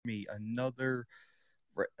Me another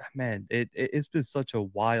man. It's been such a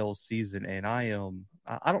wild season, and I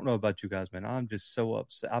don't know about you guys, man. I'm just so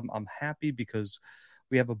upset. I'm happy because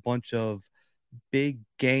we have a bunch of big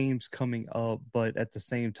games coming up, but at the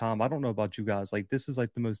same time, I don't know about you guys. Like this is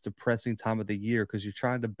like the most depressing time of the year because you're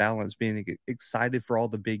trying to balance being excited for all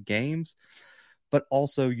the big games, but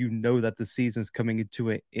also you know that the season's coming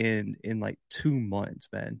into an end in like 2 months,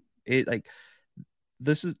 man. It like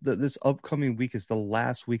this upcoming week is the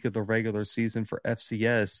last week of the regular season for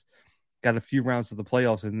FCS. Got a few rounds of the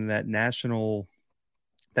playoffs, and then that national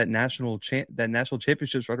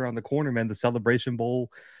championship's right around the corner, man. The Celebration Bowl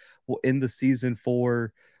will end the season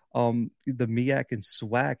for the MEAC and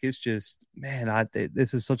SWAC. It's just, man,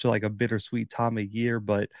 this is such like a bittersweet time of year,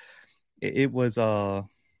 but it was oh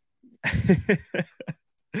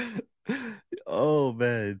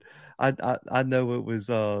man. I know it was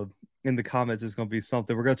in the comments it's going to be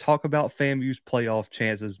something. We're going to talk about FAMU's playoff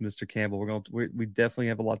chances, Mr. Campbell. We definitely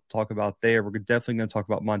have a lot to talk about there. We're definitely going to talk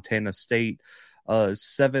about Montana State.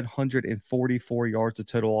 744 yards of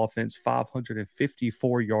total offense,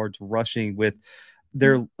 554 yards rushing with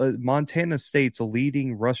their Montana State's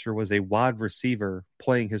leading rusher was a wide receiver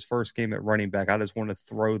playing his first game at running back. I just want to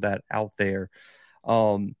throw that out there.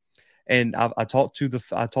 And I talked to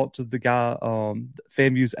the guy,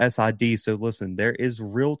 FAMU's SID. So listen, there is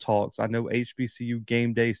real talks. I know HBCU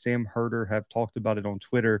Game Day, Sam Herder have talked about it on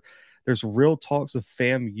Twitter. There's real talks of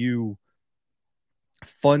FAMU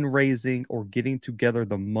fundraising or getting together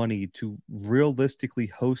the money to realistically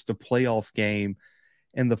host a playoff game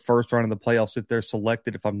in the first round of the playoffs if they're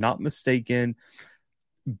selected. If I'm not mistaken,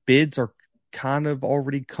 bids are kind of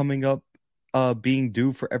already coming up, being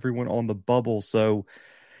due for everyone on the bubble. So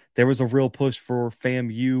there was a real push for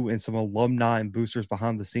FAMU and some alumni and boosters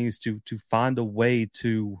behind the scenes to find a way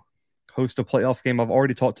to host a playoff game. I've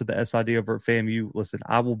already talked to the SID over at FAMU. Listen,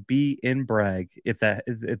 I will be in Bragg if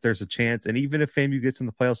there's a chance. And even if FAMU gets in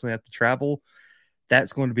the playoffs and they have to travel,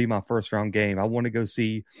 that's going to be my first round game. I want to go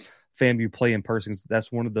see FAMU play in person.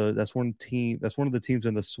 That's one of the teams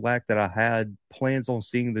in the SWAC that I had plans on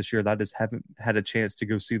seeing this year that I just haven't had a chance to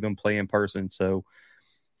go see them play in person. So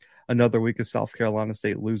another week of South Carolina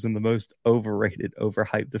State losing the most overrated,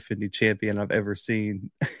 overhyped defending champion I've ever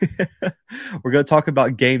seen. We're going to talk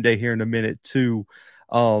about game day here in a minute too.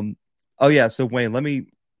 Oh yeah. So Wayne,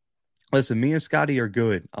 listen, me and Scotty are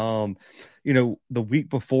good. The week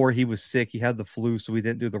before he was sick, he had the flu, so we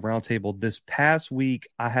didn't do the roundtable. This past week,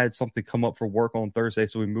 I had something come up for work on Thursday,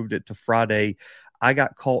 so we moved it to Friday. I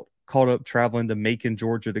got caught up traveling to Macon,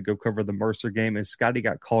 Georgia to go cover the Mercer game, and Scotty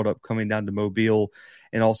got caught up coming down to Mobile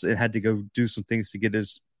and also had to go do some things to get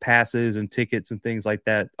his passes and tickets and things like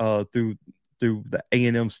that through the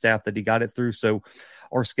A&M staff that he got it through. So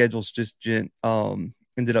our schedules just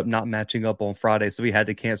ended up not matching up on Friday, so we had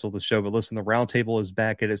to cancel the show. But listen, the roundtable is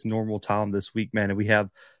back at its normal time this week, man, and we have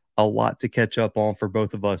a lot to catch up on for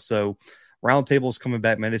both of us. So roundtable is coming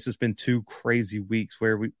back, man. It's just been 2 crazy weeks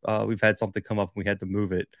where we've had something come up and we had to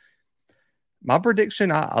move it. My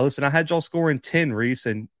prediction, I had y'all scoring 10, Reese,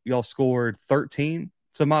 and y'all scored 13.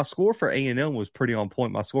 So my score for A&M was pretty on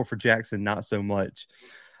point. My score for Jackson, not so much.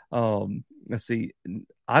 Let's see.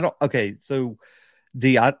 So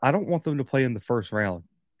D, I don't want them to play in the first round.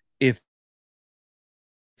 If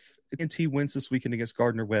A&T wins this weekend against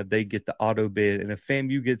Gardner-Webb, they get the auto bid. And if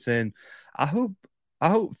FAMU gets in, I hope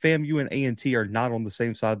FAMU and A&T are not on the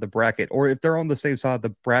same side of the bracket, or if they're on the same side of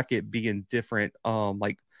the bracket, being different,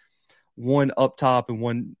 like one up top and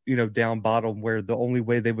one, down bottom, where the only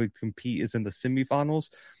way they would compete is in the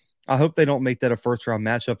semifinals. I hope they don't make that a first round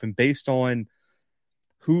matchup. And based on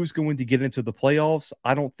who's going to get into the playoffs,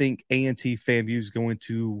 I don't think A&T FAMU is going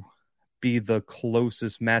to be the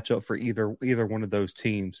closest matchup for either one of those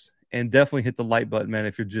teams. And definitely hit the like button, man,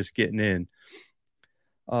 if you're just getting in.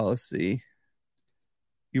 Let's see.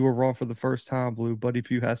 You were wrong for the first time, Blue. Buddy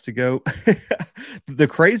Pugh has to go. The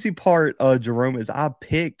crazy part, Jerome, is I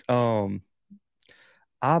picked Howard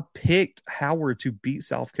to beat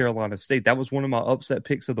South Carolina State. That was one of my upset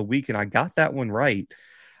picks of the week, and I got that one right.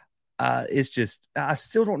 It's just, I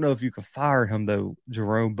still don't know if you can fire him though,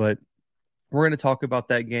 Jerome, but we're going to talk about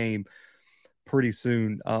that game pretty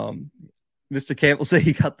soon. Mr. Campbell said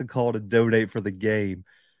he got the call to donate for the game.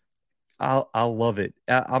 I love it.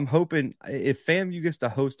 I'm hoping if FAMU gets to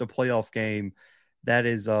host a playoff game,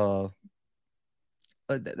 that's a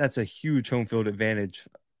huge home field advantage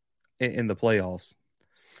in the playoffs.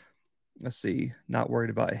 Let's see. Not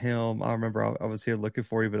worried about him. I remember I was here looking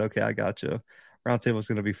for you, but okay, I got you. Roundtable is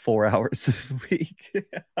going to be 4 hours this week.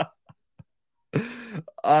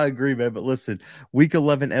 I agree, man. But listen, week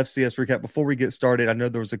 11 FCS recap. Before we get started, I know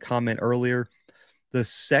there was a comment earlier. the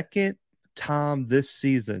second time this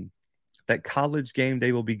season that College Game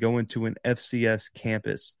Day will be going to an FCS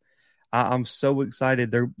campus. I'm so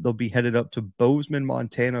excited. They'll be headed up to Bozeman,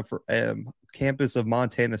 Montana for campus of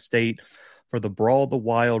Montana State for the Brawl of the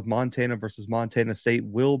Wild. Montana versus Montana State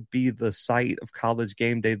will be the site of College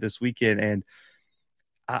Game Day this weekend. And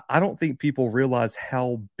I don't think people realize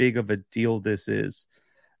how big of a deal this is.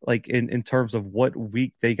 Like in terms of what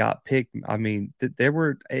week they got picked. I mean, there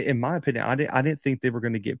were, in my opinion, I didn't think they were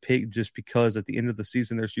going to get picked just because at the end of the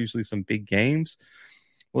season, there's usually some big games.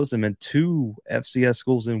 Listen, man, 2 FCS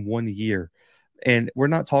schools in 1 year. And we're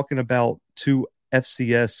not talking about 2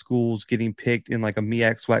 FCS schools getting picked in like a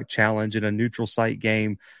MEAC SWAC challenge in a neutral site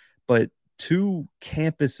game, but 2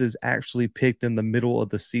 campuses actually picked in the middle of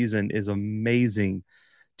the season is amazing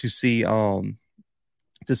to see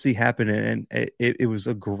happen. And it was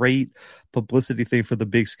a great publicity thing for the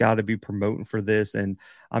Big Sky to be promoting for this. And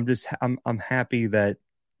I'm happy that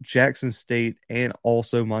Jackson State and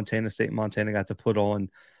also Montana State and Montana got to put on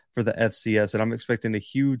for the FCS, and I'm expecting a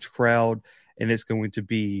huge crowd, and it's going to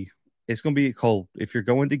be cold. If you're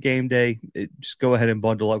going to game day, just go ahead and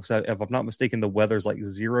bundle up. Because if I'm not mistaken, the weather's like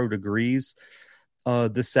 0 degrees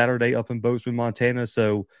this Saturday up in Bozeman, Montana.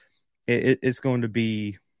 So it's going to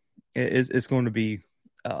be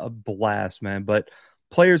a blast, man. But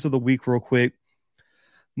players of the week, real quick.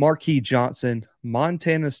 Marquis Johnson,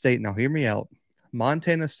 Montana State. Now hear me out.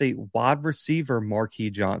 Montana State wide receiver Marquis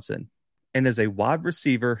Johnson. And as a wide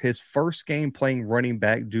receiver, his first game playing running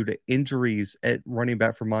back due to injuries at running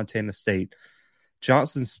back for Montana State.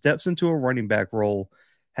 Johnson steps into a running back role,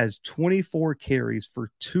 has 24 carries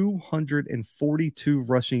for 242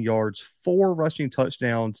 rushing yards, 4 rushing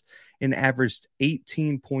touchdowns, and averaged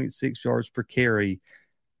 18.6 yards per carry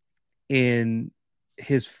in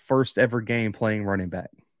his first ever game playing running back.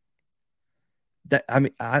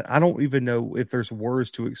 I don't even know if there's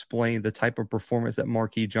words to explain the type of performance that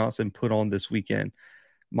Marquis Johnson put on this weekend.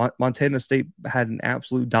 Montana State had an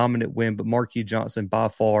absolute dominant win, but Marquis Johnson, by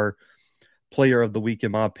far, player of the week,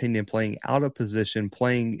 in my opinion, playing out of position,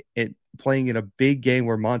 playing in a big game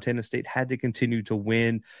where Montana State had to continue to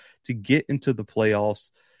win to get into the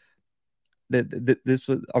playoffs. This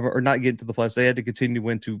was, or not get into the playoffs. They had to continue to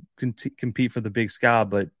win to compete for the Big Sky,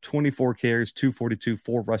 but 24 carries, 242,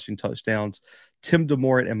 4 rushing touchdowns. Tim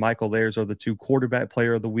DeMorat and Michael Ayers are the 2 quarterback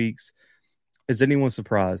player of the weeks. Is anyone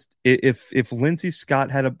surprised? If Lindsey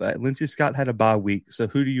Scott had a bye week, so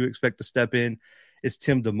who do you expect to step in? It's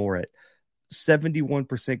Tim DeMorat.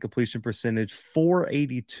 71% completion percentage,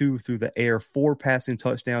 482 through the air, 4 passing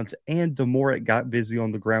touchdowns, and DeMorat got busy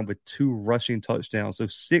on the ground with 2 rushing touchdowns. So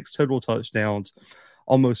 6 total touchdowns,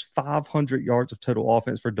 almost 500 yards of total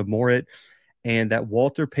offense for DeMorat. And that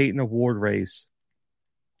Walter Payton Award race,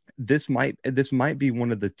 this might be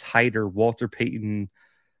one of the tighter Walter Payton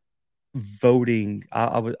voting.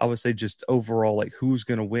 I would say just overall, like who's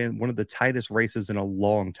going to win, one of the tightest races in a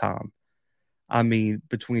long time. I mean,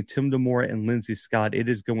 between Tim DeMorat and Lindsey Scott, it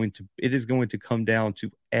is going to come down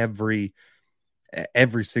to every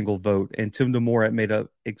single vote. And Tim DeMorat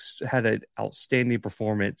had an outstanding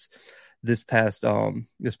performance this past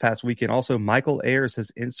weekend. Also, Michael Ayers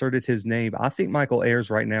has inserted his name. I think Michael Ayers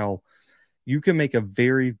right now, you can make a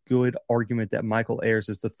very good argument that Michael Ayers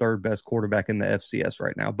is the 3rd best quarterback in the FCS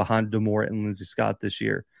right now, behind DeMorat and Lindsey Scott this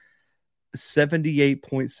year.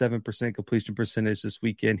 78.7% completion percentage this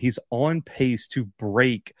weekend. He's on pace to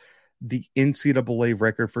break the NCAA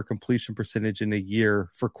record for completion percentage in a year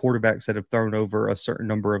for quarterbacks that have thrown over a certain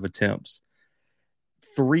number of attempts.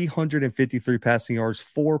 353 passing yards,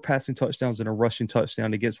 4 passing touchdowns, and a rushing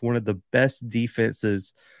touchdown against one of the best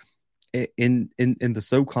defenses in the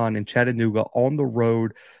SoCon in Chattanooga on the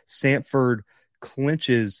road. Sanford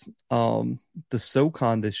clinches the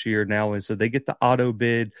SoCon this year now, and so they get the auto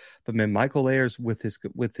bid. But man, Michael Ayers with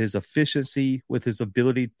his efficiency, with his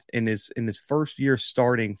ability in his first year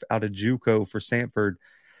starting out of JUCO for Sanford,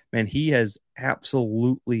 man, he has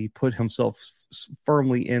absolutely put himself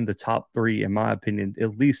firmly in the top 3, in my opinion,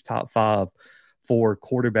 at least top 5 for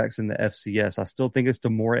quarterbacks in the FCS. I still think it's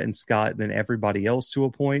DeMorat and Scott than everybody else to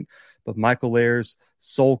a point, but Michael Ayers,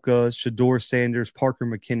 Solka, Shador Sanders, Parker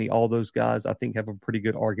McKinney, all those guys, I think have a pretty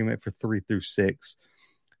good argument for 3 through 6.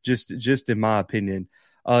 Just in my opinion.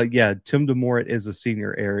 Tim DeMorat is a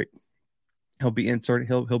senior, Eric. He'll be entering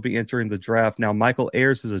the draft. Now, Michael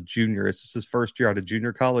Ayers is a junior. It's just his first year out of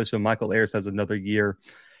junior college, so Michael Ayers has another year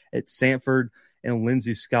at Sanford. And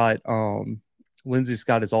Lindsey Scott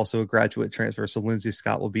is also a graduate transfer, so Lindsey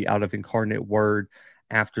Scott will be out of Incarnate Word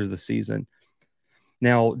after the season.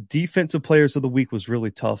 Now, defensive players of the week was really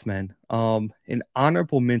tough, man. An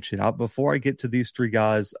honorable mention, before I get to these three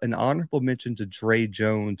guys, an honorable mention to Dre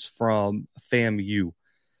Jones from FAMU.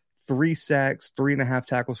 3 sacks, 3.5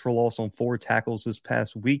 tackles for loss on 4 tackles this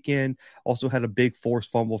past weekend. Also had a big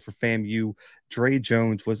forced fumble for FAMU. Dre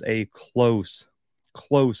Jones was a close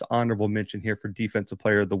honorable mention here for defensive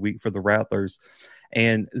player of the week for the Rattlers.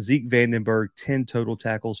 And Zeke Vandenberg, 10 total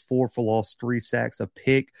tackles, 4 for loss, 3 sacks, a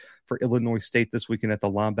pick for Illinois State this weekend at the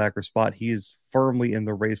linebacker spot. He is firmly in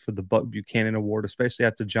the race for the Buck Buchanan Award, especially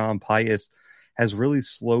after John Pius has really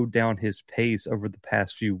slowed down his pace over the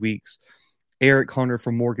past few weeks. Eric Hunter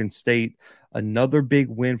from Morgan State, another big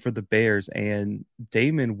win for the Bears. And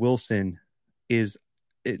Damon Wilson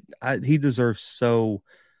he deserves so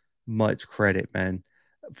much credit, man,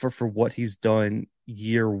 for what he's done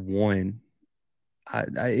year one. I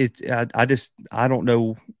don't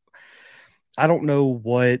know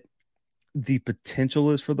what the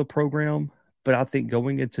potential is for the program, but I think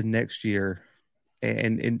going into next year,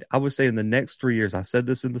 and I would say in the next 3 years, I said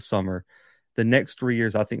this in the summer, the next 3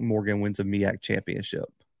 years, I think Morgan wins a MEAC championship.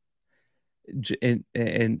 And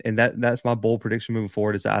that's my bold prediction moving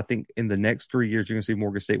forward is that I think in the next 3 years, you're going to see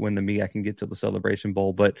Morgan State win the MEAC and get to the Celebration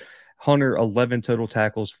Bowl. But Hunter, 11 total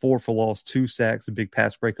tackles, 4 for loss, 2 sacks, a big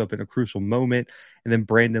pass breakup in a crucial moment. And then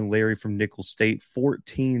Brandon Larry from Nicholls State,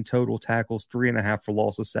 14 total tackles, 3.5 for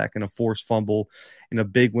loss, a sack, and a forced fumble. And a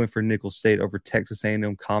big win for Nicholls State over Texas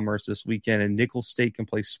A&M Commerce this weekend. And Nicholls State can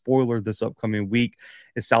play spoiler this upcoming week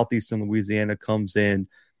if Southeastern Louisiana comes in.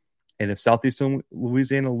 And if Southeastern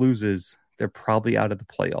Louisiana loses, they're probably out of the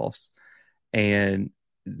playoffs. And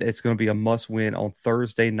it's going to be a must win on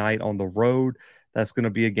Thursday night on the road. That's going to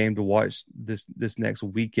be a game to watch this next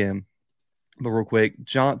weekend. But real quick,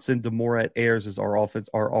 Johnson, Demorat, Ayers is our offensive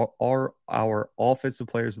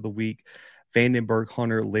players of the week. Vandenberg,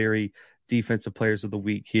 Hunter, Larry, defensive players of the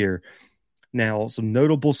week here. Now, some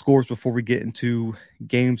notable scores before we get into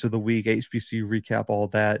games of the week, HBCU recap, all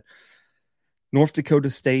that. North Dakota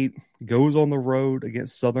State goes on the road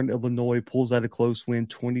against Southern Illinois, pulls out a close win,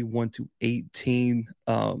 21-18.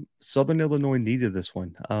 Southern Illinois needed this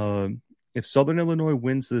one. If Southern Illinois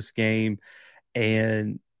wins this game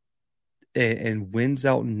and wins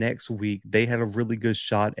out next week, they had a really good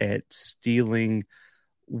shot at stealing,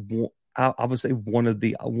 I would say, one of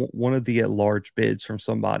the at-large bids from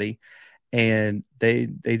somebody. And they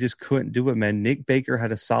just couldn't do it, man. Nick Baker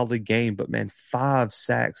had a solid game, but man, 5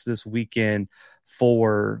 sacks this weekend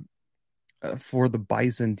for the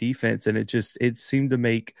Bison defense, and it seemed to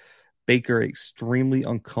make Baker extremely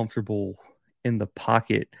uncomfortable in the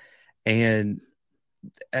pocket, and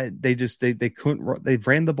they couldn't. They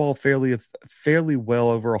ran the ball fairly well,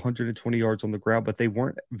 over 120 yards on the ground, but they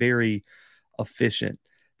weren't very efficient.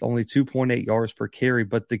 Only 2.8 yards per carry.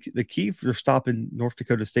 But the key for stopping North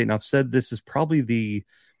Dakota State, and I've said this is probably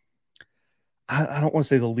I don't want to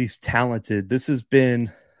say the least talented. This has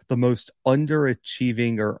been the most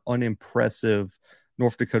underachieving or unimpressive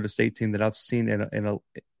North Dakota State team that I've seen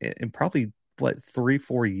in probably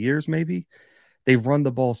 3-4 years, maybe. They've run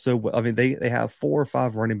the ball so well. I mean, they have 4 or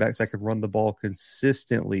 5 running backs that could run the ball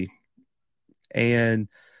consistently. And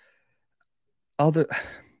I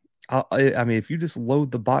mean, if you just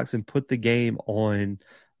load the box and put the game on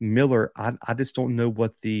Miller, I just don't know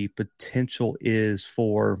what the potential is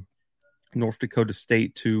for North Dakota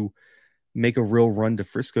State to make a real run to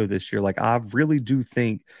Frisco this year. Like, I really do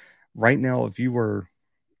think right now, if you were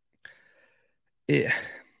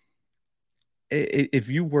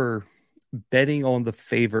betting on the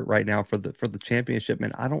favorite right now for the championship,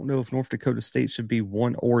 man, I don't know if North Dakota State should be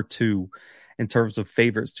 1 or 2 in terms of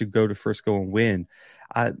favorites to go to Frisco and win.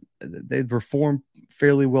 They performed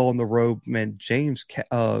fairly well on the road, man. James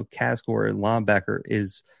Cascore, linebacker,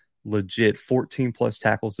 is legit. 14 plus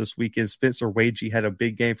tackles this weekend. Spencer Wagee had a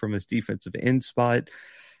big game from his defensive end spot.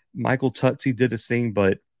 Michael Tutsi did his thing,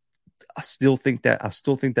 but I still think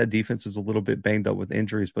that defense is a little bit banged up with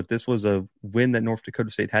injuries. But this was a win that North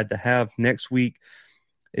Dakota State had to have. Next week,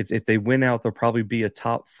 if they win out, they'll probably be a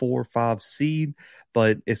top 4 or 5 seed,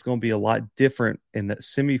 but it's going to be a lot different in that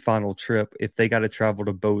semifinal trip if they got to travel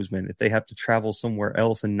to Bozeman, if they have to travel somewhere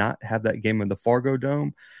else and not have that game in the Fargo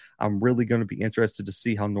Dome. I'm really going to be interested to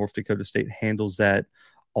see how North Dakota State handles that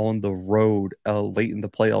on the road late in the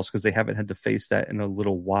playoffs, because they haven't had to face that in a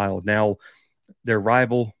little while. Now, their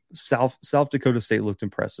rival, South Dakota State, looked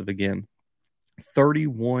impressive again.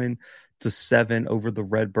 31-7 over the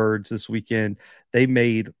Redbirds this weekend. They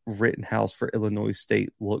made Rittenhouse for Illinois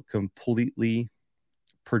State look completely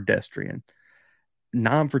pedestrian.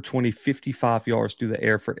 9 for 20, 55 yards through the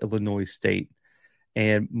air for Illinois State.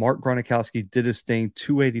 And Mark Gronkowski did his thing,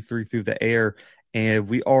 283 through the air. And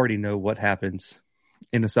we already know what happens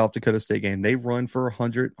in the South Dakota State game. They run for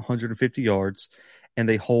 100, 150 yards, and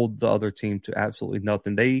they hold the other team to absolutely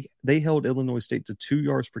nothing. They held Illinois State to 2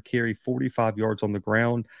 yards per carry, 45 yards on the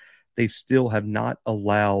ground. They still have not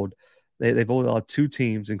allowed – they've only allowed two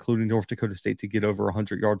teams, including North Dakota State, to get over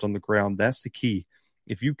 100 yards on the ground. That's the key.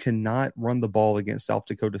 If you cannot run the ball against South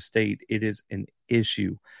Dakota State, it is an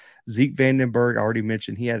issue. Zeke Vandenberg, I already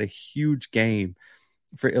mentioned, he had a huge game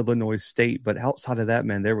for Illinois State, but outside of that,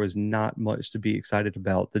 man, there was not much to be excited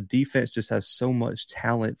about. The defense just has so much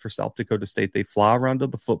talent for South Dakota State. They fly around to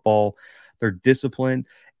the football, they're disciplined,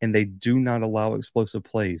 and they do not allow explosive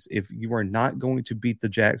plays. If you are not going to beat the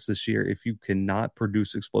Jacks this year, if you cannot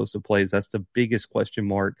produce explosive plays, that's the biggest question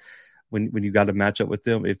mark when you got to match up with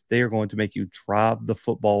them. If they are going to make you drive the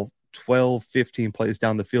football 12, 15 plays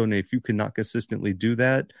down the field, and if you cannot consistently do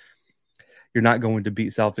that, you're not going to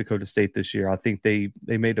beat South Dakota State this year. I think they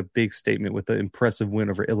made a big statement with the impressive win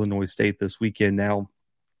over Illinois State this weekend. Now,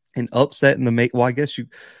 an upset in the well, I guess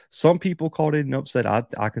some people called it an upset.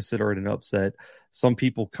 I consider it an upset. Some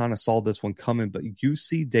people kind of saw this one coming, but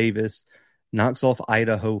UC Davis knocks off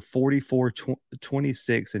Idaho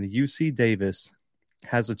 44-26, and UC Davis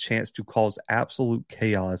has a chance to cause absolute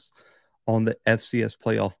chaos on the FCS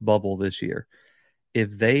playoff bubble this year. If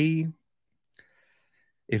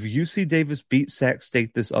UC Davis beats Sac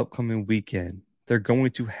State this upcoming weekend, they're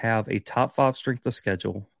going to have a top 5 strength of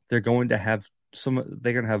schedule. They're going to have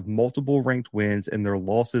multiple ranked wins, and their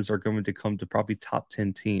losses are going to come to probably top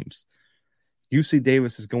 10 teams. UC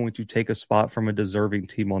Davis is going to take a spot from a deserving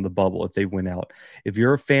team on the bubble if they win out. If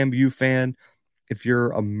you're a FAMU fan, if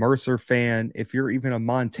you're a Mercer fan, if you're even a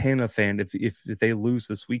Montana fan, if they lose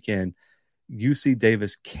this weekend, UC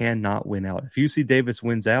Davis cannot win out. If UC Davis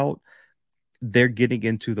wins out, they're getting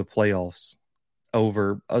into the playoffs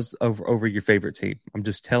over your favorite team. I'm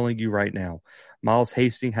just telling you right now. Miles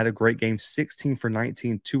Hastings had a great game, 16 for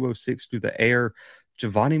 19, 206 through the air.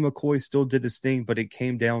 Giovanni McCoy still did his thing, but it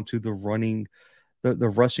came down to the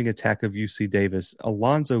rushing attack of UC Davis.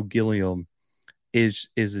 Alonzo Gilliam is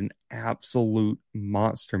an absolute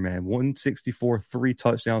monster, man. 164, 3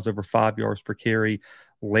 touchdowns, over 5 yards per carry.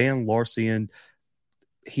 Lan Larson,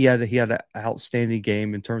 he had an outstanding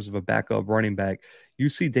game in terms of a backup running back.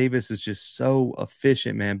 UC Davis is just so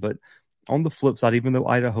efficient, man. But on the flip side, even though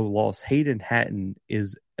Idaho lost, Hayden Hatton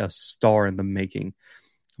is a star in the making.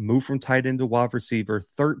 Moved from tight end to wide receiver,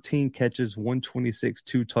 13 catches, 126,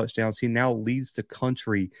 2 touchdowns. He now leads the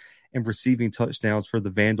country in receiving touchdowns for the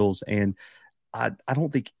Vandals, and I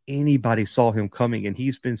don't think anybody saw him coming, and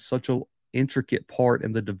he's been such an intricate part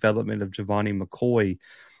in the development of Giovanni McCoy.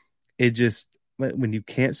 It just,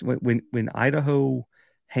 when Idaho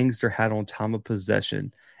hangs their hat on time of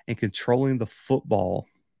possession and controlling the football,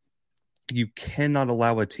 you cannot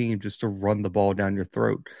allow a team just to run the ball down your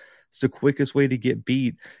throat. It's the quickest way to get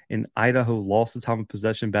beat, and Idaho lost the time of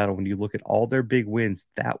possession battle. When you look at all their big wins,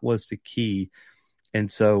 that was the key. And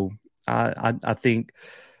so I think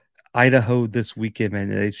Idaho this weekend, man,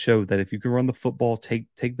 they showed that if you can run the football, take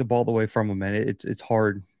the ball away from them, man, it's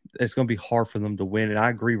hard. It's going to be hard for them to win. And I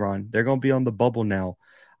agree, Ron. They're going to be on the bubble now.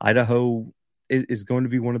 Idaho is going to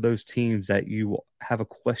be one of those teams that you have a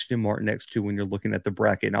question mark next to when you're looking at the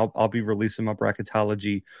bracket. And I'll be releasing my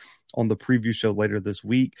bracketology on the preview show later this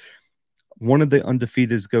week. One of the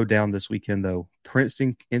undefeateds go down this weekend, though.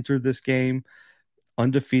 Princeton entered this game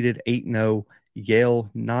undefeated, 8-0. Yale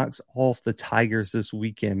knocks off the Tigers this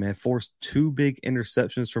weekend, man. Forced 2 big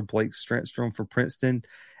interceptions for Blake Strandstrom for Princeton,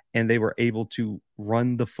 and they were able to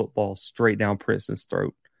run the football straight down Princeton's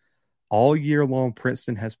throat. All year long,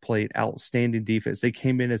 Princeton has played outstanding defense. They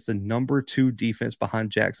came in as the number 2 defense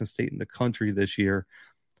behind Jackson State in the country this year.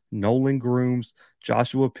 Nolan Grooms,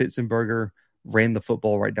 Joshua Pitzenberger ran the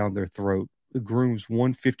football right down their throat. Grooms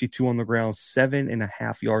 152 on the ground,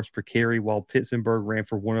 7.5 yards per carry, while Pitzenberg ran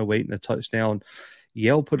for 108 and a touchdown.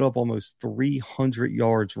 Yale put up almost 300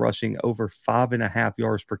 yards rushing, over 5.5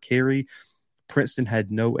 yards per carry. Princeton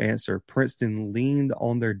had no answer. Princeton leaned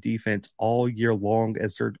on their defense all year long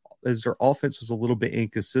as their offense was a little bit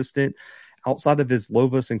inconsistent. Outside of his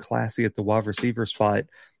Lovas and Classy at the wide receiver spot,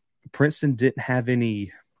 Princeton didn't have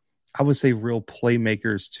any, I would say, real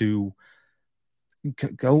playmakers to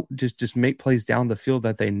go just make plays down the field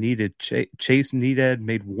that they needed. Chase Needed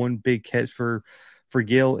made one big catch for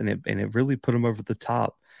Yale, and it really put him over the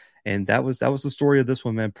top. And that was the story of this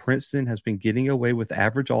one, man. Princeton has been getting away with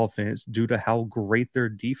average offense due to how great their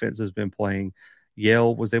defense has been playing.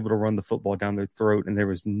 Yale was able to run the football down their throat, and there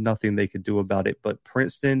was nothing they could do about it. But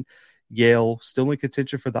Princeton, Yale, still in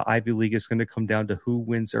contention for the Ivy League. It's going to come down to who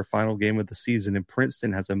wins their final game of the season, and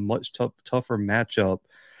Princeton has a much tougher matchup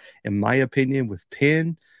in my opinion, with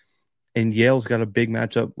Penn. And Yale's got a big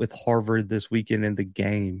matchup with Harvard this weekend in the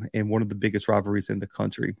game, and one of the biggest rivalries in the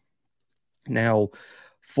country. Now,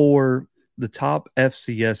 for the top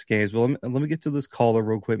FCS games, well, let me get to this caller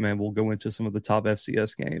real quick, man. We'll go into some of the top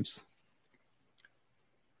FCS games.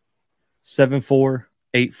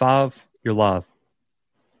 7485, you're live.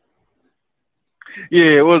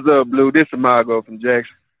 Yeah, what's up, Blue? This is Margo from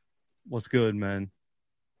Jackson. What's good, man?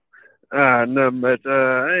 Nothing much.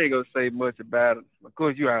 I ain't gonna say much about it. Of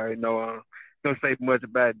course, you already know. Gonna say much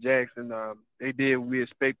about Jackson. They did what we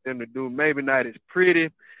expect them to do. Maybe not as pretty,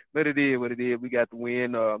 but it is what it is. We got the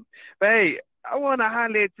win. But hey, I wanna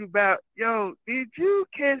holler at you about, did you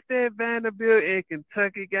catch that Vanderbilt and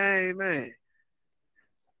Kentucky game, man?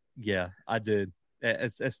 Yeah, I did.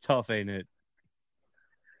 It's tough, ain't it?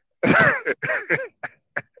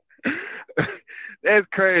 That's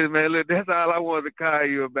crazy, man. Look, that's all I wanted to call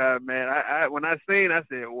you about, man. I when I seen, I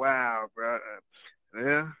said, "Wow, bro."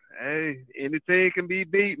 Yeah, hey, anything can be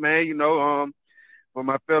beat, man. For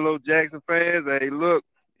my fellow Jackson fans, hey, look,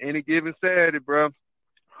 any given Saturday, bro,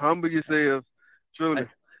 humble yourselves, truly.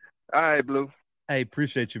 All right, Blue. Hey,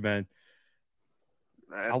 appreciate you, man.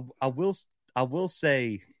 I will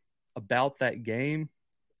say about that game.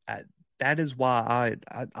 That is why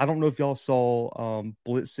I don't know if y'all saw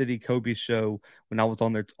Blitz City Kobe's show when I was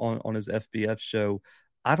on there on his FBF show.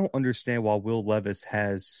 I don't understand why Will Levis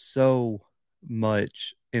has so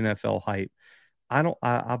much NFL hype.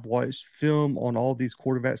 I've watched film on all these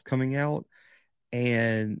quarterbacks coming out,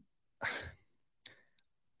 and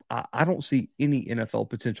I don't see any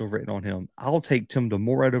NFL potential written on him. I'll take Tim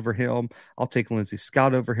DeMorad over him. I'll take Lindsey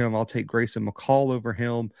Scott over him. I'll take Grayson McCall over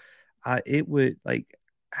him. It would like.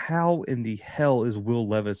 How in the hell is Will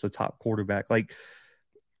Levis a top quarterback? Like,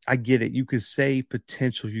 I get it. You could say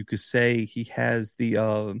potential. You could say he has the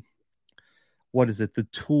the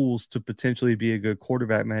tools to potentially be a good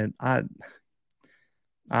quarterback, man. I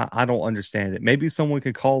don't understand it. Maybe someone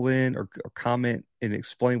could call in or comment and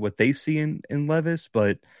explain what they see in Levis,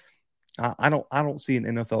 but I don't see an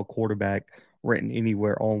NFL quarterback written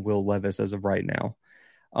anywhere on Will Levis as of right now.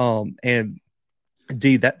 And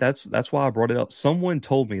D, that's why I brought it up. Someone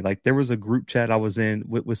told me, like, there was a group chat I was in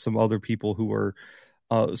with some other people who were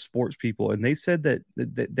sports people, and they said that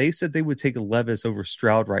they said they would take Levis over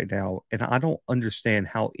Stroud right now, and I don't understand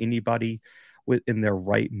how anybody within their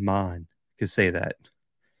right mind could say that.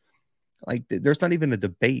 Like, there's not even a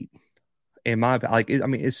debate.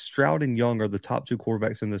 Is Stroud and Young are the top two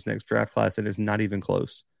quarterbacks in this next draft class, and it's not even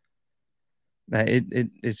close.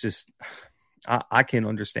 It's just I can't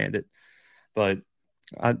understand it, but.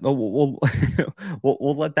 We'll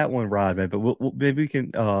let that one ride, man. But maybe we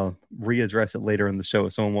can readdress it later in the show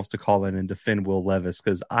if someone wants to call in and defend Will Levis,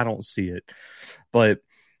 because I don't see it. But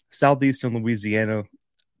Southeastern Louisiana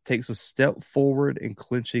takes a step forward in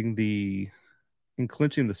clinching the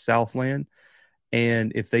Southland,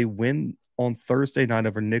 and if they win on Thursday night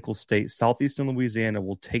over Nicholls State, Southeastern Louisiana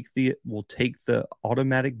will take the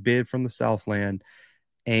automatic bid from the Southland,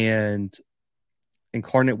 and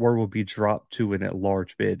Incarnate Word will be dropped to an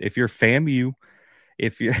at-large bid. If you're FAMU,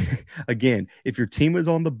 if your team is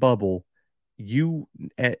on the bubble, you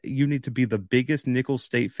need to be the biggest Nicholls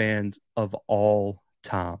State fans of all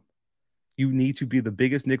time. You need to be the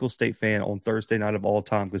biggest Nicholls State fan on Thursday night of all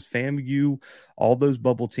time, because FAMU, all those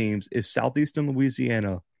bubble teams, if Southeastern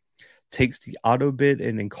Louisiana takes the auto bid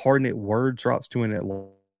and Incarnate Word drops to an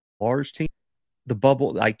at-large team, the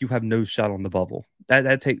bubble, like, you have no shot on the bubble.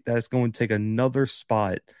 That's going to take another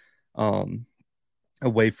spot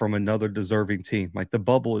away from another deserving team. Like, the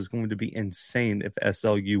bubble is going to be insane if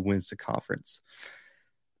SLU wins the conference.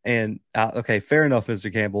 And okay, fair enough,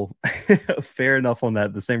 Mr. Campbell. Fair enough on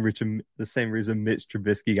that. The same reason Mitch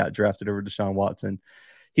Trubisky got drafted over Deshaun Watson.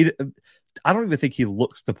 I don't even think he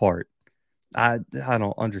looks the part. I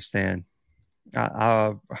don't understand.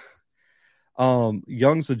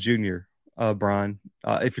 Young's a junior. Brian,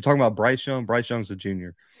 if you're talking about Bryce Young's a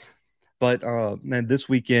junior. But man, this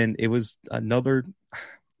weekend it was another.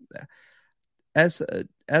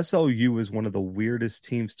 SLU is one of the weirdest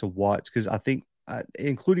teams to watch, because I think,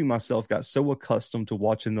 including myself, got so accustomed to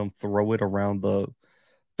watching them throw it around the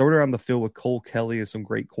field with Cole Kelly and some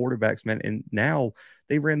great quarterbacks, man. And now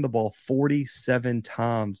they ran the ball 47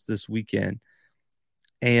 times this weekend,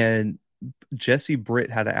 and Jesse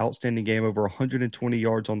Britt had an outstanding game, over 120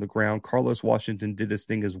 yards on the ground. Carlos Washington did his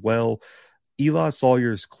thing as well. Eli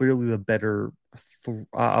Sawyer is clearly the better,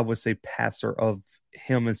 I would say, passer of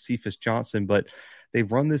him and Cephas Johnson, but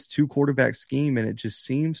they've run this two quarterback scheme and it just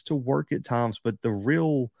seems to work at times. But the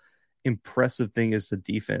real impressive thing is the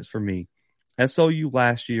defense for me. SLU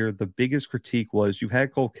last year, the biggest critique was you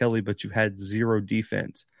had Cole Kelly, but you had zero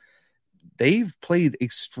defense. They've played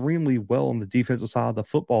extremely well on the defensive side of the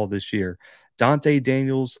football this year. Dante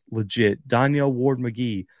Daniels, legit. Danielle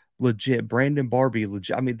Ward-McGee, legit. Brandon Barbie,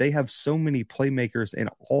 legit. I mean, they have so many playmakers in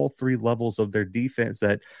all three levels of their defense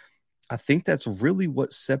that I think that's really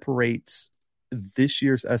what separates this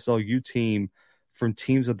year's SLU team from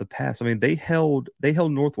teams of the past. I mean, they held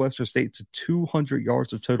Northwestern State to 200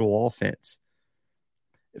 yards of total offense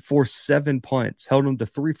for 7 punts, held them to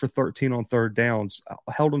 3 for 13 on third downs,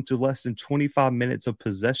 held them to less than 25 minutes of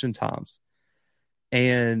possession times.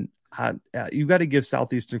 And you got to give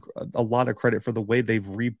Southeastern a lot of credit for the way they've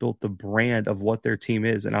rebuilt the brand of what their team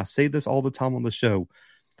is. And I say this all the time on the show.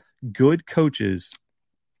 Good coaches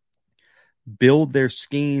build their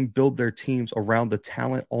scheme, build their teams around the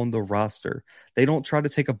talent on the roster. They don't try to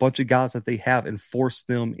take a bunch of guys that they have and force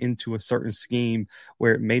them into a certain scheme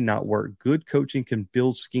where it may not work. Good coaching can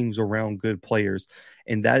build schemes around good players,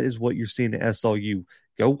 and that is what you're seeing at SLU.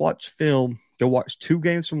 Go watch film. Go watch 2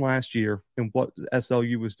 games from last year and what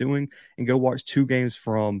SLU was doing, and go watch 2 games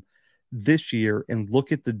from this year and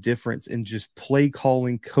look at the difference in just play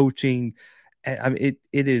calling, coaching. I mean,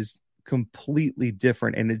 it is completely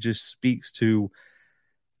different, and it just speaks to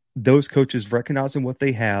those coaches recognizing what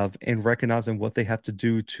they have and recognizing what they have to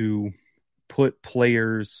do to put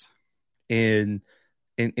players in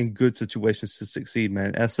good situations to succeed,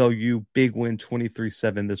 man. SLU, big win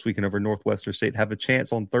 23-7 this weekend over Northwestern State. Have a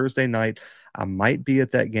chance on Thursday night. I might be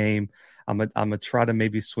at that game. I'm gonna try to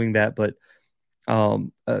maybe swing that, but a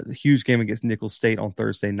huge game against Nicholls State on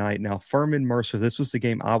Thursday night. Now, Furman Mercer, this was the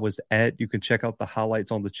game I was at. You can check out the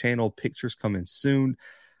highlights on the channel. Pictures coming soon.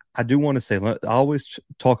 I do want to say, I always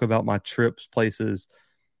talk about my trips, places.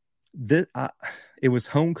 It was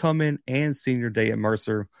homecoming and senior day at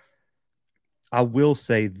Mercer. I will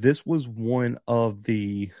say this was one of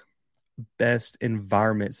the best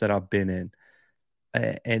environments that I've been in.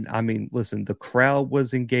 And I mean, listen, the crowd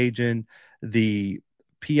was engaging. The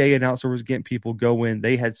PA announcer was getting people going.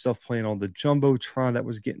 They had stuff playing on the Jumbotron that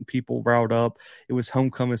was getting people riled up. It was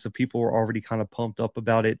homecoming, so people were already kind of pumped up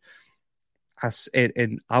about it.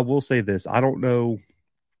 And I will say this. I don't know.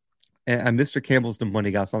 And Mr. Campbell's the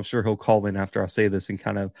money guy, so I'm sure he'll call in after I say this and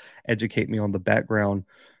kind of educate me on the background.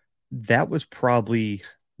 That was probably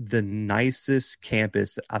the nicest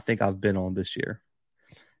campus I think I've been on this year.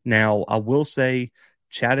 Now, I will say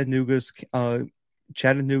Chattanooga,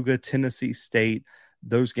 Tennessee State,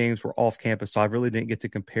 those games were off campus, so I really didn't get to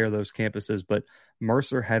compare those campuses, but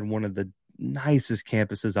Mercer had one of the nicest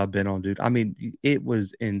campuses I've been on, dude. I mean, it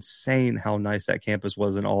was insane how nice that campus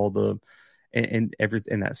was and all the and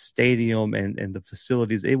everything, that stadium and the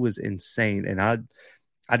facilities. It was insane. And I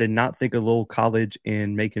did not think a little college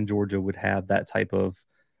in Macon, Georgia would have that type of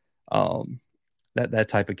that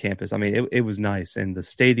type of campus. I mean, it was nice, and the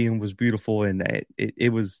stadium was beautiful, and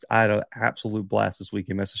it was. I had an absolute blast this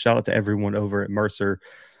weekend, man. So shout out to everyone over at Mercer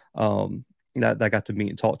that I got to meet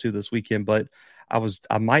and talk to this weekend. But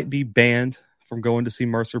I might be banned from going to see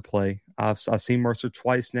Mercer play. I've seen Mercer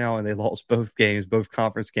twice now, and they lost both games, both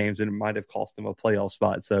conference games, and it might have cost them a playoff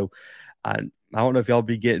spot. So I don't know if y'all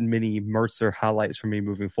be getting many Mercer highlights from me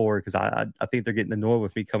moving forward, because I think they're getting annoyed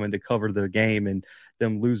with me coming to cover the game and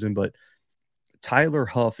them losing. But Tyler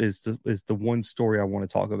Huff is the one story I want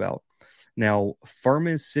to talk about. Now,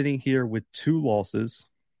 Furman's sitting here with 2 losses,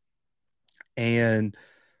 and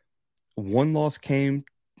one loss came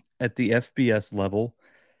at the FBS level,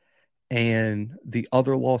 and the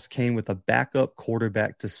other loss came with a backup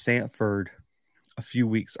quarterback to Sanford a few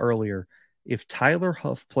weeks earlier. If Tyler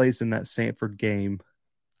Huff plays in that Sanford game,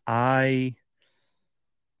 I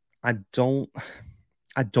don't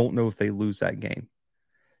know if they lose that game.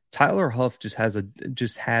 Tyler Huff just has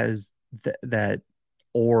that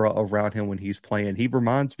aura around him when he's playing. He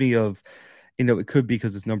reminds me of, it could be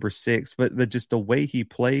because it's number 6, but just the way he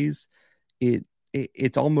plays,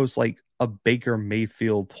 it's almost like a Baker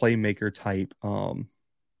Mayfield playmaker type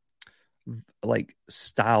like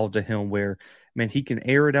style to him, where, man, he can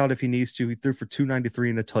air it out if he needs to. He threw for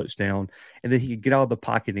 293 and a touchdown, and then he can get out of the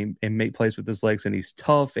pocket and make plays with his legs, and he's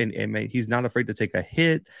tough, and man, he's not afraid to take a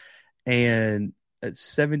hit. And at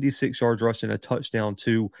 76 yards rushing, a touchdown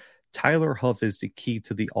too. Tyler Huff is the key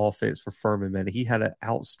to the offense for Furman, man. He had an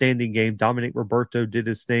outstanding game. Dominic Roberto did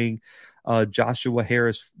his thing. Joshua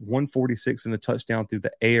Harris, 146 and a touchdown through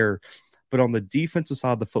the air. But on the defensive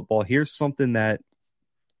side of the football, here's something that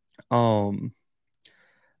I've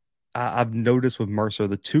noticed with Mercer.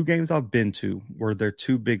 The 2 games I've been to were their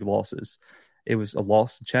 2 big losses. It was a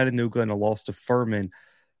loss to Chattanooga and a loss to Furman.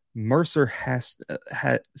 Mercer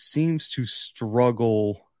seems to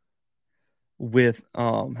struggle with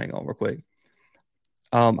hang on real quick.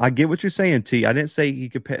 I get what you're saying, T. I didn't say he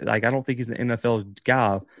could I don't think he's an NFL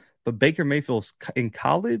guy, but Baker Mayfield in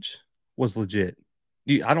college was legit.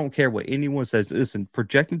 I don't care what anyone says. Listen,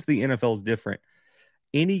 projecting to the NFL is different.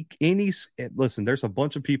 Listen, there's a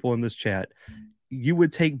bunch of people in this chat. You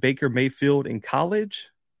would take Baker Mayfield in college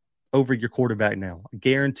over your quarterback now. I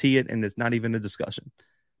guarantee it, and it's not even a discussion.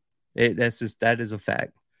 That is a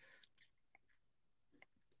fact.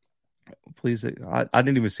 Please, I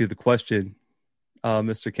didn't even see the question,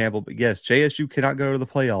 Mr. Campbell, but yes, JSU cannot go to the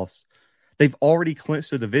playoffs. They've already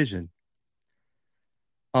clinched the division.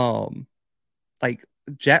 Okay,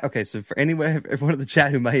 so for everyone in the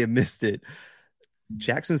chat who may have missed it,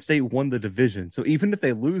 Jackson State won the division. So even if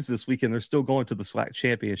they lose this weekend, they're still going to the SWAC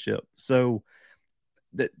championship. So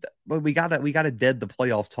but we gotta dead the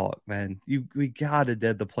playoff talk, man. We gotta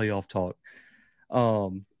dead the playoff talk.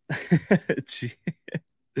 No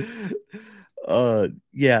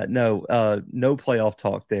playoff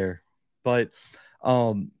talk there. But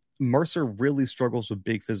Mercer really struggles with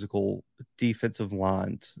big physical defensive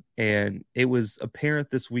lines, and it was apparent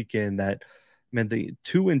this weekend that the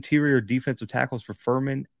two interior defensive tackles for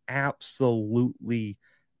Furman absolutely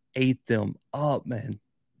ate them up, man.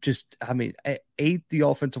 Ate the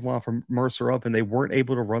offensive line from Mercer up, and they weren't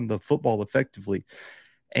able to run the football effectively.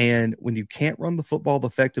 And when you can't run the football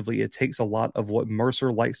effectively, it takes a lot of what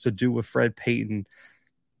Mercer likes to do with Fred Payton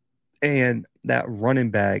and that running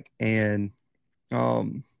back, and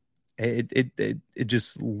it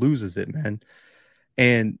just loses it, man.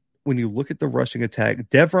 And when you look at the rushing attack,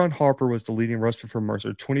 Devron Harper was the leading rusher for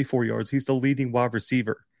Mercer, 24 yards. He's the leading wide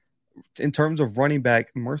receiver. In terms of running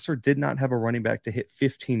back, Mercer did not have a running back to hit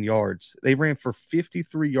 15 yards. They ran for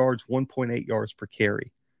 53 yards, 1.8 yards per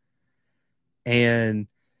carry. And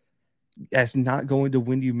that's not going to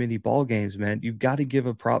win you many ball games, man. You got to give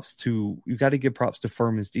props to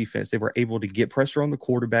Furman's defense. They were able to get pressure on the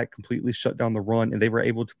quarterback, completely shut down the run, and they were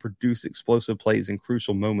able to produce explosive plays in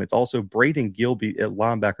crucial moments. Also, Braden Gilby at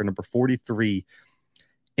linebacker, number 43,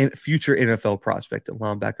 and future NFL prospect at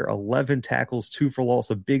linebacker, 11 tackles, 2 for loss,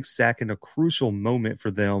 a big sack in a crucial moment for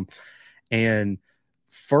them. And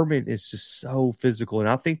Furman is just so physical. And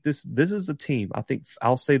I think this is a team. I think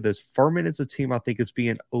I'll say this. Furman is a team I think is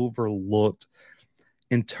being overlooked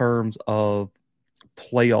in terms of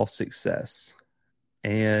playoff success.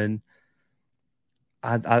 And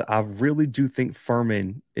I really do think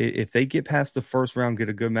Furman, if they get past the first round, get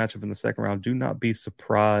a good matchup in the second round, do not be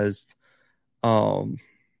surprised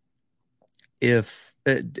if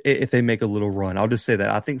they make a little run. I'll just say that.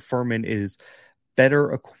 I think Furman is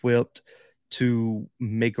better equipped to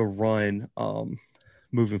make a run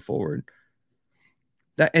moving forward.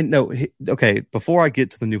 Before I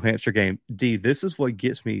get to the New Hampshire game, D, this is what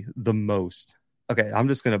gets me the most. Okay,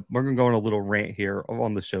 we're gonna go on a little rant here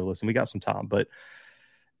on the show. Listen, we got some time,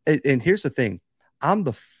 and here's the thing. I'm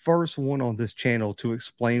the first one on this channel to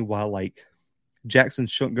explain why Jackson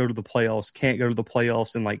shouldn't go to the playoffs, can't go to the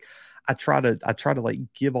playoffs, and I try to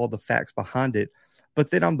give all the facts behind it,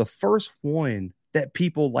 but then I'm the first one that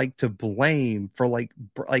people like to blame for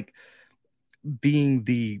being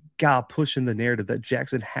the guy pushing the narrative that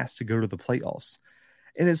Jackson has to go to the playoffs.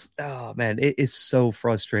 And it's so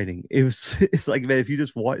frustrating. It's like, man, if you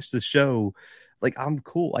just watch the show, I'm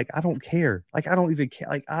cool. I don't care. I don't even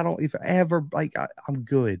care. I don't even ever, I'm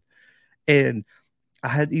good. And I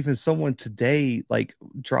had even someone today,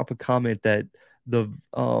 drop a comment that the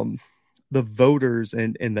voters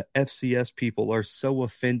and the FCS people are so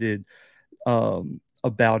offended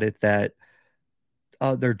about it that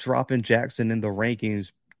they're dropping Jackson in the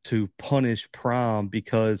rankings to punish Prime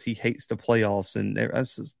because he hates the playoffs. And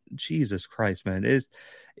just, Jesus Christ, man, it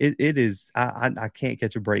is. I can't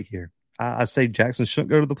catch a break here. I say Jackson shouldn't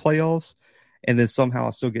go to the playoffs, and then somehow I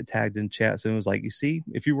still get tagged in chats, and it was like, you see,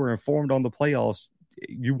 if you were informed on the playoffs,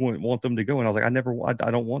 you wouldn't want them to go. And I was like, I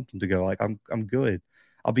don't want them to go. I'm good.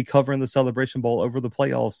 I'll be covering the Celebration Bowl over the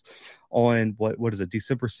playoffs on what is it,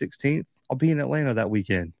 December 16th? I'll be in Atlanta that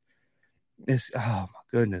weekend. Oh my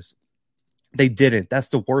goodness. They didn't. That's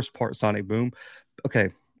the worst part, Sonic Boom.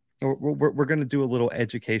 Okay. We're going to do a little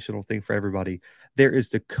educational thing for everybody. There is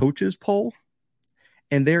the coaches poll,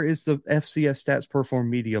 and there is the FCS Stats Perform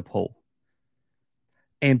Media poll.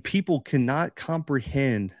 And people cannot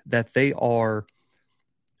comprehend that they are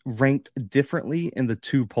ranked differently in the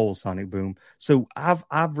two polls, Sonic Boom. So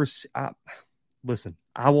listen,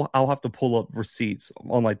 I'll have to pull up receipts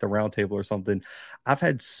on the round table or something. I've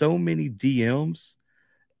had so many DMs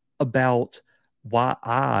about why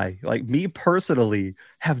I, me personally,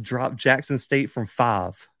 have dropped Jackson State from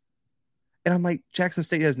 5. And I'm like, Jackson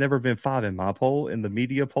State has never been 5 in my poll, in the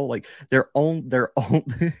media poll. Like they're only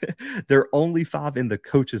 5 in the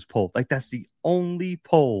coaches poll. Like that's the only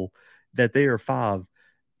poll that they are 5.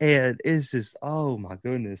 And it's just, oh my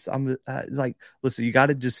goodness. Like, listen, you got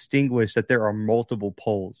to distinguish that there are multiple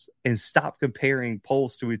polls and stop comparing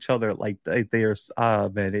polls to each other. Like they are,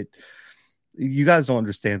 man, you guys don't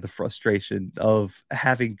understand the frustration of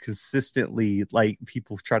having consistently, like,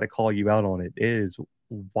 people try to call you out on it. It is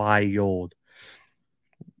wild.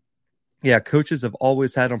 Yeah, coaches have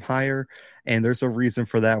always had them higher, and there's a reason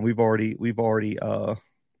for that. We've already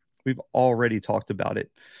talked about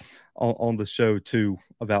it on the show too,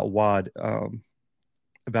 about why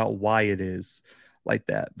it is like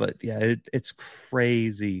that. But yeah, it's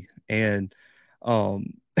crazy. And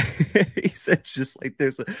he said, just like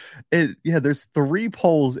there's 3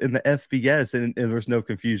 polls in the FBS and there's no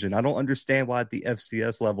confusion. I don't understand why at the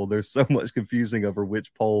FCS level there's so much confusing over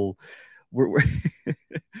which poll we're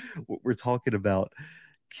we're talking about.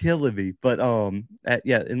 Killing me. But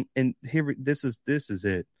and here, this is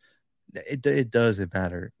it. It doesn't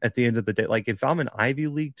matter at the end of the day. Like if I'm an Ivy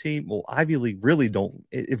League team, well, Ivy League really don't.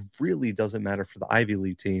 It really doesn't matter for the Ivy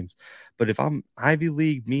League teams. But if I'm Ivy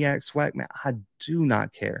League, MEAC, SWAC, man, I do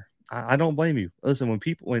not care. I don't blame you. Listen,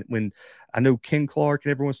 when I know Ken Clark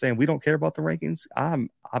and everyone's saying we don't care about the rankings,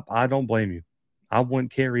 I don't blame you. I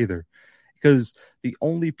wouldn't care either. Because the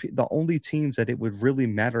only teams that it would really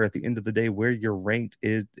matter at the end of the day where you're ranked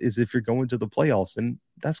is if you're going to the playoffs, and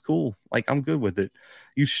that's cool. Like I'm good with it.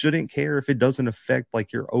 You shouldn't care if it doesn't affect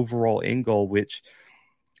like your overall end goal, which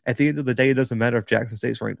at the end of the day, it doesn't matter if Jackson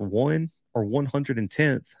State's ranked 1 or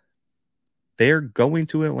 110th. They're going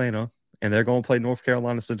to Atlanta and they're going to play North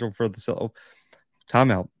Carolina Central for the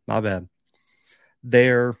timeout. My bad.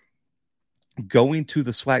 They're going to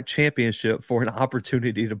the SWAC championship for an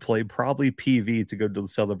opportunity to play probably PV to go to the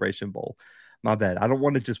Celebration Bowl. My bad. I don't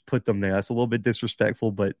want to just put them there. That's a little bit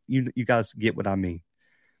disrespectful, but you guys get what I mean.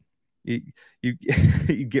 You you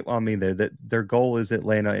get what I mean there, that their goal is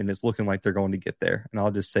Atlanta and it's looking like they're going to get there. And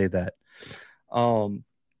I'll just say that.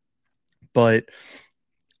 But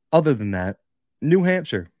other than that, New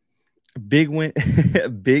Hampshire, big win,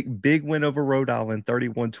 big win over Rhode Island,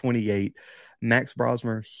 31-28. Max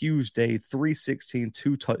Brosmer, huge day, 316,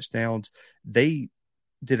 2 touchdowns. They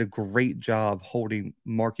did a great job holding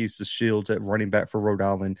Marquise DeShields at running back for Rhode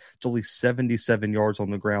Island. It's only 77 yards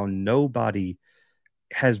on the ground. Nobody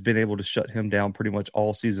has been able to shut him down pretty much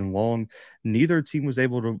all season long. Neither team was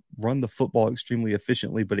able to run the football extremely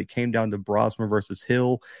efficiently, but it came down to Brosmer versus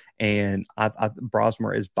Hill, and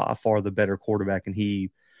Brosmer is by far the better quarterback, and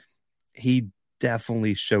he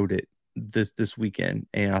definitely showed it this weekend.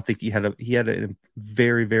 And I think he had a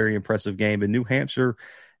very, very impressive game. And New Hampshire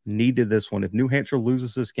needed this one. If New Hampshire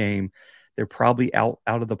loses this game, they're probably out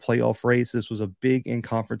of the playoff race. This was a big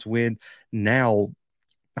in-conference win. Now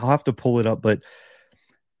I'll have to pull it up, but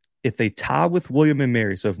if they tie with William and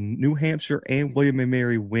Mary, so if New Hampshire and William and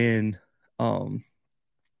Mary win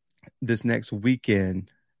this next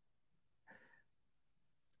weekend,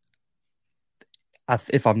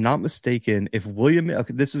 if I'm not mistaken, if William,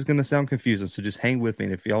 okay, this is going to sound confusing, so just hang with me.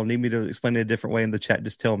 And if y'all need me to explain it a different way in the chat,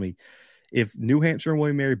 just tell me. If New Hampshire and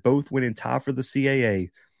William and Mary both win and tie for the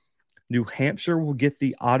CAA, New Hampshire will get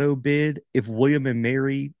the auto bid if William and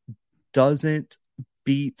Mary doesn't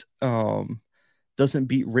beat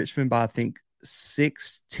Richmond by, I think,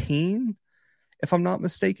 16, if I'm not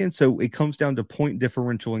mistaken. So it comes down to point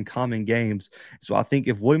differential in common games. So I think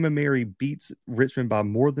if William and Mary beats Richmond by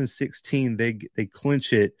more than 16, they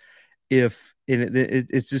clinch it.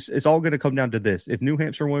 It's all going to come down to this. If New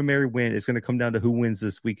Hampshire and William and Mary win, it's going to come down to who wins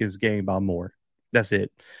this weekend's game by more. That's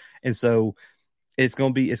it. And so it's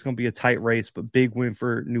going to be a tight race, but big win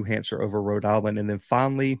for New Hampshire over Rhode Island. And then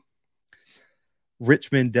finally,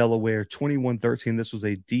 Richmond, Delaware, 21-13. This was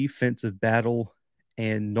a defensive battle,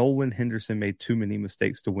 and Nolan Henderson made too many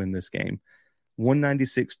mistakes to win this game.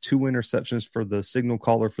 196, 2 interceptions for the signal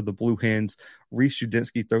caller for the Blue Hens. Reese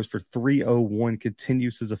Udinsky throws for 301,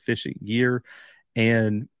 continues his efficient year.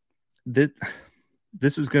 And this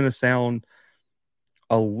is going to sound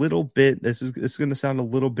a little bit, it's going to sound a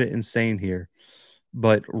little bit insane here,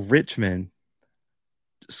 but Richmond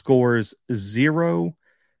scores 0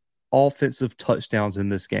 offensive touchdowns in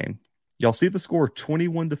this game. Y'all see the score,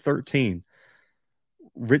 21-13.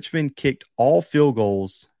 Richmond kicked all field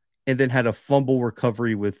goals and then had a fumble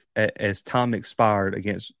recovery as time expired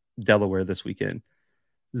against Delaware this weekend.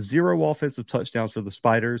 0 offensive touchdowns for the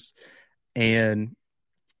Spiders, and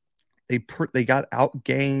they got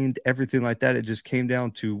outgained, everything like that. It just came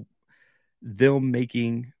down to them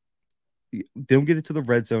making them get it to the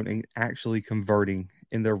red zone and actually converting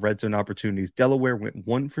in their red zone opportunities. Delaware went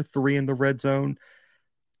 1 for 3 in the red zone.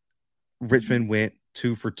 Richmond went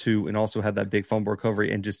 2 for 2 and also had that big fumble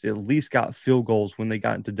recovery and just at least got field goals when they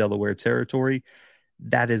got into Delaware territory.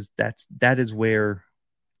 That is where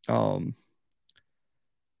that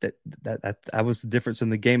was the difference in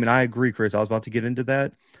the game. And I agree, Chris. I was about to get into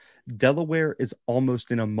that. Delaware is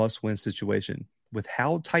almost in a must-win situation with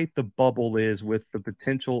how tight the bubble is, with the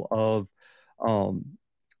potential of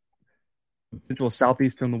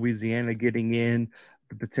Southeastern Louisiana getting in,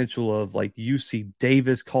 the potential of like UC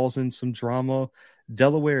Davis causing some drama.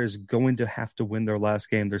 Delaware is going to have to win their last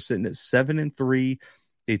game. They're sitting at 7-3.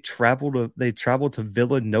 They travel to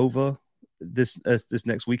Villanova this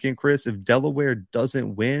next weekend, Chris. If Delaware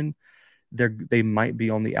doesn't win, they might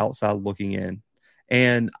be on the outside looking in.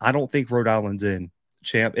 And I don't think Rhode Island's in,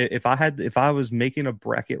 champ. If I was making a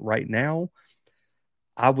bracket right now,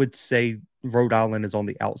 I would say Rhode Island is on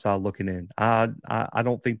the outside looking in. I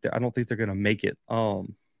don't think they're going to make it.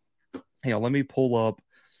 Hang on, let me pull up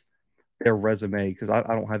their resume because I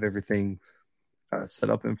don't have everything set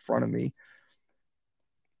up in front of me.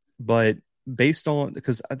 But based on,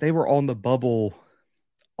 because they were on the bubble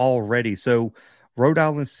already, so Rhode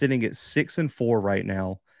Island's sitting at 6-4 right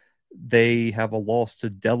now. They have a loss to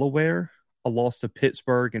Delaware, a loss to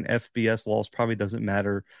Pittsburgh, an FBS loss probably doesn't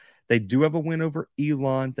matter. They do have a win over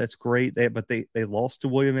Elon. That's great. But they lost to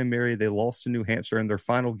William and Mary. They lost to New Hampshire in their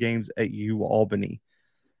final games at U Albany.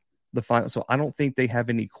 So I don't think they have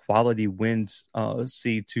any quality wins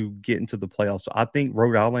to get into the playoffs. So I think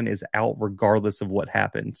Rhode Island is out regardless of what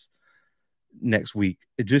happens next week.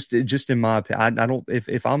 It just in my opinion, I don't.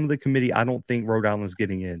 If I'm the committee, I don't think Rhode Island's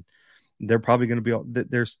getting in. They're probably going to be.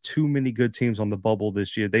 There's too many good teams on the bubble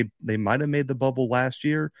this year. They might have made the bubble last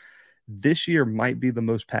year. This year might be the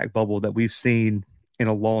most packed bubble that we've seen in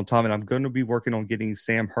a long time. And I'm going to be working on getting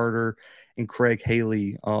Sam Herder and Craig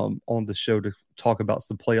Haley on the show to talk about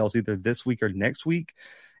the playoffs either this week or next week.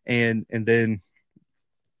 And then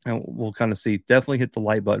we'll kind of see. Definitely hit the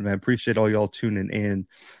like button, man. Appreciate all y'all tuning in.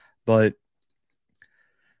 But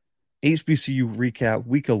HBCU recap,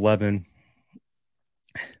 week 11.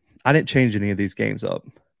 I didn't change any of these games up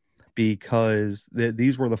because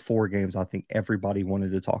these were the 4 games I think everybody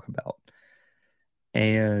wanted to talk about.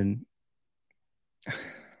 And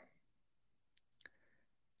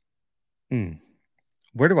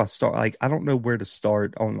where do I start? Like, I don't know where to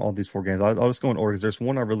start on all these 4 games. I'll just go in order because there's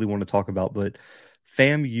one I really want to talk about. But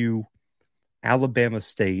FAMU, Alabama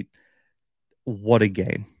State, what a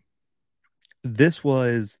game. This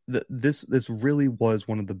really was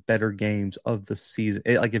one of the better games of the season.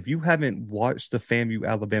 Like, if you haven't watched the FAMU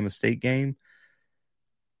Alabama State game,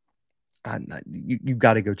 you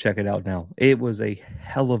got to go check it out now. It was a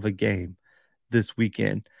hell of a game this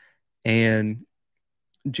weekend. And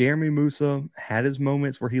Jeremy Musa had his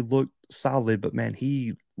moments where he looked solid, but man,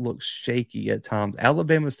 he looked shaky at times.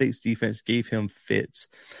 Alabama State's defense gave him fits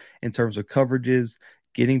in terms of coverages,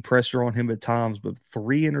 getting pressure on him at times, but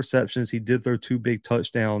 3 interceptions. He did throw 2 big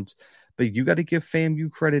touchdowns, but you got to give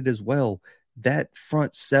FAMU credit as well. That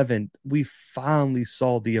front 7, we finally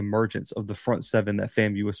saw the emergence of the front 7 that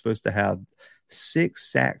FAMU was supposed to have.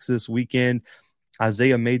 6 sacks this weekend.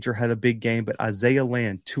 Isaiah Major had a big game, but Isaiah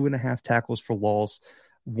Land, 2.5 tackles for loss,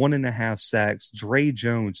 1.5 sacks. Dre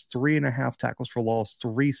Jones, 3.5 tackles for loss,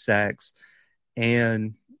 3 sacks.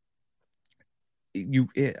 And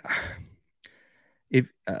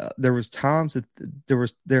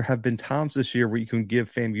there have been times this year where you can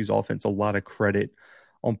give FAMU's offense a lot of credit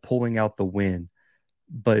on pulling out the win.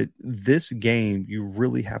 But this game, you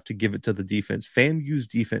really have to give it to the defense. FAMU's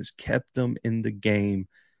defense kept them in the game.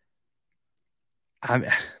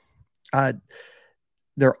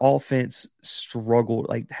 Their offense struggled,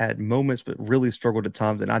 like had moments, but really struggled at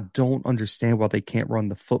times. And I don't understand why they can't run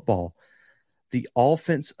the football. The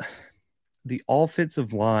offensive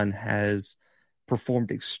line has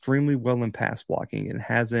performed extremely well in pass blocking and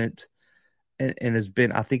has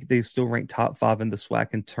been, I think they still rank top 5 in the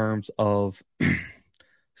SWAC in terms of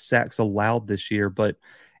sacks allowed this year. But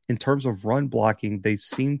in terms of run blocking, they just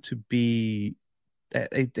seem to be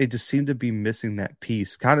missing that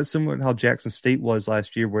piece. Kind of similar to how Jackson State was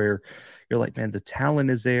last year, where you're like, man, the talent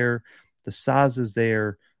is there, the size is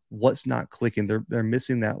there. What's not clicking? They're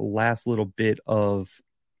missing that last little bit of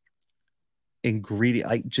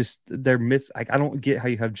ingredient. I don't get how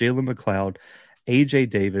you have Jalen McLeod, AJ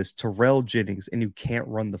Davis, Terrell Jennings, and you can't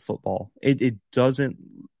run the football. It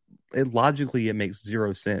logically makes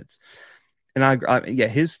 0 sense. And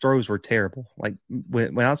his throws were terrible. Like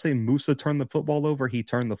when I say Musa turned the football over, he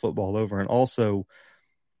turned the football over. And also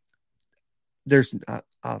I'm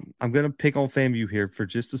going to pick on FAMU here for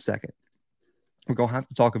just a second. We're going to have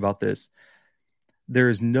to talk about this. There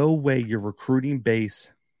is no way your recruiting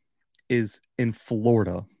base is in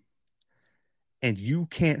Florida and you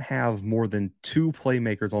can't have more than 2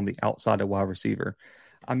 playmakers on the outside of wide receiver.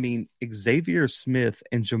 I mean, Xavier Smith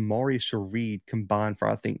and Jamari Shareed combined for,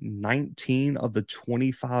 I think, 19 of the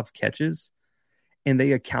 25 catches, and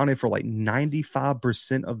they accounted for like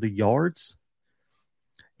 95% of the yards.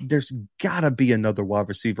 There's got to be another wide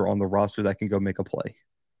receiver on the roster that can go make a play.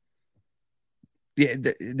 Yeah,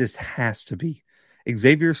 this has to be.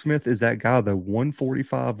 Xavier Smith is that guy, the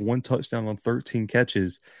 145, 1 touchdown on 13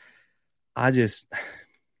 catches. I don't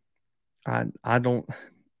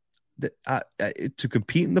to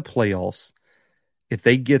compete in the playoffs. If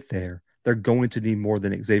they get there, they're going to need more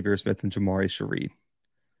than Xavier Smith and Jamari Shareed.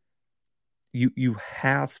 You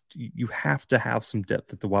have to have some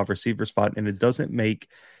depth at the wide receiver spot, and it doesn't make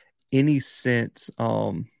any sense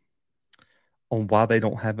on why they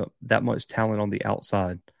don't have that much talent on the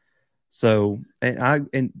outside. So,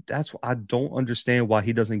 and that's why I don't understand why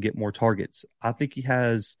he doesn't get more targets. I think he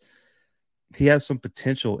has some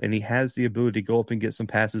potential, and he has the ability to go up and get some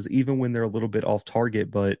passes, even when they're a little bit off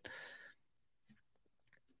target. But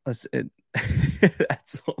that's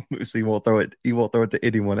Moose. He won't throw it. He won't throw it to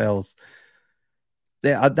anyone else.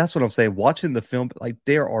 Yeah, that's what I'm saying. Watching the film, like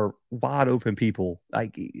there are wide open people.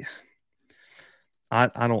 Like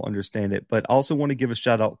I don't understand it. But I also want to give a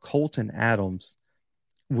shout out Colton Adams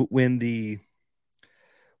when the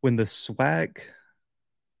SWAC.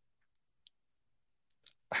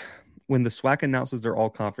 When the SWAC announces their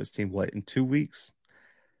all-conference team, in 2 weeks,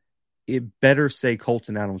 it better say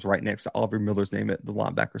Colton Adams right next to Aubrey Miller's name at the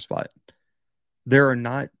linebacker spot. There are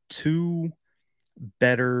not 2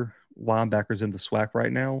 better linebackers in the SWAC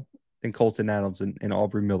right now than Colton Adams and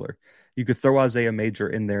Aubrey Miller. You could throw Isaiah Major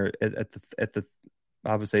in there at the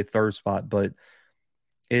I would say 3rd spot, but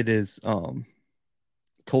it is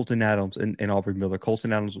Colton Adams and Aubrey Miller.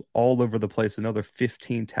 Colton Adams all over the place. Another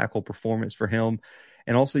 15 tackle performance for him.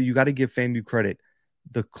 And also, you got to give FAMU credit.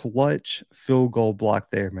 The clutch field goal block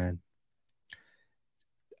there, man.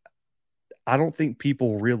 I don't think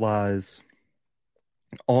people realize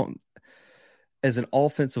as an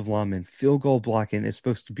offensive lineman, field goal blocking is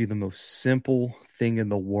supposed to be the most simple thing in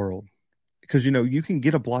the world. Because, you can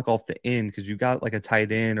get a block off the end because you got like a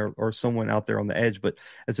tight end or someone out there on the edge. But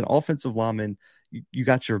as an offensive lineman, you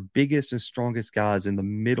got your biggest and strongest guys in the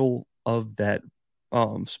middle of that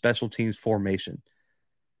special teams formation.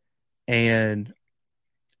 And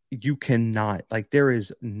you cannot, there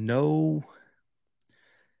is no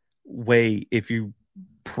way, if you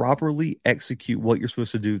properly execute what you're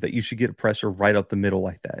supposed to do, that you should get pressure right up the middle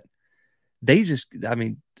like that. They just got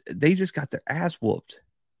their ass whooped.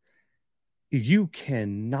 You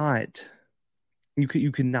cannot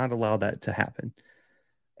allow that to happen.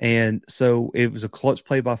 And so it was a clutch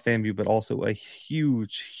play by FAMU, but also a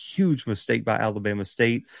huge, huge mistake by Alabama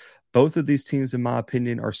State. Both of these teams, in my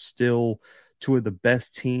opinion, are still 2 of the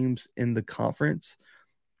best teams in the conference.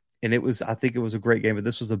 And I think it was a great game, but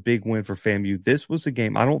this was a big win for FAMU. This was a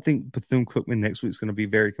game. I don't think Bethune-Cookman next week is going to be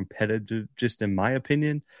very competitive, just in my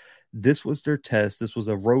opinion. This was their test. This was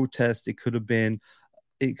a road test. It could have been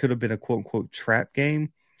a quote unquote trap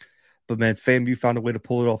game. But man, FAMU found a way to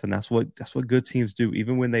pull it off, and that's what good teams do.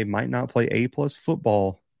 Even when they might not play A+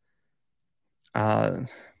 football,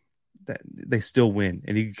 they still win,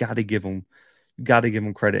 and you got to give them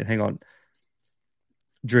credit. Hang on,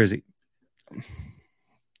 Drizzy.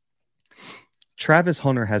 Travis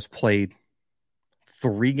Hunter has played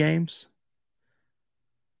 3 games,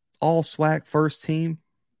 all SWAC first team.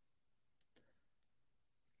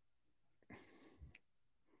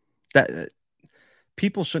 That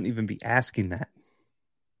people shouldn't even be asking that.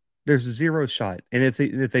 There's 0 shot, and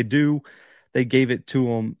if they do, they gave it to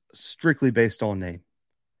him strictly based on name.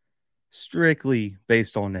 Strictly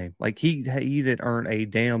based on name. Like he didn't earn a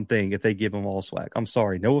damn thing if they give him all SWAC. I'm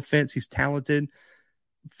sorry, no offense. He's talented.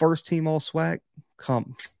 First team all SWAC.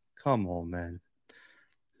 Come on, man.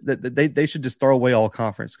 They should just throw away all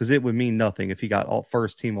conference because it would mean nothing if he got all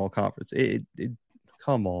first team all conference.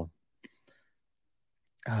 Come on.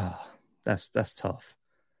 That's tough.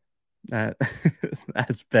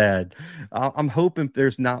 That's bad. I'm hoping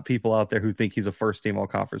there's not people out there who think he's a first team all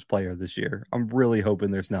conference player this year. I'm really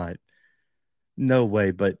hoping there's not. No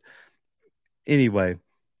way. But anyway,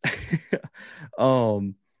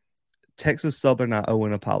 Texas Southern, I owe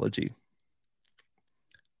an apology.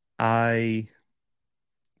 I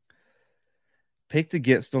picked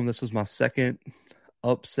against them. This was my second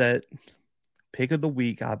upset pick of the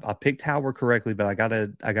week. I picked Howard correctly, but I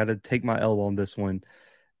gotta take my L on this one.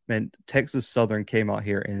 man, Texas Southern came out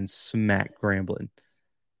here and smacked Grambling.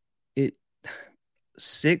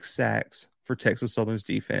 6 sacks for Texas Southern's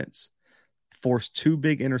defense, forced 2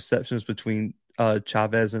 big interceptions between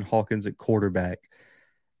Chavez and Hawkins at quarterback,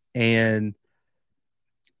 and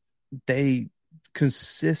they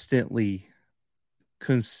consistently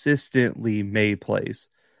made plays.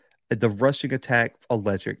 The rushing attack,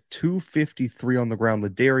 electric. 253 on the ground.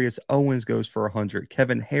 Ladarius Owens goes for 100.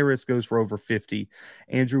 Kevin Harris goes for over 50.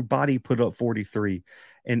 Andrew Body put up 43.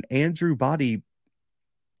 And Andrew Body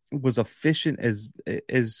was efficient as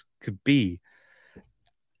could be.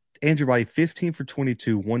 Andrew Body, 15 for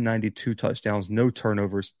 22, 192 touchdowns, no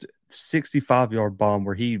turnovers, 65-yard bomb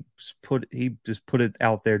where he just put it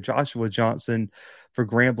out there. Joshua Johnson for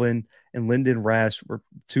Grambling and Lyndon Rash were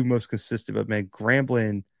 2 most consistent. But man,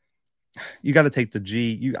 Grambling, you got to take the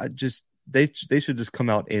G. They should just come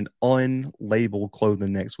out in unlabeled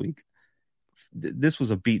clothing next week. This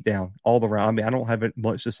was a beatdown all around. I mean, I don't have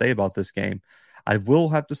much to say about this game. I will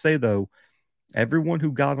have to say though, everyone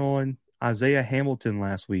who got on Isaiah Hamilton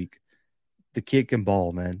last week, the kid can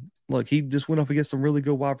ball, man. Look, he just went up against some really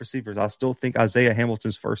good wide receivers. I still think Isaiah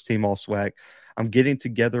Hamilton's first team all SWAC. I'm getting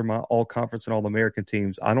together my all conference and all American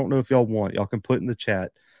teams. I don't know if y'all want. Y'all can put in the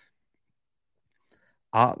chat.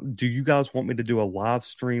 Do you guys want me to do a live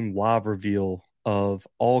stream, live reveal of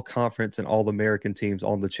all conference and all American teams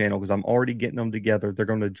on the channel? Because I'm already getting them together. They're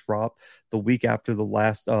going to drop the week after the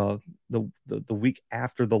last the week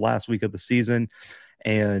after the last week of the season,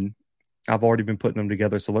 and I've already been putting them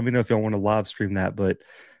together. So let me know if y'all want to live stream that. But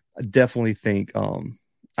I definitely think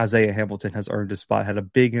Isaiah Hamilton has earned his spot. Had a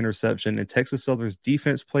big interception, and Texas Southern's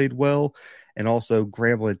defense played well, and also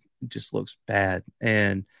Grambling just looks bad.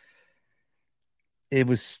 And it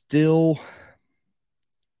was still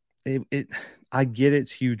I get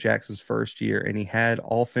it's Hugh Jackson's first year, and he had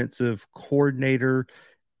offensive coordinator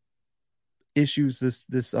issues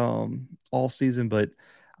this all season, but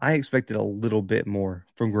I expected a little bit more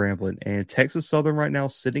from Grambling. And Texas Southern right now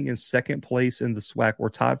sitting in second place in the SWAC, or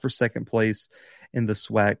tied for second place in the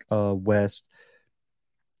SWAC West.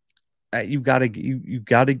 You got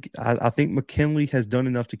to. I think McKinley has done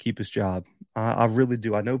enough to keep his job. I really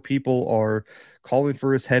do. I know people are calling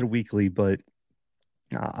for his head weekly, but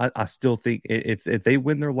I still think if they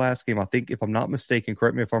win their last game, I think, if I'm not mistaken,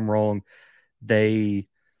 correct me if I'm wrong, they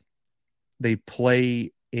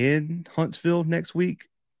play in Huntsville next week,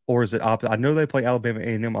 or is it opposite? I know they play Alabama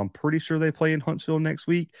A&M. I'm pretty sure they play in Huntsville next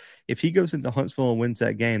week. If he goes into Huntsville and wins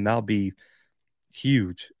that game, that'll be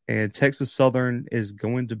huge. And Texas Southern is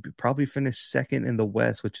going to probably finish second in the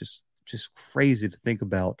West, which is just crazy to think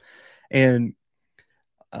about. And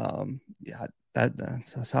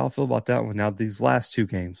that's how I feel about that one. Now, these last two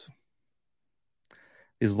games,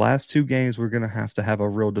 we're going to have a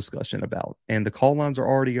real discussion about. And the call lines are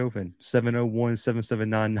already open,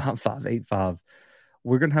 701-779-9585.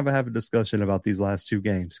 We're going to have a discussion about these last 2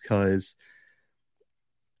 games because,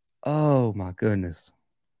 oh my goodness.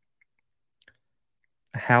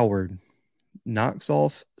 Howard knocks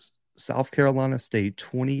off South Carolina State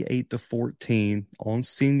 28-14 on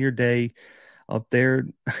senior day up there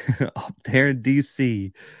in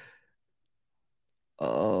DC.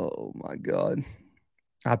 Oh my God.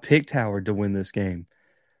 I picked Howard to win this game.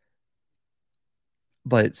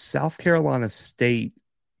 But South Carolina State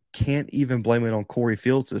can't even blame it on Corey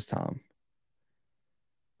Fields this time.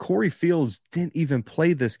 Corey Fields didn't even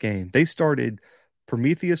play this game. They started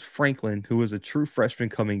Prometheus Franklin, who was a true freshman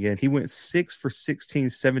coming in. He went 6 for 16,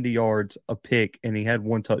 70 yards, a pick, and he had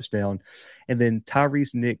 1 touchdown. And then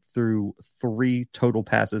Tyrese Nick threw 3 total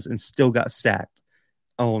passes and still got sacked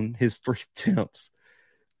on his 3 attempts.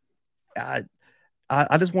 I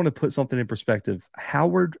just want to put something in perspective.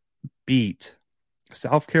 Howard beat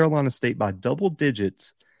South Carolina State by double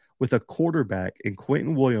digits with a quarterback in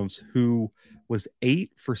Quentin Williams who was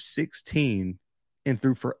 8 for 16 and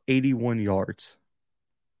threw for 81 yards.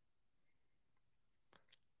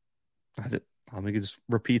 I'm going to just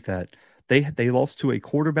repeat that. They lost to a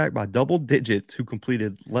quarterback by double digits who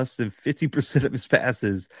completed less than 50% of his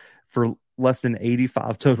passes for less than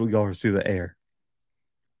 85 total yards through the air.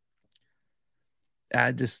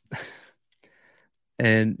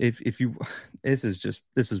 And if you, this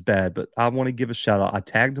is bad, but I want to give a shout out. I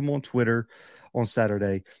tagged him on Twitter on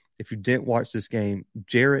Saturday. If you didn't watch this game,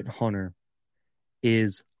 Jarrett Hunter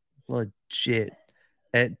is legit.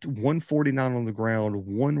 At 149 on the ground,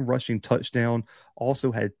 1 rushing touchdown,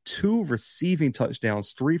 also had 2 receiving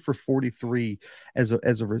touchdowns, 3 for 43 as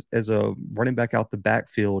a running back out the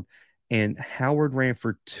backfield. And Howard ran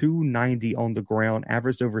for 290 on the ground,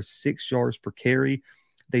 averaged over 6 yards per carry.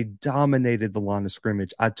 They dominated the line of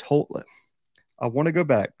scrimmage. I want to go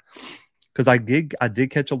back because I did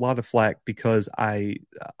catch a lot of flack because I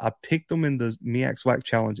picked them in the MEAC SWAC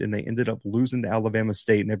challenge and they ended up losing to Alabama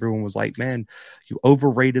State, and everyone was like, "Man, you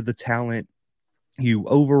overrated the talent, you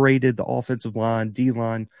overrated the offensive line, D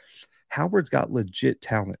line." Howard's got legit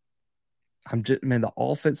talent. The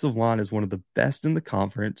offensive line is one of the best in the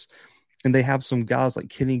conference, and they have some guys like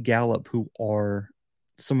Kenny Gallup who are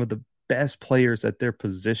some of the best players at their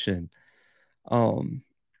position in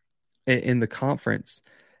the conference.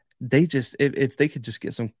 They just, if they could just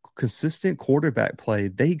get some consistent quarterback play,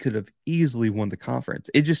 they could have easily won the conference.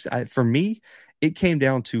 It just, for me, it came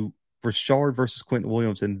down to Rashard versus Quentin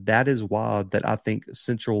Williams, and that is why that I think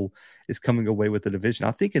Central is coming away with the division.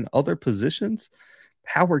 I think in other positions,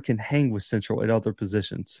 Howard can hang with Central at other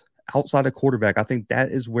positions. Outside of quarterback, I think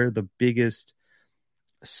that is where the biggest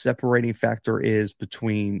separating factor is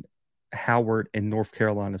between Howard and North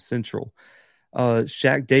Carolina Central.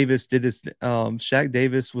 Shaq Davis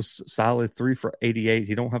was solid, 3 for 88.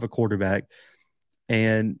 He don't have a quarterback.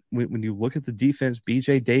 And when you look at the defense,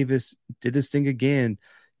 BJ Davis did his thing again.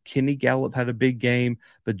 Kenny Gallup had a big game,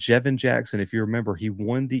 but Jevin Jackson, if you remember, he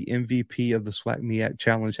won the MVP of the SWAC MEAC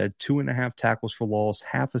Challenge, had 2.5 tackles for loss,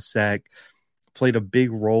 half a sack, played a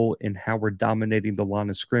big role in Howard dominating the line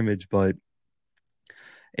of scrimmage. But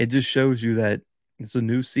it just shows you that it's a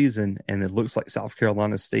new season, and it looks like South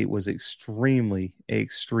Carolina State was extremely,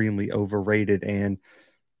 extremely overrated. And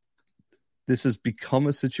this has become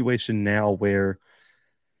a situation now where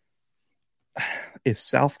if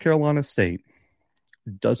South Carolina State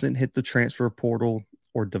doesn't hit the transfer portal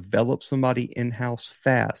or develop somebody in-house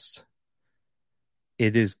fast,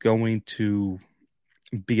 it is going to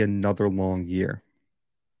be another long year.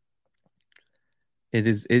 It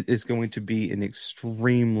is going to be an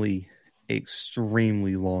extremely,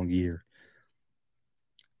 extremely long year.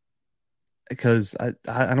 Because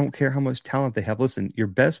I don't care how much talent they have. Listen, your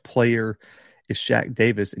best player is Shaq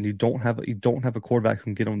Davis, and you don't have a quarterback who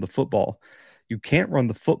can get on the football. You can't run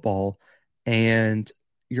the football, and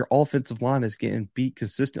your offensive line is getting beat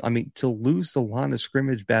consistently. I mean, to lose the line of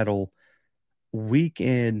scrimmage battle week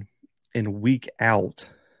in and week out,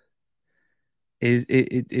 they're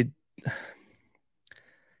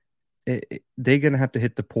going to have to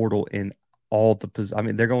hit the portal in all the positions. I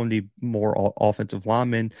mean, they're going to need more offensive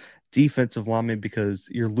linemen, defensive linemen, because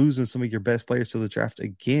you're losing some of your best players to the draft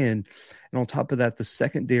again. And on top of that, the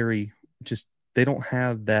secondary they don't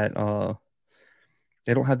have that.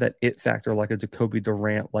 They don't have that it factor like a Jacoby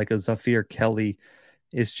Durant, like a Zafir Kelly.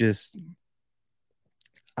 It's just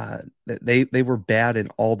they were bad in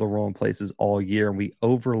all the wrong places all year, and we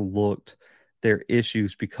overlooked their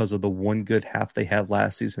issues because of the one good half they had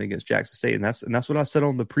last season against Jackson State. And that's what I said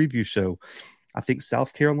on the preview show. I think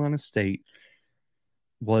South Carolina State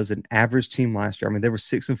was an average team last year. I mean, they were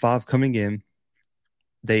 6-5 coming in.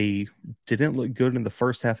 They didn't look good in the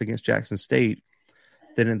first half against Jackson State.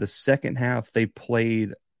 Then in the second half, they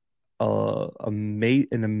played an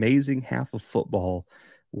amazing half of football,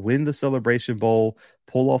 win the Celebration Bowl,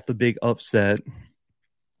 pull off the big upset,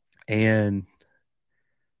 and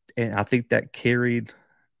I think that carried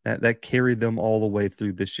them all the way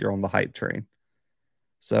through this year on the hype train.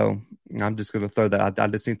 So I'm just going to throw that. I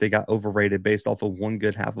just think they got overrated based off of one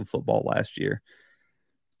good half of football last year.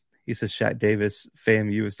 He says Shaq Davis,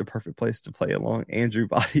 FAMU is the perfect place to play along Andrew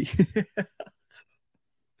Body.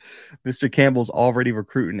 Mr. Campbell's already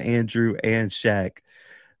recruiting Andrew and Shaq.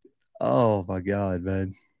 Oh my God,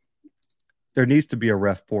 man. There needs to be a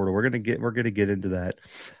ref portal. We're gonna get into that.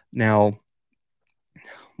 Now,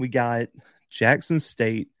 we got Jackson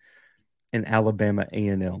State and Alabama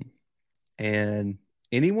A&M. And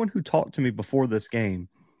anyone who talked to me before this game,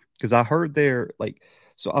 because I heard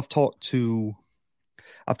so I've talked to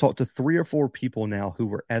 3 or 4 people now who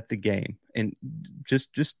were at the game. And just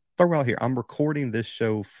throw out here, I'm recording this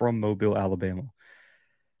show from Mobile, Alabama.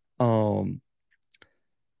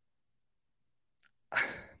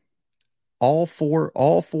 All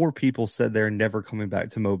four people said they're never coming back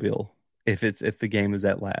to Mobile if the game is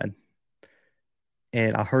that lad.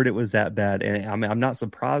 And I heard it was that bad. And I mean, I'm not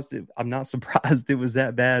surprised it was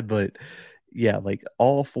that bad, but yeah, like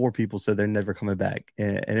all 4 people said they're never coming back.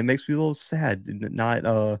 And it makes me a little sad.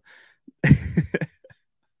 Not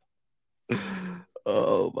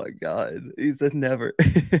oh my God. He said never.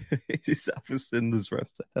 He's to send this ref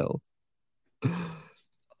to hell.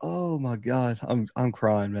 Oh my God. I'm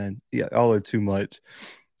crying, man. Yeah, y'all are too much.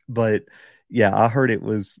 But yeah, I heard it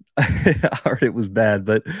was bad,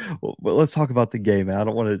 but let's talk about the game, man. I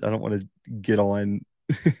don't want to get on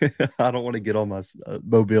I don't want to get on my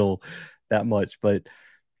Mobile that much, but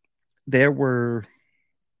there were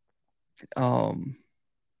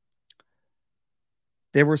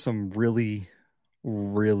there were some really,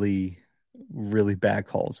 really, really bad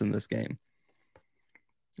calls in this game,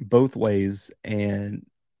 both ways. And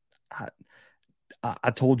I,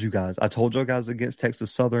 I told you guys, against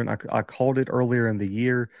Texas Southern, I called it earlier in the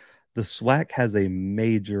year. The SWAC has a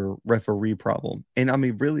major referee problem, and I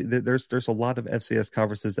mean, really, there's a lot of FCS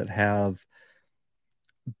conferences that have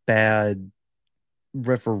bad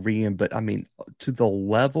refereeing, but I mean, to the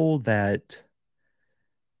level that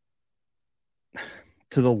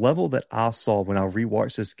I saw when I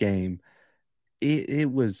rewatched this game, it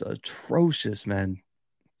was atrocious, man.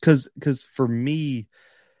 Because for me,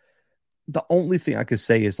 the only thing I could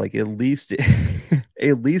say is like at least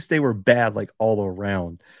at least they were bad like all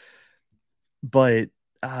around. But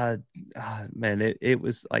uh, man, it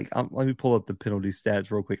was like let me pull up the penalty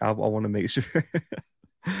stats real quick. I want to make sure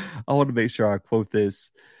I want to make sure I quote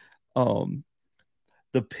this. Um,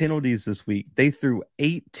 the penalties this week, they threw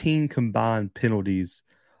 18 combined penalties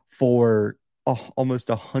for almost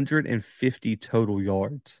 150 total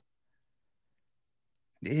yards.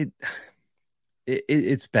 It's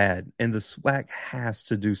bad, and the SWAC has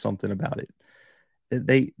to do something about it.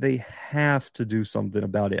 They have to do something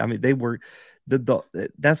about it. I mean, they were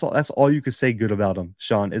that's all you could say good about them,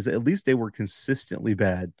 Sean, is at least they were consistently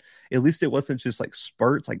bad. At least it wasn't just like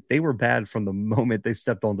spurts. Like they were bad from the moment they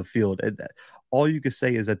stepped on the field. And all you could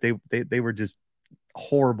say is that they were just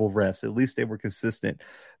horrible refs. At least they were consistent.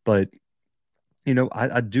 But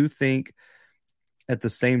I do think at the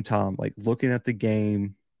same time, like looking at the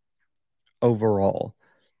game overall,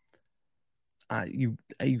 you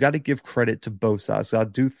got to give credit to both sides. So I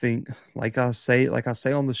do think, like I say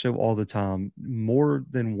on the show all the time, more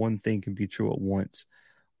than one thing can be true at once.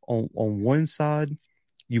 On one side,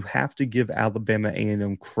 you have to give Alabama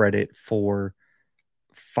A&M credit for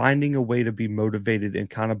finding a way to be motivated and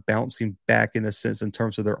kind of bouncing back in a sense in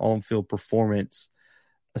terms of their on-field performance,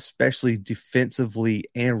 especially defensively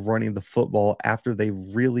and running the football after they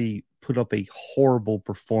really put up a horrible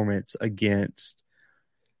performance against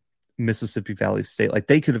Mississippi Valley State. Like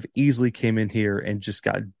they could have easily came in here and just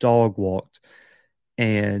got dog walked,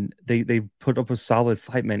 and they put up a solid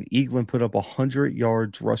fight, man. Eaglin put up 100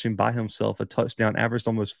 yards rushing by himself, a touchdown, averaged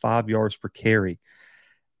almost 5 yards per carry.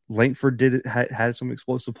 Langford had some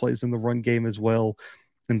explosive plays in the run game as well,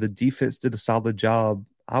 and the defense did a solid job.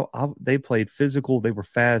 They played physical. They were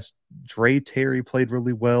fast. Dre Terry played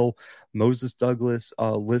really well. Moses Douglas,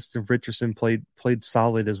 Liston Richardson played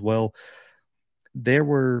solid as well.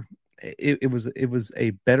 It was a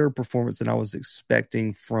better performance than I was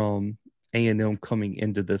expecting from A&M coming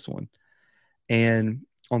into this one. And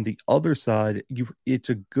on the other side, it's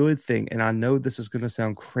a good thing. And I know this is going to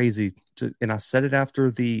sound crazy, and I said it after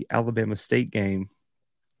the Alabama State game.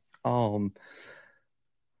 After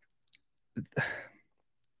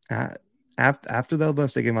the Alabama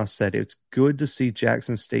State game, I said it's good to see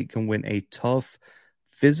Jackson State can win a tough,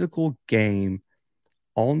 physical game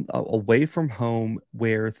away from home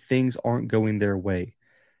where things aren't going their way.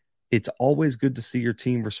 It's always good to see your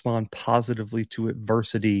team respond positively to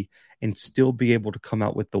adversity and still be able to come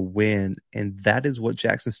out with the win. And that is what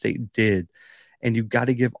Jackson State did. And you've got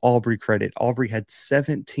to give Aubrey credit. Aubrey had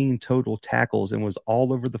 17 total tackles and was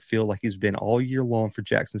all over the field like he's been all year long for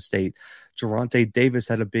Jackson State. Geronte Davis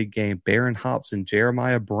had a big game. Barron Hobson,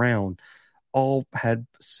 Jeremiah Brown all had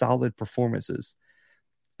solid performances.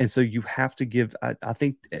 And so you have to give, I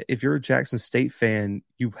think if you're a Jackson State fan,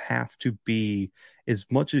 you have to be, as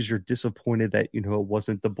much as you're disappointed that, it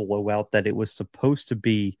wasn't the blowout that it was supposed to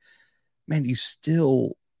be, man, you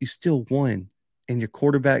still won. And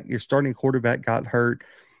your starting quarterback got hurt.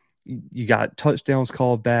 You got touchdowns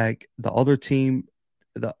called back. The other team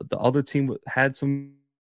had some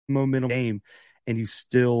momentum game, and you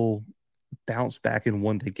still bounced back and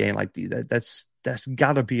won the game. Like that's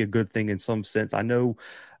got to be a good thing in some sense. I know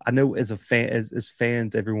as a fan, as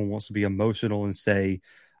fans, everyone wants to be emotional and say,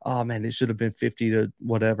 oh man, it should have been 50 to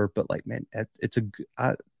whatever. But like, man,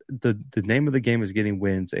 the name of the game is getting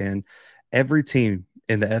wins, and every team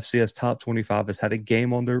in the FCS top 25 has had a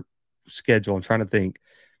game on their schedule. I'm trying to think.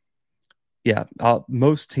 Yeah,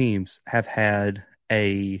 most teams have had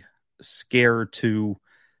a scare or two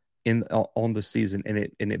on the season, and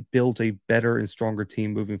it builds a better and stronger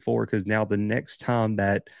team moving forward, because now the next time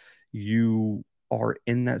that you are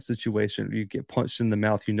in that situation, you get punched in the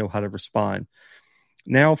mouth, you know how to respond.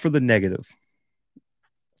 Now for the negative,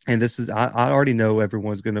 and this is I already know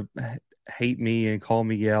everyone's gonna hate me and call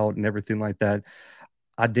me out and everything like that.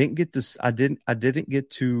 I didn't get to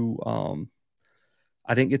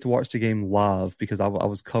watch the game live because I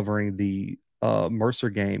was covering the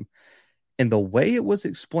Mercer game. And the way it was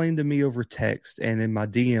explained to me over text and in my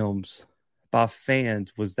DMs by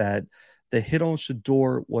fans was that the hit on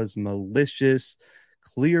Shador was malicious,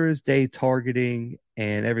 clear as day targeting,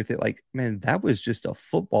 and everything. Like, man, that was just a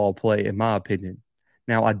football play, in my opinion.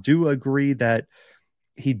 Now, I do agree that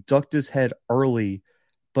he ducked his head early,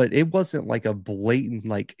 but it wasn't like a blatant,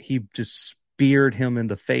 like he just speared him in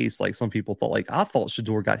the face like some people thought. Like, I thought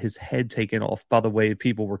Shador got his head taken off by the way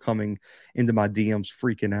people were coming into my DMs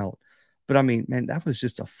freaking out. But I mean, man, that was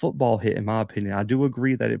just a football hit, in my opinion. I do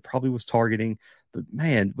agree that it probably was targeting, but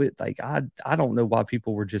man, I don't know why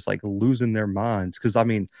people were just like losing their minds. Because I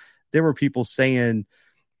mean, there were people saying,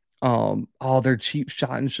 oh, they're cheap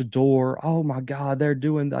shotting Shador. Oh my God, they're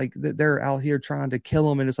doing like they're out here trying to kill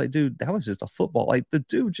him, and it's like, dude, that was just a football. Like the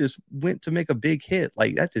dude just went to make a big hit.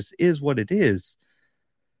 Like that just is what it is.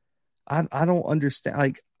 I don't understand.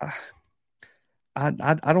 Like I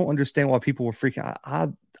don't understand why people were freaking.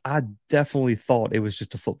 I definitely thought it was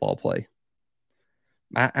just a football play.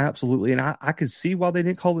 Absolutely, and I could see why they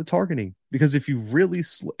didn't call it targeting, because if you really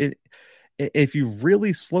slow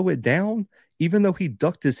it down, even though he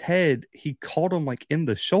ducked his head, he caught him like in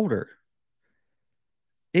the shoulder.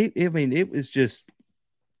 It was just,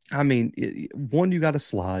 one, you got to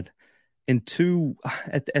slide, and two,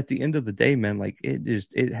 at the end of the day, man, like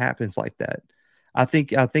it happens like that. I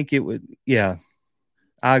think it would, yeah,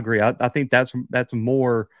 I agree. I think that's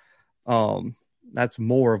more, that's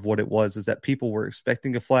more of what it was, is that people were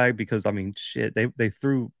expecting a flag because, I mean, shit, they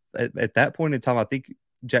threw at that point in time. I think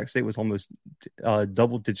Jack State was almost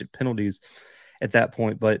double-digit penalties at that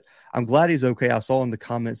point, but I'm glad he's okay. I saw in the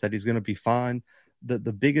comments that he's going to be fine.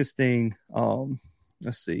 The biggest thing,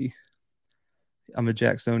 let's see, I'm a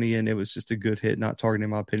Jacksonian. It was just a good hit, not targeting,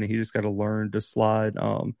 in my opinion. He just got to learn to slide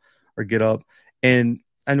or get up. And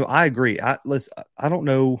I know I agree. I don't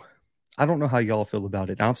know how y'all feel about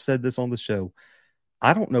it. I've said this on the show.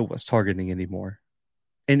 I don't know what's targeting anymore.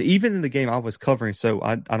 And even in the game I was covering, so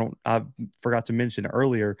I forgot to mention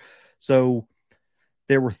earlier. So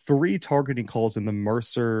there were 3 targeting calls in the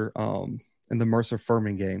Mercer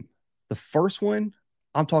Furman game. The first one,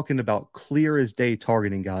 I'm talking about clear as day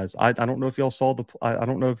targeting, guys. I don't know if y'all saw I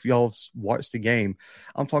don't know if y'all watched the game.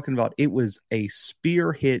 I'm talking about, it was a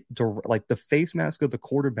spear hit, like the face mask of the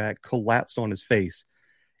quarterback collapsed on his face.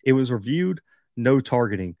 It was reviewed, no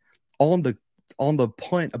targeting. On the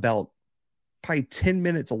punt, about probably 10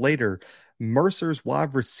 minutes later, Mercer's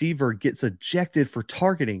wide receiver gets ejected for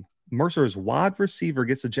targeting. Mercer's wide receiver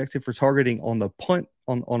gets ejected for targeting on the punt,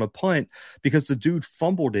 on a punt, because the dude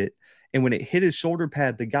fumbled it. And when it hit his shoulder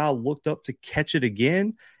pad, the guy looked up to catch it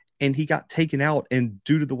again, and he got taken out. And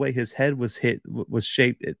due to the way his head was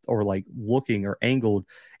shaped, or like looking or angled,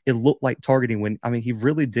 it looked like targeting, when, I mean, he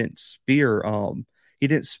really didn't spear. He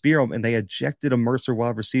didn't spear him, and they ejected a Mercer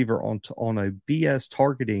wide receiver on a BS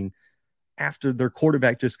targeting after their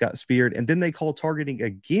quarterback just got speared. And then they called targeting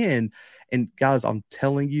again. And guys, I'm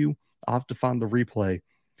telling you, I'll have to find the replay.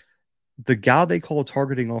 The guy they called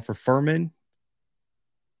targeting on for Furman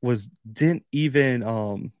didn't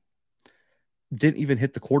even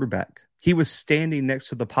hit the quarterback. He was standing next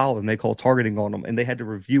to the pile, and they called targeting on him, and they had to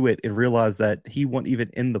review it and realize that he wasn't even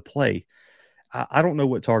in the play. I don't know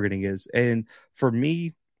what targeting is. And for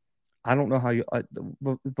me, I don't know how you,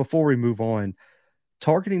 before we move on,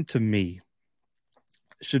 targeting to me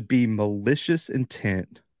should be malicious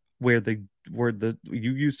intent, where you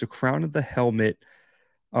use the crown of the helmet.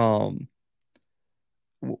 You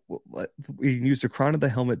use the crown of the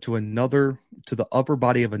helmet to the upper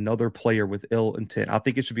body of another player with ill intent. I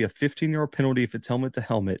think it should be a 15-yard penalty if it's helmet to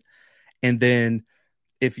helmet. And then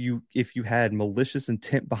if you had malicious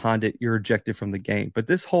intent behind it, you're ejected from the game. But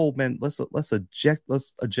this whole, man, let's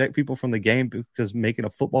eject people from the game because making a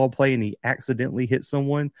football play and he accidentally hit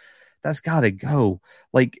someone, that's got to go.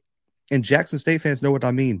 Like, and Jackson State fans know what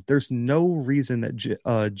I mean. There's no reason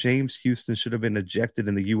that James Houston should have been ejected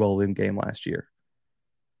in the ULM game last year.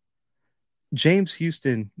 James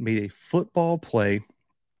Houston made a football play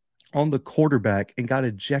on the quarterback and got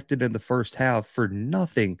ejected in the first half for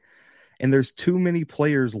nothing. And there's too many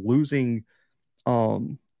players losing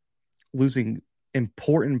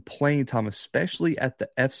important playing time, especially at the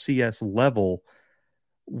FCS level,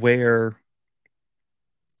 where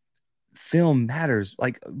film matters.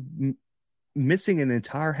 Like missing an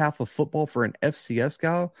entire half of football for an FCS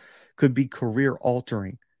guy could be career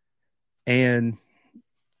altering. And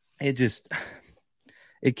it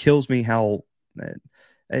kills me how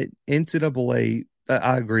NCAA,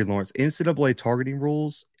 I agree, Lawrence, NCAA targeting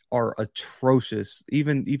rules are atrocious,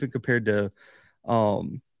 even compared to,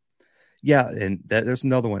 and there's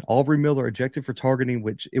another one. Aubrey Miller ejected for targeting,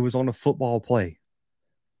 which it was on a football play.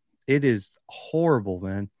 It is horrible,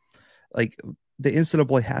 man. Like the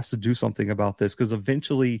NCAA has to do something about this, because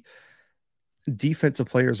eventually defensive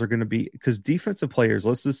players are going to be, because defensive players,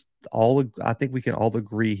 I think we can all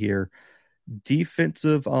agree here,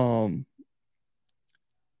 defensive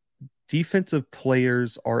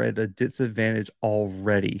players are at a disadvantage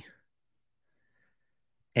already.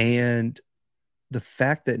 And the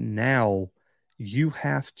fact that now you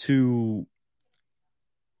have to,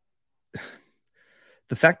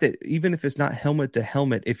 the fact that even if it's not helmet to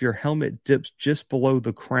helmet, if your helmet dips just below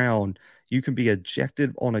the crown, you can be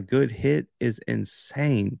ejected on a good hit is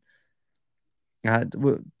insane.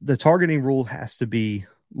 The targeting rule has to be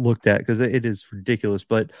looked at, because it is ridiculous.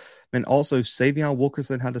 But and also Savion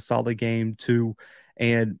Wilkerson had a solid game too.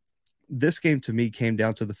 And this game to me came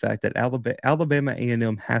down to the fact that Alabama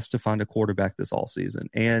A&M has to find a quarterback this offseason.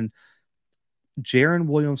 And Jaron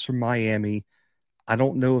Williams from Miami, I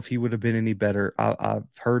don't know if he would have been any better. I've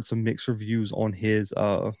heard some mixed reviews on his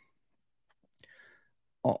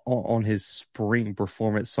spring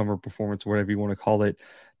performance, summer performance, whatever you want to call it.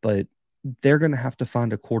 But they're going to have to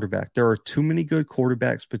find a quarterback. There are too many good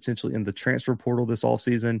quarterbacks potentially in the transfer portal this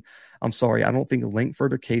offseason. I'm sorry, I don't think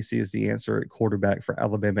Lankford or Casey is the answer at quarterback for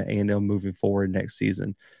Alabama A&M moving forward next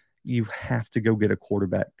season. You have to go get a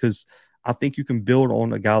quarterback, because I think you can build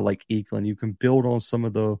on a guy like Eklund. You can build on some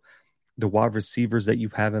of the wide receivers that you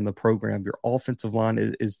have in the program. Your offensive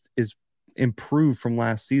line is improved from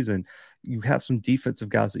last season. You have some defensive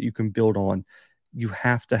guys that you can build on. You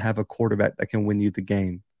have to have a quarterback that can win you the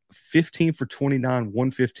game. 15 for 29,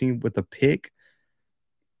 115 with a pick.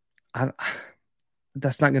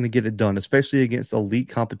 That's not going to get it done, especially against elite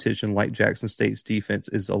competition like Jackson State's defense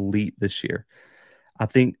is elite this year. I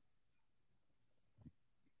think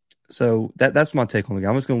so. That's my take on the game.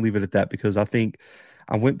 I'm just going to leave it at that, because I think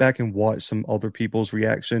I went back and watched some other people's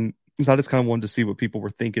reaction, because I just kind of wanted to see what people were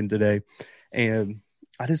thinking today. And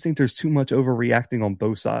I just think there's too much overreacting on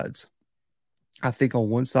both sides. I think on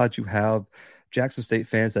one side you have Jackson State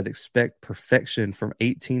fans that expect perfection from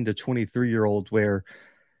 18 to 23-year-olds, where,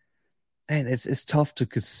 man, it's tough to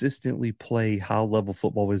consistently play high-level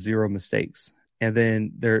football with zero mistakes. And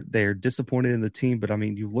then they're disappointed in the team. But, I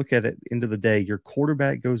mean, you look at it, end of the day, your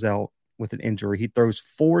quarterback goes out with an injury. He throws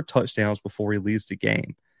 4 touchdowns before he leaves the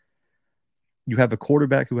game. You have a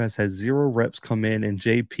quarterback who has had 0 reps come in, and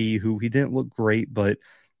JP, who he didn't look great, but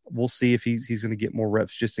we'll see if he's going to get more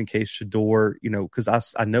reps just in case Shador,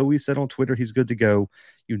 because I know he said on Twitter he's good to go.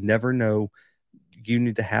 You never know. You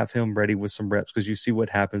need to have him ready with some reps, because you see what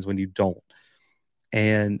happens when you don't.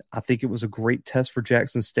 And I think it was a great test for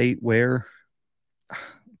Jackson State, where,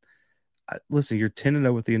 listen, you're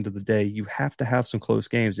 10-0 at the end of the day. You have to have some close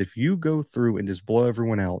games. If you go through and just blow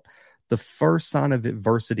everyone out, the first sign of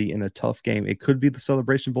adversity in a tough game, it could be the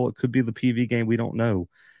Celebration Bowl, it could be the PV game, we don't know.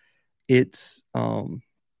 It's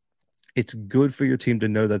good for your team to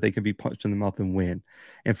know that they can be punched in the mouth and win.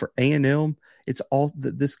 And for A&M,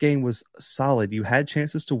 this game was solid. You had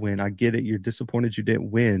chances to win. I get it. You're disappointed you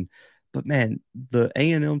didn't win. But, man, the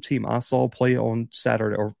A&M team I saw play on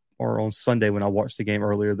Saturday or on Sunday when I watched the game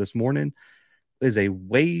earlier this morning is a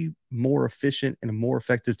way more efficient and a more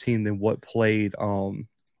effective team than what played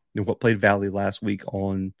Valley last week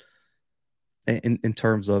in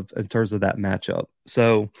terms of that matchup.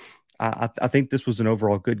 So I think this was an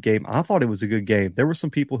overall good game. I thought it was a good game. There were some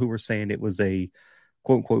people who were saying it was a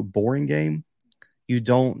quote unquote boring game. You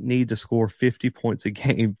don't need to score 50 points a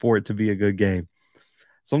game for it to be a good game.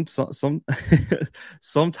 Sometimes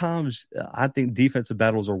I think defensive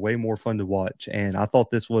battles are way more fun to watch, and I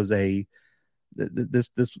thought this was a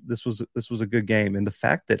good game. And the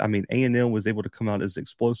fact that, I mean, A&M was able to come out as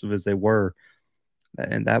explosive as they were,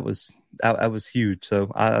 and that was huge.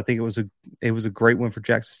 So I think it was a great win for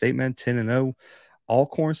Jackson State, man. 10-0.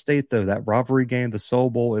 Alcorn State, though, that rivalry game, the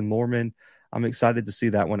Soul Bowl in Lorman, I'm excited to see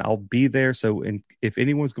that one. I'll be there. So if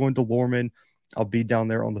anyone's going to Lorman, I'll be down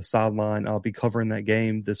there on the sideline. I'll be covering that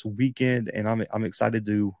game this weekend, and I'm excited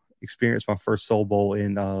to experience my first Soul Bowl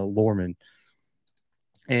in Lorman.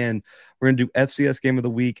 And we're going to do FCS Game of the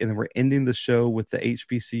Week, and then we're ending the show with the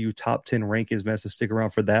HBCU Top 10 rankings, man, so stick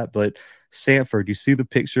around for that. But Sanford, you see the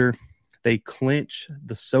picture. They clinch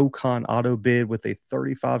the SoCon auto bid with a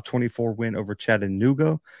 35-24 win over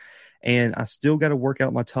Chattanooga. And I still got to work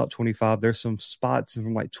out my top 25. There's some spots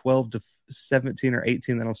from like 12 to 17 or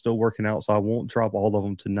 18 that I'm still working out, so I won't drop all of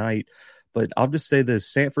them tonight. But I'll just say this.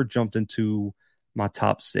 Sanford jumped into my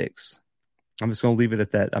top 6. I'm just going to leave it at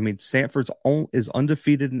that. I mean, Sanford's is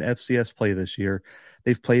undefeated in FCS play this year.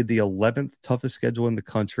 They've played the 11th toughest schedule in the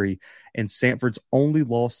country, and Sanford's only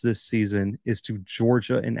loss this season is to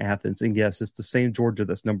Georgia and Athens. And yes, it's the same Georgia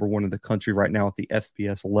that's number 1 in the country right now at the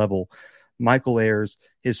FBS level. Michael Ayers,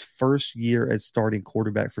 his first year as starting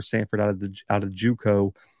quarterback for Sanford out of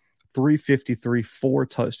JUCO, 353, 4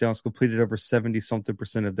 touchdowns, completed over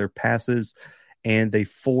 70-something% of their passes, and they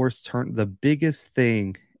the biggest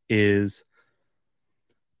thing is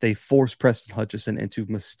they forced Preston Hutchinson into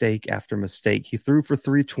mistake after mistake. He threw for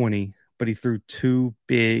 320, but he threw 2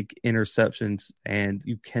 big interceptions, and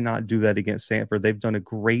you cannot do that against Sanford. They've done a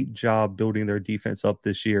great job building their defense up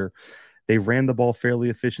this year. They ran the ball fairly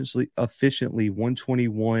efficiently,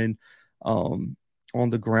 121 on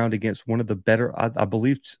the ground against one of the better. I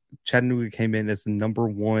believe Chattanooga came in as the number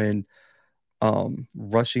 1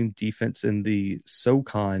 rushing defense in the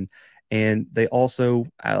SoCon. And they also,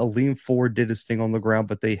 Liam Ford did his thing on the ground,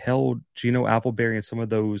 but they held Gino Appleberry and some of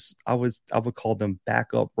those, I would call them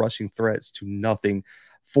backup rushing threats to nothing.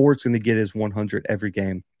 Ford's going to get his 100 every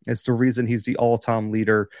game. It's the reason he's the all-time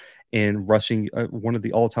leader in rushing, one of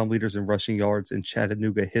the all-time leaders in rushing yards in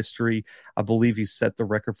Chattanooga history. I believe he set the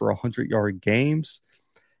record for 100-yard games.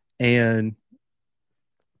 And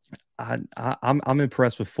I'm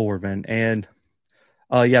impressed with Ford, man. And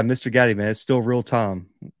yeah, Mr. Gaddy, man, it's still real time.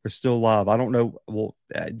 We're still live. I don't know. Well,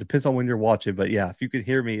 it depends on when you're watching, but yeah, if you can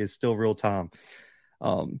hear me, it's still real time.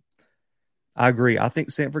 I agree. I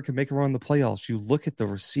think Sanford can make a run in the playoffs. You look at the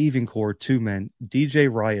receiving core too, man.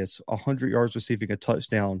 DJ Rias, 100 yards receiving, a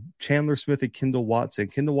touchdown. Chandler Smith and Kendall Watson.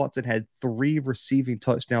 Kendall Watson had 3 receiving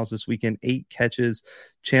touchdowns this weekend, 8 catches.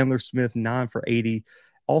 Chandler Smith, 9 for 80.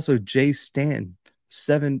 Also, Jay Stanton,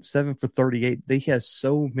 7 for 38. They have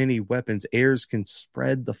so many weapons. Ayers can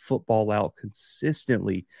spread the football out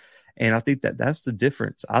consistently, and I think that's the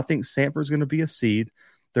difference. I think Sanford's going to be a seed.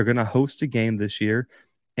 They're going to host a game this year,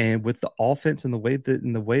 and with the offense and the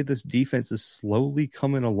way this defense is slowly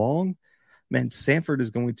coming along, man, Sanford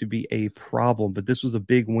is going to be a problem. But this was a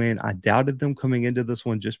big win. I doubted them coming into this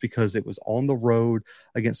one just because it was on the road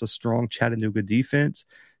against a strong Chattanooga defense.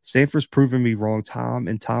 Sanford's proven me wrong time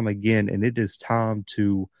and time again, and it is time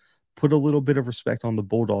to put a little bit of respect on the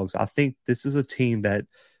Bulldogs. I think this is a team that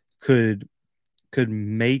could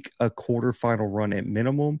make a quarterfinal run at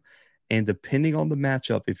minimum, and depending on the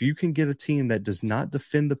matchup, if you can get a team that does not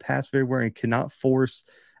defend the pass very well and cannot force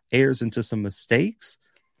Ayers into some mistakes,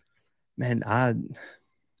 man, I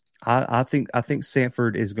think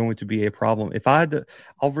Sanford is going to be a problem. If I had to,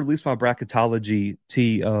 I'll release my bracketology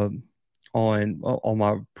on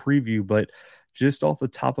my preview, but just off the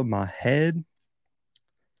top of my head,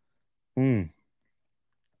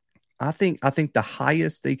 I think the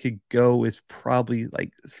highest they could go is probably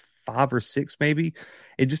like 5 or 6, maybe.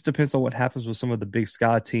 It just depends on what happens with some of the Big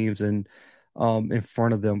Sky teams and in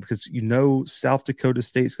front of them, because South Dakota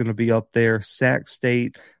State's going to be up there, Sac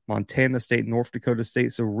State, Montana State, North Dakota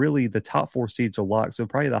State. So really, the top 4 seeds are locked. So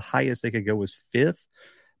probably the highest they could go is 5th.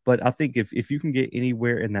 But I think if you can get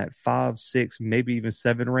anywhere in that 5, 6, maybe even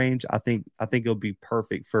 7 range, I think it'll be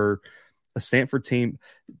perfect for a Sanford team.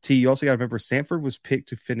 You also got to remember, Sanford was picked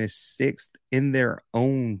to finish 6th in their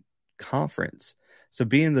own conference. So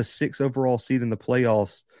being the 6th overall seed in the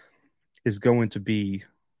playoffs is going to be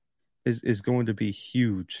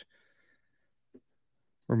huge.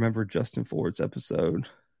 Remember Justin Ford's episode.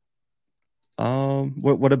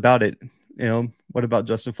 What about it? What about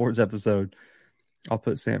Justin Ford's episode? I'll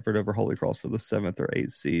put Sanford over Holy Cross for the 7th or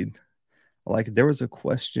 8th seed. There was a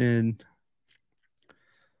question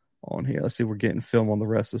on here. Let's see. We're getting film on the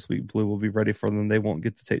rest this week. Blue will be ready for them. They won't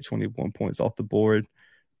get to take 21 points off the board.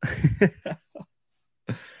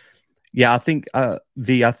 Yeah, I think I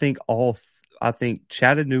think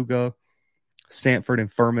Chattanooga, Sanford,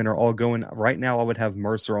 and Furman are all going right now. I would have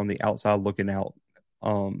Mercer on the outside looking out,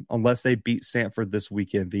 unless they beat Sanford this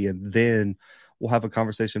weekend, and then we'll have a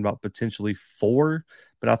conversation about potentially 4.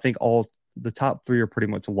 But I think all the top 3 are pretty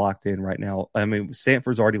much locked in right now. I mean,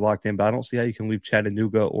 Sanford's already locked in, but I don't see how you can leave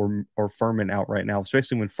Chattanooga or Furman out right now,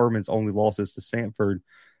 especially when Furman's only loss is to Sanford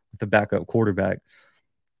with the backup quarterback.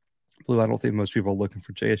 Blue, I don't think most people are looking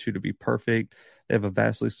for JSU to be perfect. They have a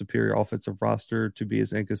vastly superior offensive roster to be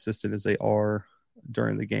as inconsistent as they are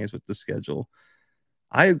during the games with the schedule.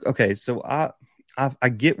 So I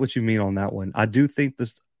get what you mean on that one. I do think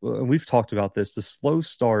this, we've talked about this, the slow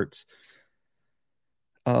starts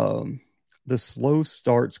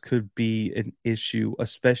could be an issue,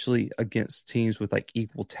 especially against teams with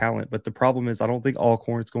equal talent. But the problem is, I don't think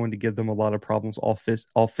Alcorn's going to give them a lot of problems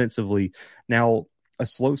offensively. Now, a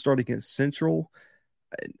slow start against Central,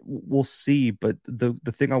 we'll see. But the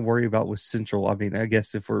thing I worry about with Central, I mean, I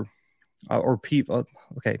guess if we're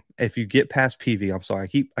if you get past PV, I'm sorry,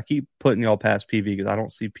 I keep putting y'all past PV because I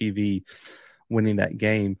don't see PV winning that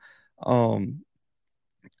game.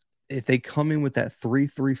 If they come in with that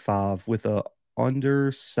 3-3-5 with a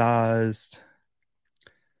undersized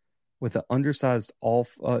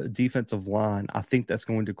off defensive line, I think that's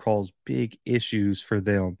going to cause big issues for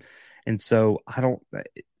them. And so I don't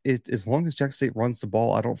as long as Jackson State runs the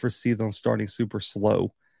ball, I don't foresee them starting super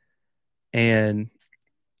slow. And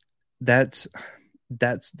that's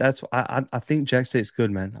I think Jackson State's good,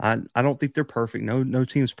 man. I don't think they're perfect. No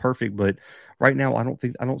team's perfect, but right now I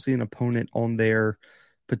don't see an opponent on their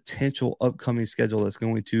potential upcoming schedule that's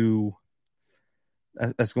going to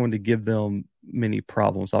give them many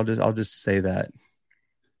problems. I'll just say that.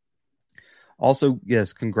 Also,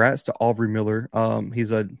 yes, congrats to Aubrey Miller.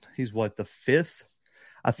 He's what, the fifth?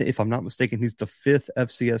 I think, if I'm not mistaken, he's the fifth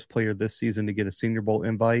FCS player this season to get a Senior Bowl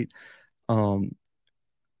invite.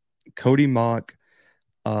 Cody Mock,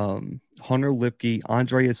 Hunter Lipke,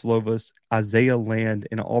 Andreas Lovas, Isaiah Land,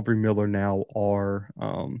 and Aubrey Miller now are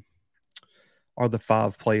the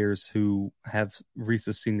five players who have reached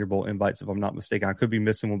the Senior Bowl invites, if I'm not mistaken. I could be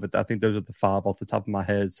missing one, but I think those are the five off the top of my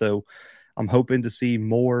head. So I'm hoping to see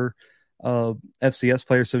more FCS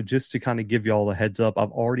players. So just to kind of give you all a heads up,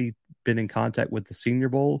 I've already been in contact with the Senior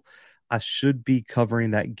Bowl. I should be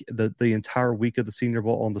covering that the entire week of the Senior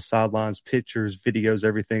Bowl on the sidelines, pictures, videos,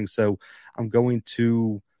 everything. So I'm going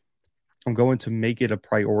to make it a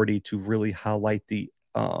priority to really highlight the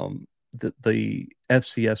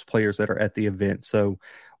FCS players that are at the event. So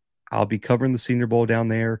I'll be covering the Senior Bowl down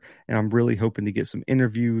there, and I'm really hoping to get some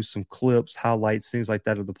interviews, some clips, highlights, things like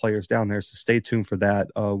that of the players down there. So stay tuned for that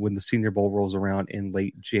when the Senior Bowl rolls around in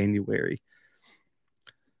late January.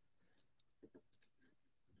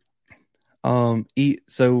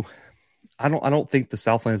 So I don't think the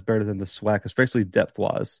Southland is better than the SWAC, especially depth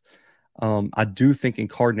wise. I do think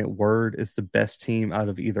Incarnate Word is the best team out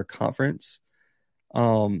of either conference.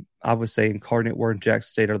 I would say Incarnate Word and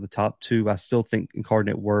Jackson State are the top two. I still think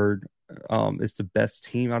Incarnate Word is the best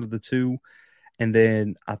team out of the two. And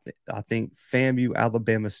then I think FAMU,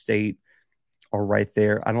 Alabama State are right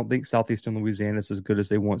there. I don't think Southeastern Louisiana is as good as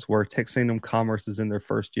they once were. Texas A&M Commerce is in their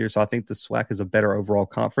first year, so I think the SWAC is a better overall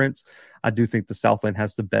conference. I do think the Southland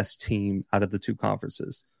has the best team out of the two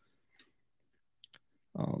conferences.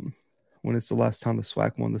 When is the last time the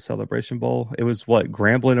SWAC won the Celebration Bowl? It was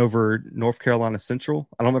Grambling over North Carolina Central.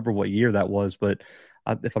 I don't remember what year that was, but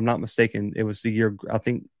if I'm not mistaken, it was the year, I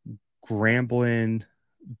think Grambling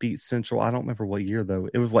beat Central. I don't remember what year though.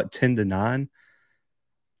 It was 10-9,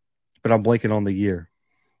 but I'm blanking on the year.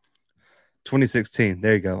 2016.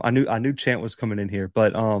 There you go. I knew Chant was coming in here,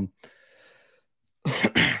 but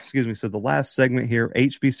excuse me. So the last segment here,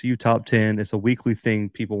 HBCU Top 10. It's a weekly thing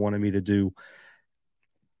people wanted me to do.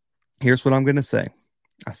 Here's what I'm going to say.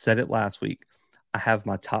 I said it last week. I have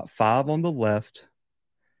my top 5 on the left,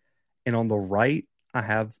 and on the right, I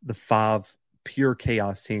have the 5 pure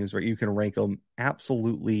chaos teams where you can rank them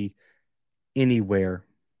absolutely anywhere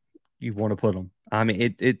you want to put them. I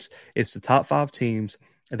mean, it's the top 5 teams,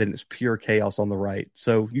 and then it's pure chaos on the right.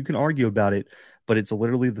 So you can argue about it, but it's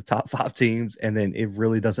literally the top 5 teams, and then it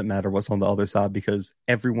really doesn't matter what's on the other side because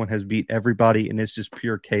everyone has beat everybody, and it's just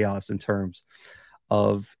pure chaos in terms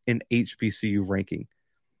of an HBCU ranking.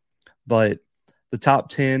 But the top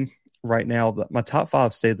 10 right now, my top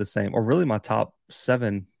 5 stayed the same, or really my top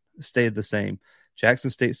 7 stayed the same. Jackson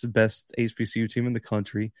State's the best HBCU team in the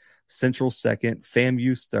country. Central second,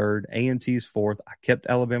 FAMU's third, A&T's fourth. I kept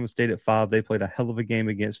Alabama State at 5. They played a hell of a game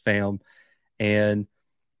against FAM. And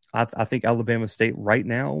I think Alabama State right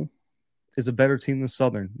now is a better team than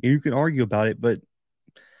Southern. You can argue about it, but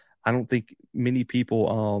I don't think many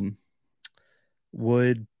people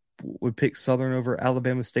would pick Southern over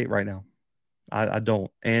Alabama State right now. I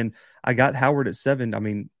don't. And I got Howard at 7. I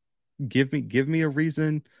mean, give me a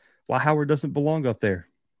reason why Howard doesn't belong up there.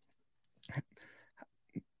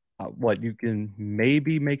 You can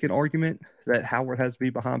maybe make an argument that Howard has to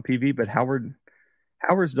be behind PV, but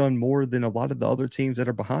Howard's done more than a lot of the other teams that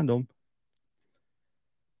are behind them.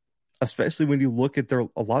 Especially when you look at a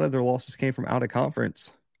lot of their losses came from out of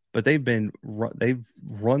conference, but they've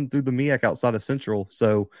run through the MEAC outside of Central.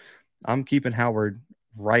 So I'm keeping Howard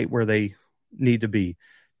right where they need to be.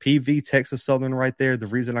 PV, Texas Southern right there. The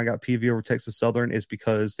reason I got PV over Texas Southern is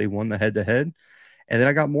because they won the head-to-head. And then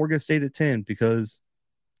I got Morgan State at 10 because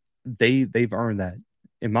they've earned that,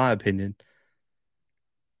 in my opinion.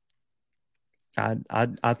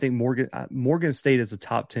 I think Morgan State is a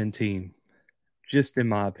top 10 team, just in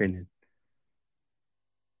my opinion.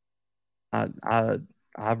 I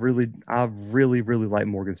really like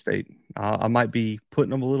Morgan State. I might be putting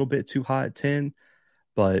them a little bit too high at 10,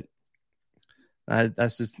 but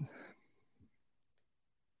that's just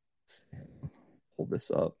hold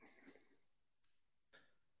this up.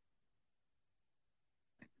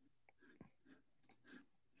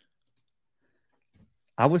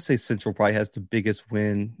 I would say Central probably has the biggest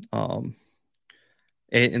win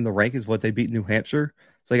in the rankings. What they beat New Hampshire,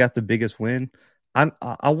 so they got the biggest win.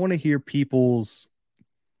 I want to hear people's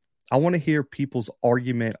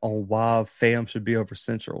argument on why FAM should be over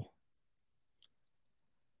Central.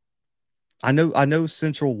 I know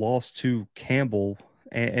Central lost to Campbell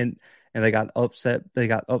and they got upset. They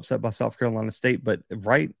got upset by South Carolina State, but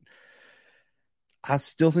I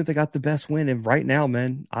still think they got the best win. And right now,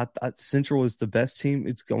 man, I Central is the best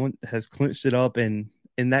team. Has clinched it up, and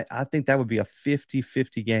that I think that would be a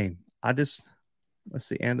 50-50 game. Let's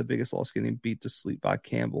see, and the biggest loss getting beat to sleep by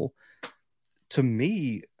Campbell. To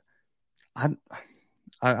me,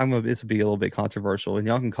 this will be a little bit controversial, and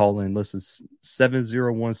y'all can call in. Listen,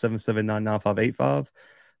 701-779-9585.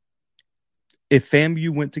 If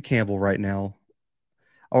FAMU went to Campbell right now,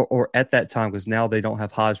 or at that time, because now they don't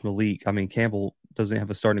have Haj Malik. I mean, Campbell doesn't have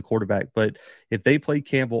a starting quarterback, but if they play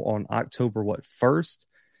Campbell on October 1st,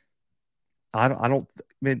 I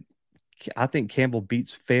think Campbell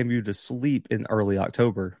beats FAMU to sleep in early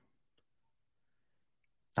October.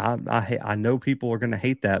 I know people are going to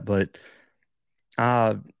hate that, but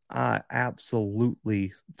I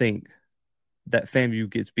absolutely think that FAMU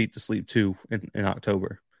gets beat to sleep too in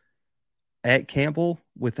October. At Campbell,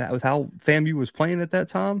 with how FAMU was playing at that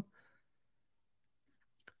time,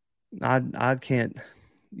 I can't.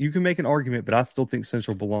 You can make an argument, but I still think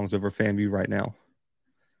Central belongs over FAMU right now.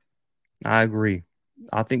 I agree.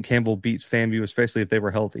 I think Campbell beats FAMU, especially if they were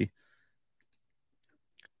healthy.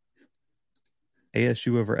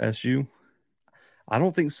 ASU over SU. I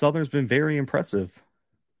don't think Southern's been very impressive.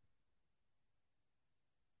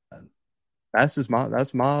 That's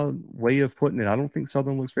my way of putting it. I don't think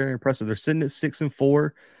Southern looks very impressive. They're sitting at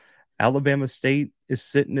 6-4. Alabama State is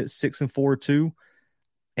sitting at 6-4 too.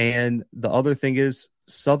 And the other thing is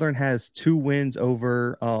Southern has 2 wins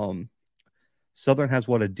over Southern has a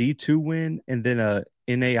D2 win and then a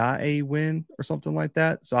NAIA win or something like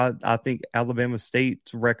that. So I think Alabama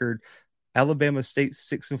State's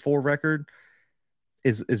 6-4 record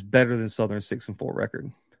is better than Southern's 6-4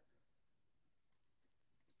 record.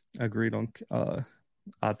 Agreed on.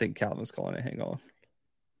 I think Calvin's calling it. Hang on.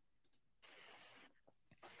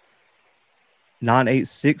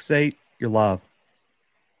 9868. You're live.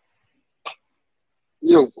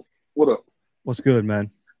 Yo, what up? What's good,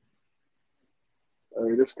 man?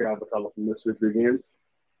 Hey, this guy was calling from Mississippi again.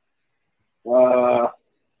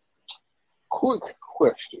 Quick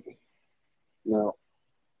question. Now,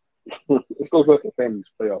 this goes back to FAMU's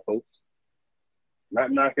playoff hopes.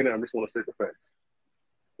 Not knocking it. I just want to state the facts.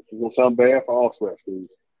 It's going to sound bad for all SWAC schools.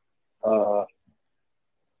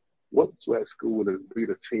 What SWAC school would have beat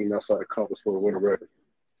a team outside the conference for a winning record?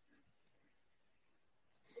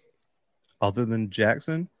 Other than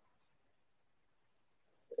Jackson?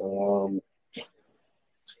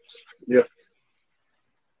 Yeah.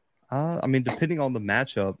 I mean, depending on the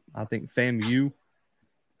matchup, I think FAMU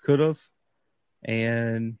could have.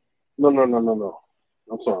 And No.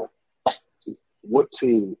 I'm sorry. What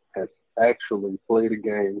team has actually played a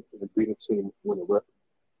game and beat a team win a record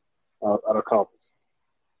out of conference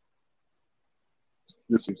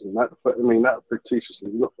this season? Not fictitiously.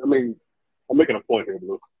 I mean, I'm making a point here,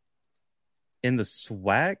 Luke. In the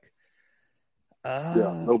SWAC?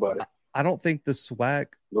 Yeah, nobody. I don't think the SWAC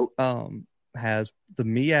has the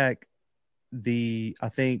MEAC. I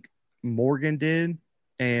think Morgan did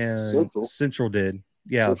and Central did.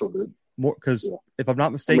 Yeah, Central did. More because if I'm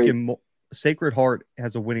not mistaken, Sacred Heart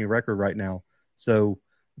has a winning record right now. So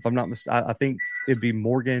if I'm not mistaken, I think it'd be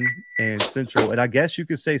Morgan and Central, and I guess you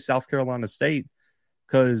could say South Carolina State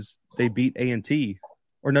because they beat A&T.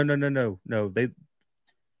 Or no,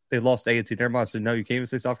 they lost A&T. Never mind. So no, you can't even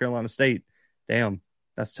say South Carolina State. Damn,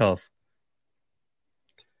 that's tough.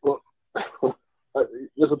 Well,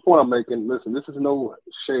 there's a point I'm making. Listen, this is no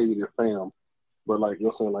shade at FAM, but like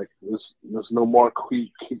you're saying, like there's no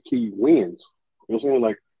marquee key wins. You know what I'm saying?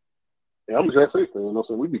 Like, yeah, I'm a Jack State fan. You know what I'm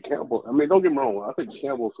saying? We beat Campbell. I mean, don't get me wrong. I think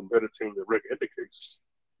Campbell's a better team than record indicates.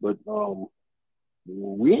 But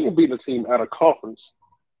we ain't beating a team out of conference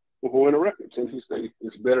who win a record. Tennessee State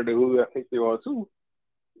is better than who I think they are too.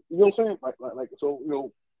 You know what I'm saying? Like so, you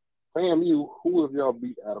know, FAMU, who have y'all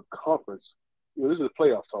beat out of conference? You know, this is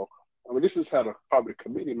playoff talk. I mean, this is how probably the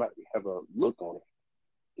committee might have a look on it.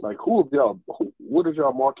 Like, what is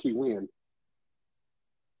y'all marquee win?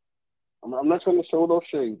 I'm not trying to show no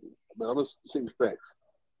shade, but I'm just seeing facts.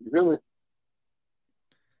 You feel me?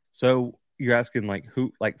 So you're asking like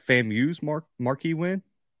FAMU's marquee win?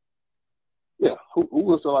 Yeah. Who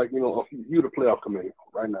was you the playoff committee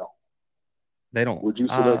right now? They don't. Would you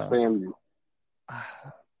select FAMU?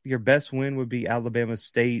 Your best win would be Alabama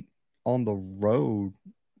State on the road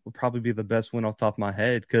would probably be the best win off the top of my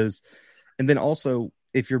head. And then also,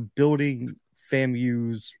 if you're building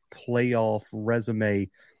FAMU's playoff resume,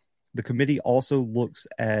 the committee also looks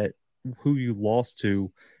at who you lost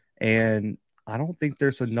to. And I don't think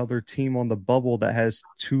there's another team on the bubble that has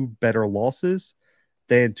two better losses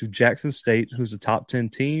than to Jackson State, who's a top 10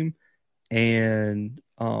 team. And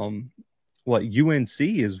UNC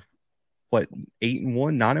is 8-1,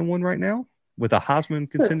 9-1 right now with a Heisman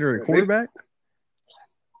contender at quarterback.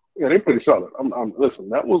 They're pretty solid. Listen,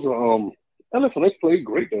 that was listen, they played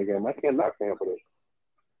great that game. I can't knock them for that.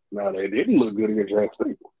 Now they didn't look good against Jackson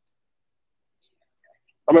State.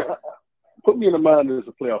 I mean, put me in the mind that it's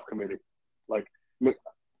a playoff committee. Like,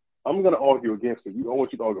 I'm going to argue against it. I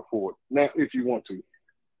want you to argue for it now if you want to.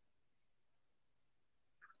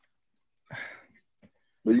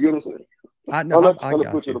 But you get what I'm saying? I know. I'm I not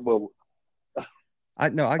got put you you. in the bubble. I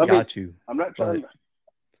got you. I'm not trying to.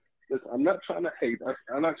 Listen, I'm not trying to hate.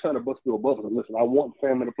 I'm not trying to bust through a bubble. Listen, I want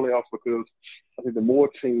FAM in the playoffs because I think the more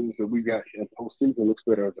teams that we got in postseason looks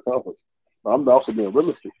better at the conference. But I'm also being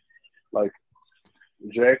realistic. Like,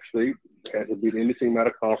 Jack State hasn't beat any team out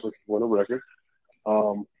of conference to win a record.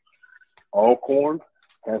 Alcorn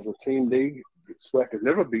has a team SWAC has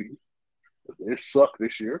never beaten. They suck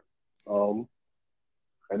this year. And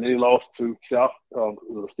then he lost to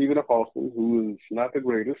Stephen F. Austin, who is not the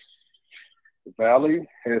greatest. Valley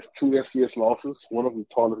has two FCS losses. One of them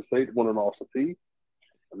Tarleton State, one of them Austin P.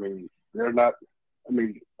 I mean, they're not – I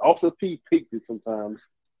mean, Austin P peaked it sometimes.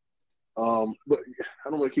 But I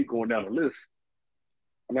don't want to keep going down the list.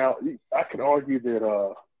 Now, I could argue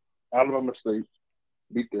that Alabama State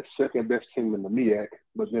beat the second-best team in the MEAC,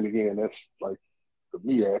 but then again, that's like the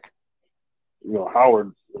MEAC. You know,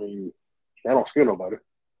 Howard, I mean, I don't scare nobody.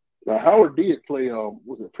 Now, Howard did play,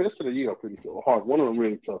 was it Princeton or Yale pretty hard? One of them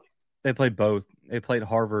really tough. They played both. They played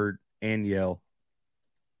Harvard and Yale.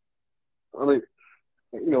 I mean,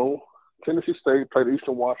 you know, Tennessee State played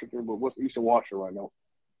Eastern Washington, but what's Eastern Washington right now?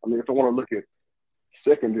 I mean, if I want to look at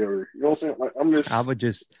secondary, you know what I'm saying? Like, I would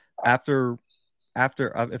just after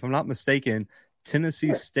if I'm not mistaken,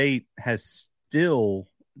 Tennessee State has still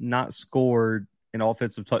not scored an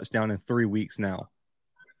offensive touchdown in 3 weeks now.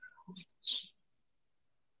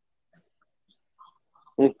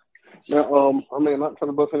 Now, I mean, I'm not trying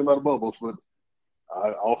to bust anybody bubbles, but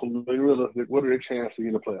I also be realistic. What are their chances to get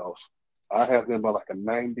in the playoffs? I have them by like a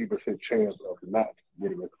 90% chance of not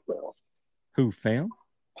getting into the playoffs. Who, FAM?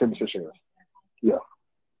 10% chance. Yeah.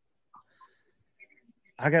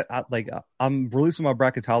 I'm releasing my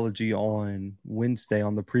bracketology on Wednesday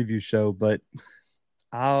on the preview show, but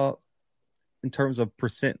in terms of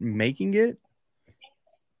percent making it,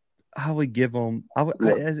 I would give them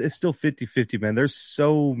it's still 50-50, man. There's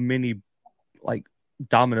so many like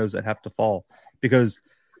dominoes that have to fall because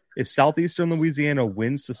if Southeastern Louisiana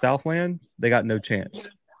wins to Southland, they got no chance.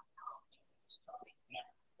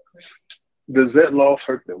 Does that loss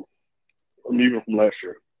hurt them? Even from last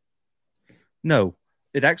year? No,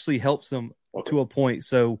 it actually helps them to a point.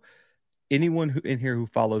 So anyone in here who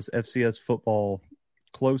follows FCS football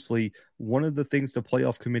closely, one of the things the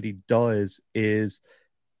playoff committee does is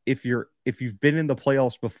if you've been in the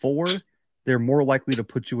playoffs before, they're more likely to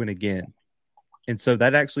put you in again. And so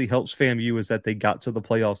that actually helps FAMU is that they got to the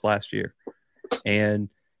playoffs last year. And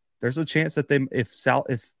there's a chance that if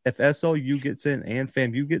SLU gets in and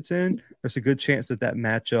FAMU gets in, there's a good chance that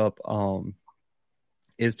matchup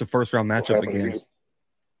is the first round matchup again.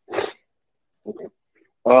 Okay.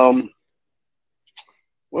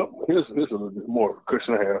 Well, here's a little bit more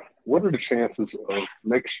question I have. What are the chances of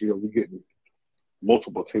next year we getting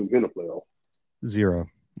multiple teams in the playoff? 0.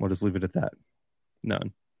 We'll just leave it at that.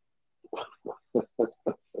 None.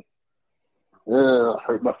 Yeah,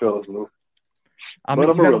 hurt my feelings, Lou. I mean,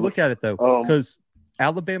 you got to look at it, though, because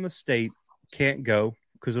Alabama State can't go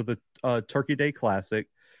because of the Turkey Day Classic.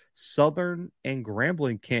 Southern and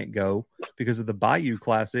Grambling can't go because of the Bayou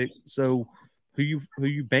Classic. So who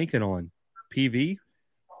you banking on? PV?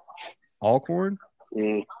 Alcorn?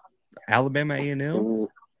 Alabama A&M?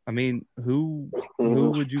 I mean, who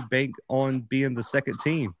would you bank on being the second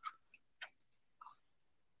team?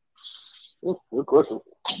 Good question.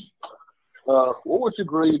 What would you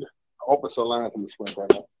grade offensive line from the spring right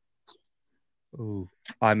now? Ooh,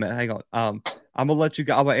 hang on. I'm gonna let you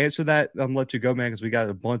go. I'm gonna answer that. I'm gonna let you go, man, because we got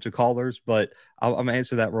a bunch of callers. But I'm gonna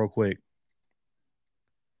answer that real quick.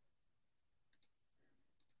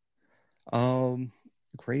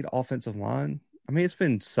 Great offensive line. I mean, it's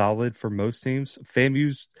been solid for most teams.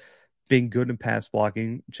 FAMU's been good in pass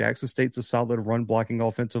blocking. Jackson State's a solid run blocking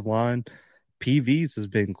offensive line. PV's has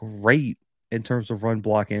been great in terms of run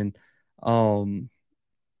blocking.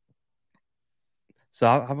 So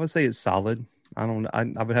I'm going to say it's solid. I don't.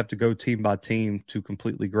 I would have to go team by team to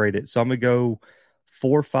completely grade it. So I'm going to go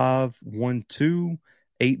 4-5-1-2,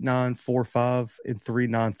 8-9-4-5, and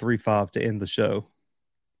 3-9-3-5 to end the show.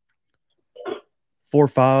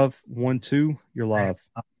 4-5-1-2. You're live.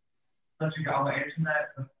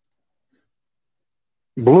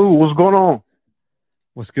 Blue, what's going on?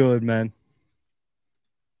 What's good, man?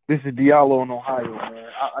 This is Diallo in Ohio, man.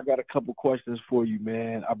 I got a couple questions for you,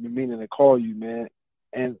 man. I've been meaning to call you, man.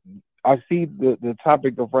 And I see the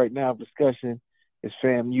topic of right now discussion is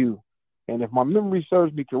FAMU. And if my memory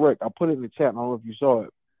serves me correct, I put it in the chat. I don't know if you saw it.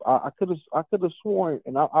 I could have sworn,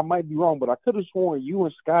 and I might be wrong, but I could have sworn you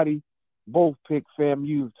and Scotty both picked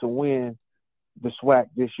FAMU to win the SWAC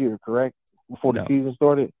this year, correct? Before the season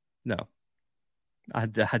started? No. I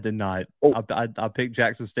did not. Oh. I picked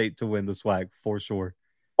Jackson State to win the SWAC for sure.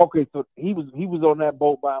 Okay, so he was on that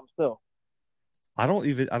boat by himself. I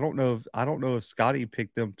don't know if Scotty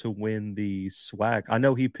picked them to win the SWAC. I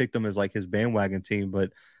know he picked them as like his bandwagon team,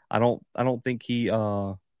 but I don't think he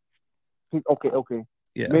Okay.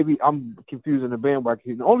 Yeah. Maybe I'm confusing the bandwagon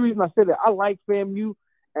team. The only reason I said that, I like FAMU,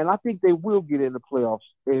 and I think they will get in the playoffs.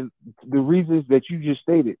 And the reasons that you just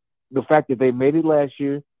stated, the fact that they made it last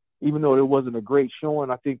year, even though it wasn't a great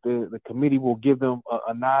showing, I think the committee will give them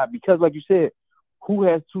a nod because, like you said, who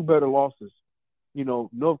has two better losses? You know,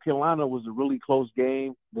 North Carolina was a really close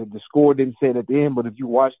game. The score didn't say it at the end, but if you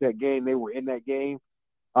watch that game, they were in that game.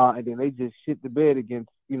 And then they just shit the bed against,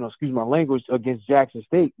 excuse my language, against Jackson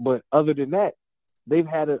State. But other than that, they've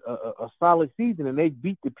had a solid season, and they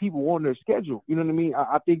beat the people on their schedule. You know what I mean?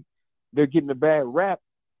 I think they're getting a bad rap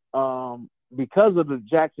because of the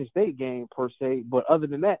Jackson State game, per se. But other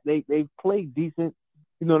than that, they've played decent.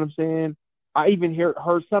 You know what I'm saying? I even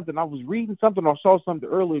heard something. I was reading something or saw something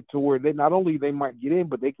earlier to where they not only they might get in,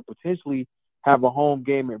 but they could potentially have a home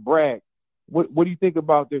game at Bragg. What do you think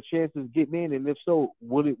about their chances getting in? And if so,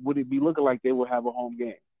 would it be looking like they will have a home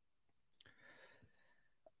game?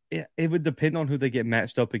 Yeah, it would depend on who they get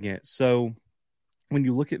matched up against. So when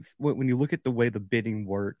you look at the way the bidding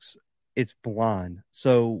works, it's blind.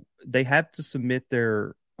 So they have to submit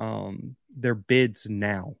their bids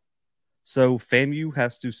now. So FAMU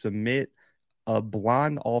has to submit a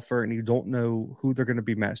blind offer, and you don't know who they're going to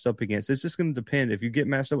be matched up against. It's just going to depend. If you get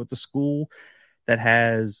matched up with the school that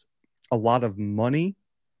has a lot of money,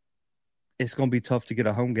 it's going to be tough to get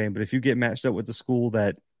a home game. But if you get matched up with the school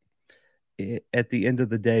that at the end of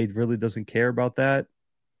the day really doesn't care about that,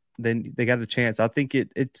 then they got a chance. I think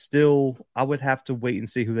it's still, I would have to wait and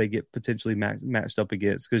see who they get potentially matched up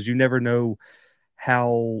against, because you never know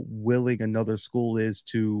how willing another school is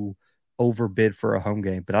to overbid for a home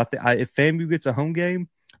game. But if FAMU gets a home game,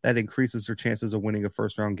 that increases their chances of winning a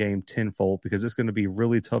first round game tenfold, because it's going to be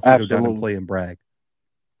really tough to go down and play in Bragg.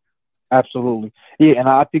 Absolutely. Yeah, and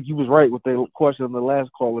I think you was right with the question on the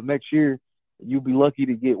last call. Next year, you'll be lucky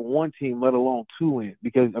to get one team, let alone two in,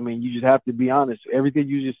 because, I mean, you just have to be honest. Everything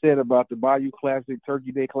you just said about the Bayou Classic,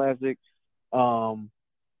 Turkey Day Classic,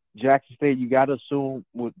 Jackson State, you got to assume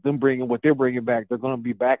with them bringing what they're bringing back, they're going to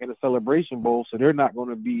be back in the Celebration Bowl, so they're not going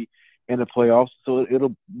to be in the playoffs. So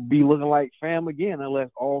it'll be looking like FAM again, unless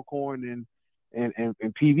Alcorn and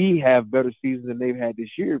PV have better seasons than they've had this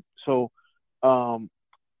year. So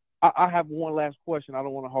I have one last question. I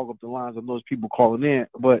don't want to hog up the lines of those people calling in,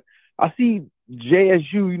 but I see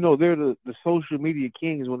JSU, they're the social media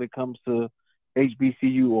kings when it comes to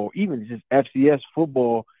HBCU or even just FCS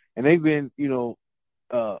football. And they've been,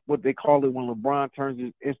 what they call it when LeBron turns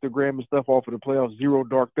his Instagram and stuff off of the playoffs, 0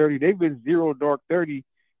 dark 30. They've been 0 dark 30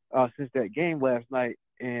 since that game last night,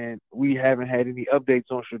 and we haven't had any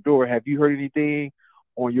updates on Shedeur. Have you heard anything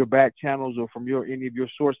on your back channels or from any of your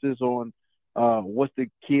sources on what's the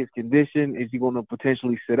kid's condition? Is he going to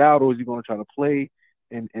potentially sit out, or is he going to try to play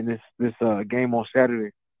in this game on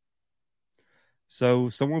Saturday? So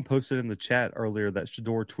someone posted in the chat earlier that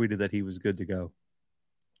Shedeur tweeted that he was good to go.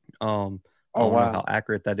 I don't know how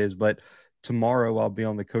accurate that is, but tomorrow I'll be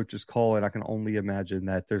on the coach's call, and I can only imagine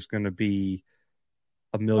that there's going to be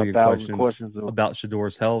a million questions about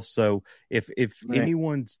Shedeur's health. So if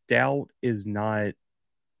anyone's doubt is not,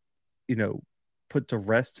 put to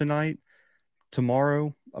rest tonight,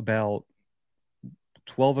 tomorrow about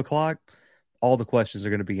 12 o'clock, all the questions are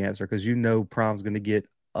going to be answered, because Prime's going to get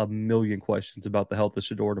a million questions about the health of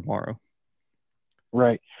Shedeur tomorrow.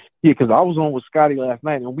 Right. Yeah, because I was on with Scotty last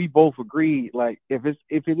night, and we both agreed, like, if it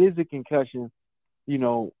is a concussion,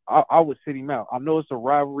 I would sit him out. I know it's a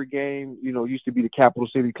rivalry game. It used to be the Capital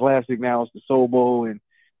City Classic. Now it's the Soul Bowl. And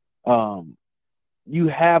you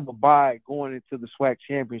have a bye going into the SWAC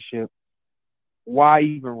championship. why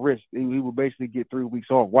even risk? He would basically get 3 weeks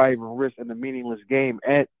off. Why even risk in a meaningless game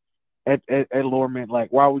at Lorman?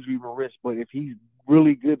 Like, why would you even risk? But if he's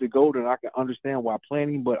really good to go, then I can understand why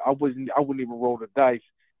planning. But I wouldn't even roll the dice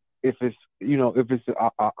if it's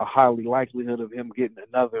a highly likelihood of him getting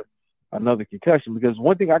another concussion. Because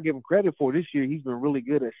one thing I give him credit for this year, he's been really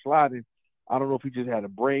good at sliding. I don't know if he just had a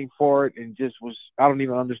brain fart and just was. I don't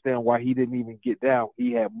even understand why he didn't even get down.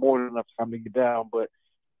 He had more than enough time to get down, but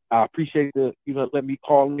I appreciate let me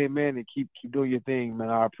call in, man, and keep doing your thing, man.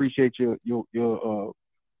 I appreciate your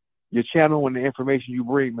channel and the information you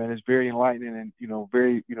bring, man. It's very enlightening and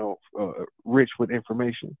very rich with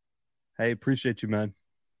information. Hey, appreciate you, man.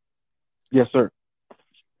 Yes, sir.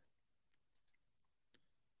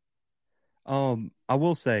 I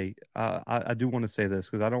will say, I do want to say this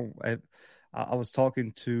because I was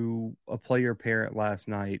talking to a player parent last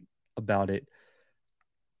night about it.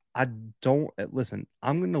 I don't listen.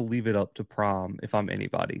 I'm going to leave it up to Prime if I'm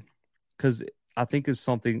anybody, because I think it's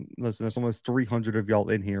something. Listen, there's almost 300 of y'all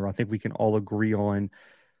in here. I think we can all agree on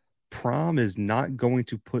Prime is not going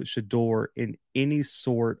to put Shedeur in any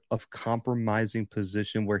sort of compromising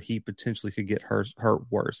position where he potentially could get hurt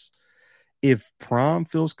worse. If Prime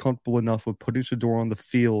feels comfortable enough with putting Shedeur on the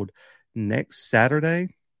field next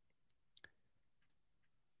Saturday,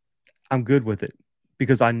 I'm good with it.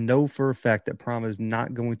 Because I know for a fact that Prime is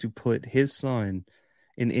not going to put his son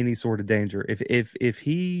in any sort of danger. If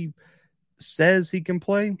he says he can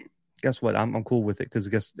play, guess what? I'm cool with it because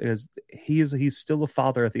he's still a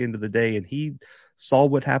father at the end of the day, and he saw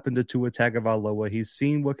what happened to Tua Tagovailoa. He's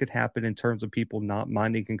seen what could happen in terms of people not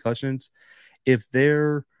minding concussions. If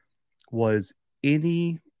there was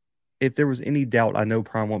any doubt, I know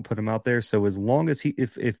Prime won't put him out there. So as long as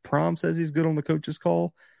if Prime says he's good on the coach's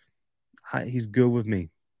call, he's good with me,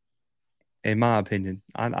 in my opinion.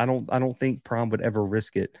 I don't think Prime would ever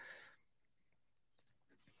risk it.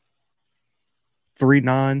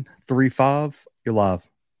 3935, you're live.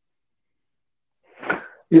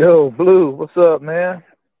 Yo, Blue, what's up, man?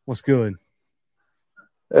 What's good?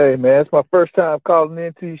 Hey, man, it's my first time calling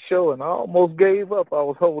into your show, and I almost gave up. I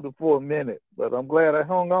was holding for a minute, but I'm glad I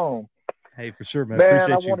hung on. Hey, for sure, man. Man,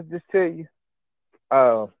 Appreciate I want to just tell you,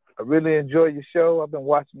 I really enjoy your show. I've been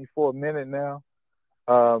watching you for a minute now,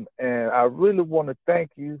 and I really want to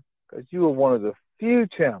thank you because you are one of the few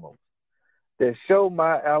channels that show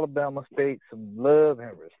my Alabama State some love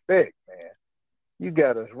and respect, man. You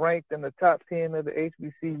got us ranked in the top 10 of the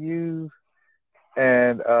HBCUs,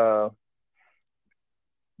 and,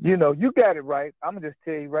 you got it right. I'm going to just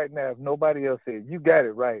tell you right now, if nobody else says, you got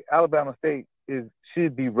it right. Alabama State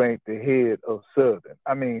should be ranked ahead of Southern.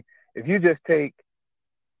 I mean, if you just take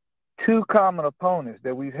two common opponents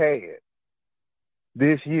that we've had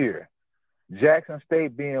this year, Jackson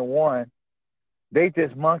State being one, they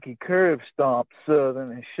just monkey curve stomped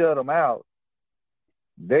Southern and shut them out.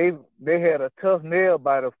 They had a tough nail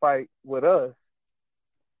biter fight with us.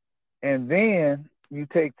 And then you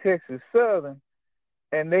take Texas Southern,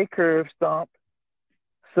 and they curve stomped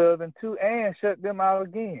Southern too and shut them out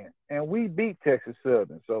again. And we beat Texas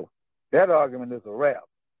Southern. So that argument is a wrap.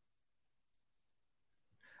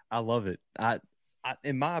 I love it. I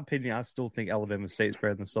in my opinion, I still think Alabama State's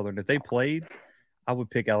better than Southern. If they played, I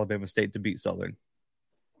would pick Alabama State to beat Southern.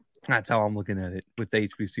 That's how I'm looking at it with the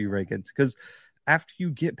HBCU rankings. Because after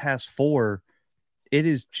you get past 4, it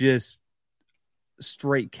is just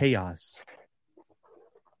straight chaos.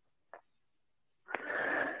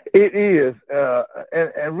 It is.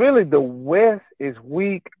 And really the West is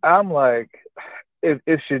weak. I'm like, if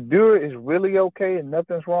Shedeur is really okay and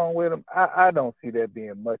nothing's wrong with him, I don't see that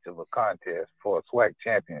being much of a contest for a SWAC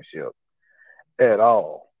championship at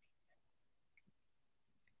all.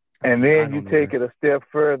 And then you take it a step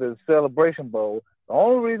further, the Celebration Bowl. The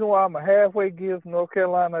only reason why I'm halfway give North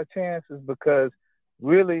Carolina a chance is because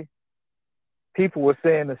really people were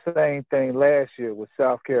saying the same thing last year with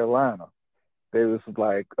South Carolina. They was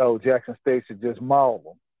like, oh, Jackson State should just maul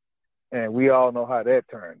them. And we all know how that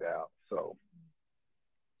turned out. So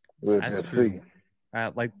we'll just see.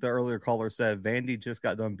 Like the earlier caller said, Vandy just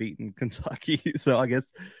got done beating Kentucky. So I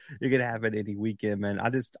guess it could happen any weekend, man.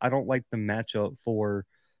 I don't like the matchup for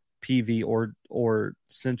PV or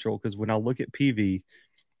Central, because when I look at PV,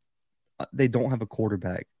 they don't have a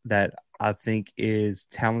quarterback that I think is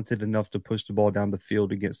talented enough to push the ball down the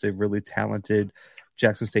field against a really talented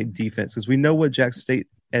Jackson State defense, because we know what Jackson State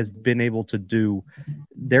has been able to do.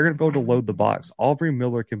 They're going to be able to load the box. Aubrey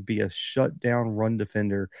Miller can be a shutdown run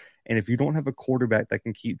defender, and if you don't have a quarterback that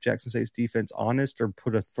can keep Jackson State's defense honest or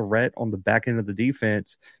put a threat on the back end of the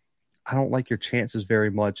defense, I don't like your chances very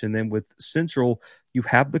much. And then with Central, you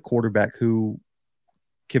have the quarterback who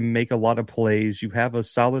can make a lot of plays. You have a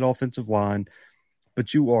solid offensive line,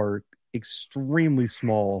 but you are extremely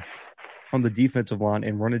small on the defensive line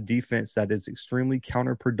and run a defense that is extremely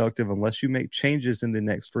counterproductive unless you make changes in the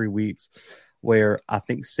next 3 weeks, where I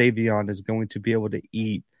think Savion is going to be able to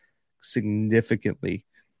eat significantly.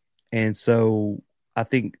 And so I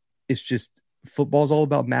think it's just football's all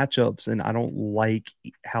about matchups, and I don't like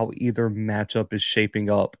how either matchup is shaping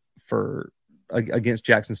up for against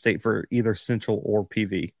Jackson State for either Central or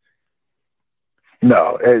PV.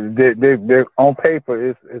 No, they're on paper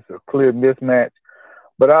it's a clear mismatch.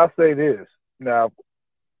 But I'll say this now: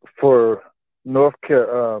 for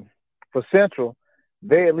for Central,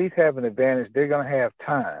 they at least have an advantage. They're going to have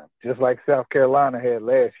time, just like South Carolina had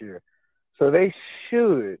last year. So they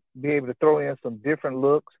should be able to throw in some different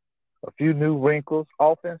looks, a few new wrinkles,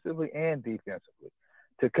 offensively and defensively,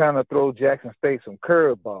 to kind of throw Jackson State some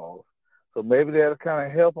curveballs. So maybe that'll kind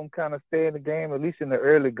of help them kind of stay in the game, at least in the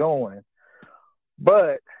early going.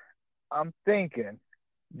 But I'm thinking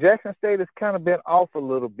Jackson State has kind of been off a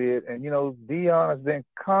little bit, and, Dion has been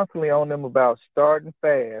constantly on them about starting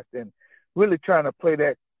fast and really trying to play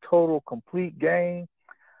that total complete game.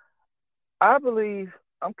 I'm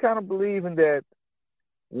kind of believing that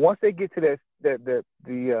once they get to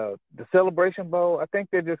the Celebration Bowl, I think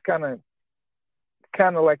they're just kind of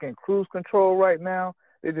like in cruise control right now.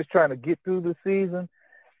 They're just trying to get through the season.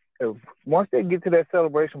 Once they get to that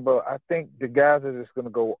Celebration Bowl, I think the guys are just going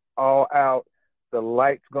to go all out. The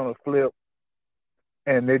light's going to flip,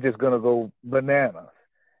 and they're just going to go bananas.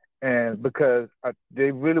 And because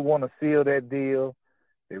they really want to seal that deal,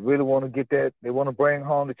 they really want to get that. They want to bring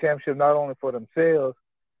home the championship not only for themselves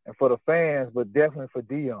and for the fans, but definitely for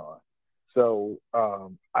Dion. So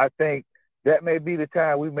I think that may be the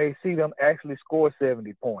time we may see them actually score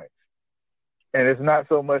 70 points. And it's not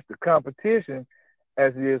so much the competition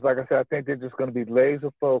as it is, like I said, I think they're just going to be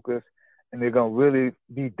laser focused and they're going to really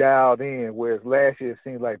be dialed in, whereas last year it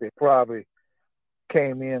seemed like they probably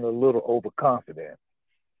came in a little overconfident.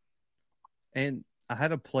 And I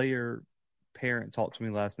had a parent talk to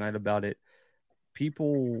me last night about it.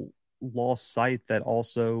 People lost sight that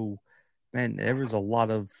also, man, there was a lot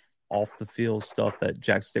of off the field stuff that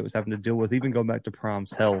Jackson State was having to deal with, even going back to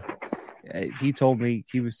Prime's health. He told me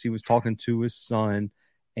he was talking to his son,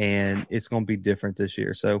 and it's going to be different this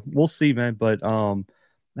year. So we'll see, man. But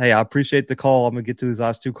hey, I appreciate the call. I'm going to get to these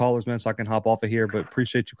last two callers, man, so I can hop off of here. But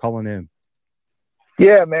appreciate you calling in.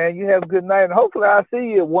 Yeah, man. You have a good night, and hopefully I'll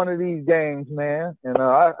see you at one of these games, man. And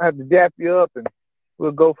I have to dap you up, and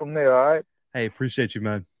we'll go from there. All right. Hey, appreciate you,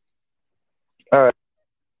 man. All right.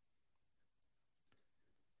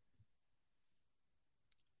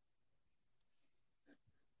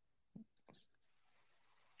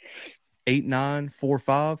 Eight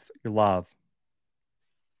 8945, you're live.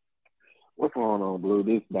 What's going on, Blue?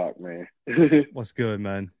 This Doc, man. What's good,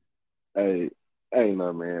 man? Hey,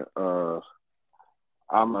 no, man.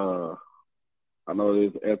 I know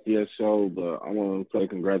it's FCS show, but I want to say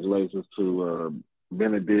congratulations to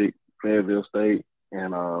Benedict, Fayetteville State,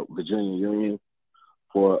 and Virginia Union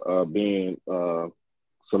for being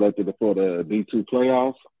selected for the D2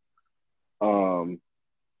 playoffs.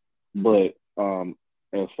 But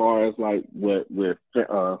as far as like where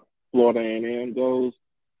Florida A&M goes,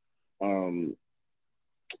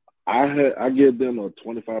 I give them a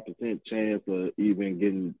 25% chance of even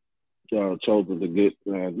getting chosen to get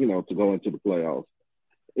to go into the playoffs.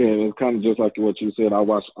 And it's kind of just like what you said. I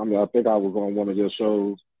think I was on one of your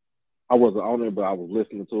shows. I wasn't on it, but I was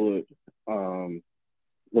listening to it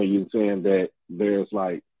when you were saying that there's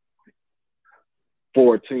like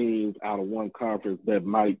 4 teams out of one conference that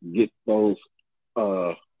might get those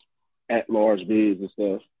at-large bids and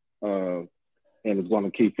stuff, and it's going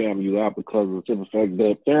to keep FAMU out because of the simple fact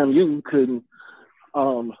that FAMU couldn't.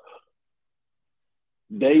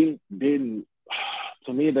 They didn't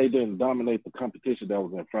dominate the competition that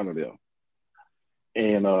was in front of them.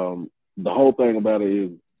 And the whole thing about it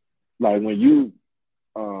is, like, when you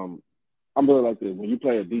I'm really like this. When you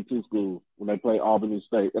play a D2 school, when they play Albany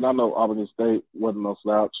State, and I know Albany State wasn't no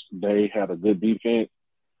slouch. They had a good defense.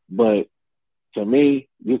 But to me,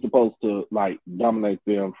 you're supposed to, like, dominate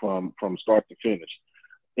them from start to finish.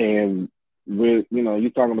 And with, you're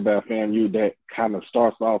talking about FAMU that kind of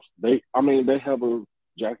starts off, they have a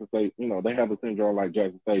Jackson State, they have a syndrome like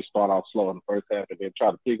Jackson State, start off slow in the first half and then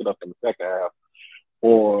try to pick it up in the second half.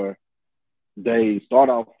 Or they start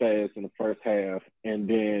off fast in the first half and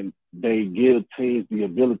then they give teams the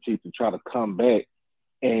ability to try to come back,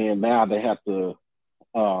 and now they have to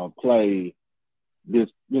play this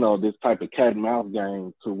type of cat and mouse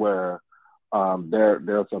game to where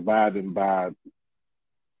they're surviving by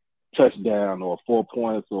touchdown or 4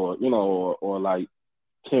 points or, you know, or like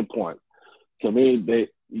 10 points. To me,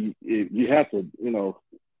 you have to, you know,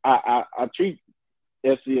 I treat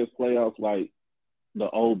FCS playoffs like the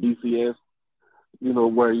old BCS, you know,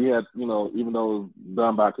 where you have, you know, even though it's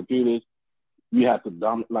done by computers, you have to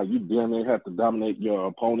you damn near have to dominate your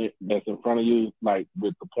opponent that's in front of you, like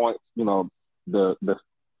with the points, you know, the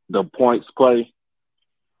points play.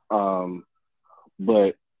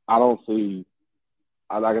 But I don't see,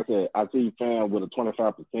 like I said, I see FAM with a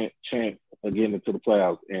 25% chance of getting into the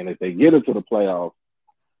playoffs, and if they get into the playoffs,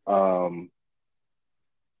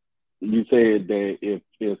 you said that if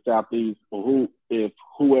Southeast or if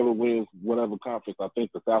whoever wins whatever conference, I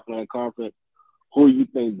think the Southland Conference, who you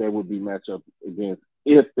think they would be matched up against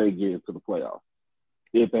if they get into the playoffs?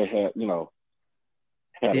 If they had, you know,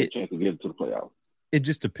 a chance to get into the playoffs. It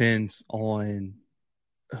just depends on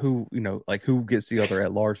who, you know, like who gets the other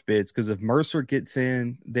at-large bids. Because if Mercer gets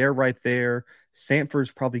in, they're right there.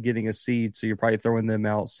 Sanford's probably getting a seed, so you're probably throwing them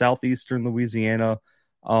out. Southeastern Louisiana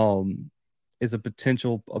is a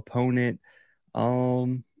potential opponent.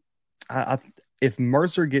 If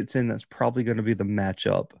Mercer gets in, that's probably going to be the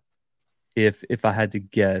matchup. If I had to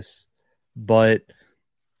guess, but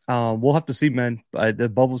we'll have to see, man. The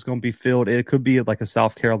bubble's going to be filled. It could be like a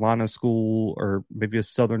South Carolina school, or maybe a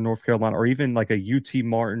Southern North Carolina, or even like a UT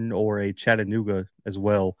Martin or a Chattanooga as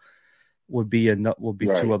well. Would be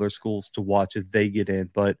right. Two other schools to watch if they get in,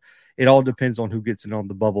 but it all depends on who gets in on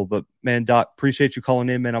the bubble. But man, Doc, appreciate you calling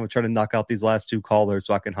in, man. I'm gonna try to knock out these last two callers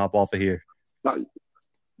so I can hop off of here.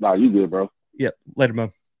 No, you good, bro. Yep, later,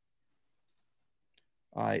 man.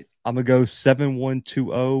 All right, I'm going to go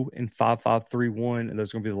 7120 and 5531, and those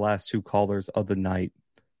are going to be the last two callers of the night.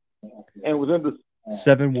 And within the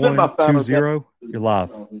 7120, you're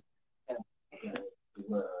live.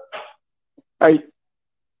 Hey,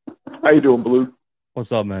 how you doing, Blue?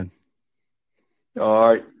 What's up, man? All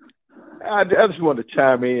right. I just wanted to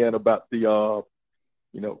chime in about the, you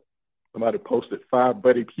know, somebody posted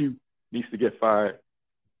Buddy Pugh needs to get fired.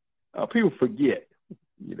 People forget.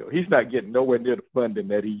 You know, he's not getting nowhere near the funding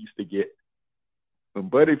that he used to get. When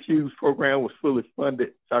Buddy Pugh's program was fully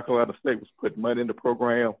funded, South Carolina State was putting money in the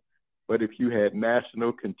program. Buddy Pugh had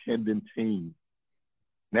national championship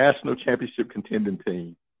contending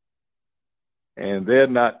team. And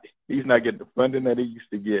he's not getting the funding that he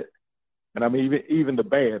used to get. And I mean, even the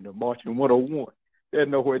band, the Marching 101, they're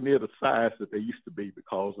nowhere near the size that they used to be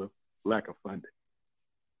because of lack of funding.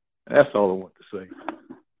 That's all I want to say.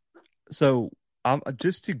 So,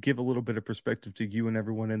 just to give a little bit of perspective to you and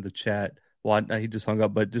everyone in the chat. Well, he just hung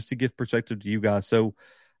up, but just to give perspective to you guys. So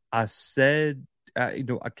I said, I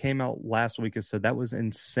came out last week and said that was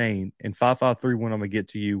insane. And 5531, I'm going to get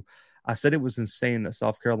to you. I said it was insane that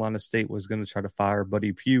South Carolina State was going to try to fire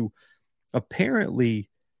Buddy Pugh. Apparently,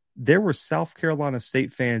 there were South Carolina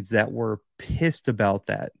State fans that were pissed about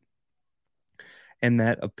that. And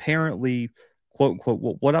that apparently, quote, unquote,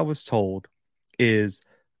 what I was told is,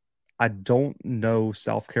 I don't know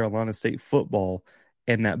South Carolina State football,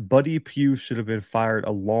 and that Buddy Pugh should have been fired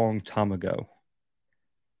a long time ago.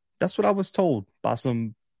 That's what I was told by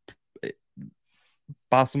some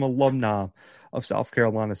alumni of South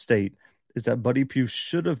Carolina State, is that Buddy Pugh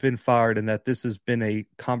should have been fired, and that this has been a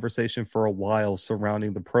conversation for a while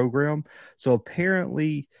surrounding the program. So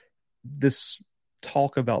apparently this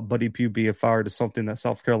talk about Buddy Pugh being fired is something that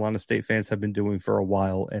South Carolina State fans have been doing for a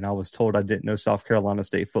while, and I was told I didn't know South Carolina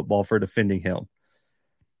State football for defending him.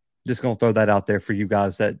 Just going to throw that out there for you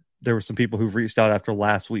guys, that there were some people who've reached out after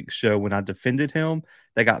last week's show when I defended him.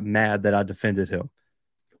 They got mad that I defended him.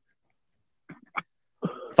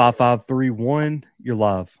 5531, you're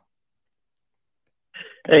live.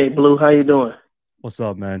 Hey, Blue, how you doing? What's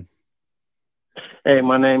up, man? Hey,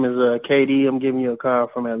 my name is KD. I'm giving you a call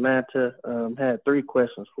from Atlanta. Had 3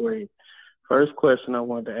 questions for you. First question I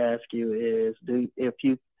wanted to ask you is, if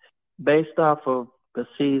you, based off of the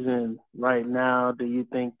season right now, do you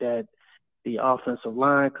think that the offensive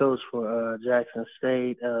line coach for Jackson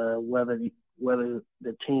State, whether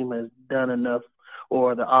the team has done enough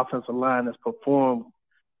or the offensive line has performed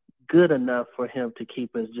good enough for him to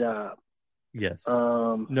keep his job? Yes,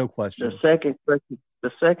 no question.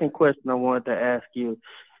 The second question I wanted to ask you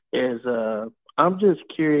is, I'm just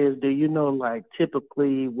curious, do you know, like,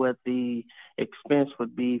 typically what the expense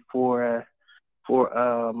would be for a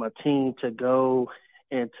team to go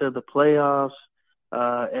into the playoffs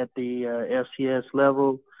at the FCS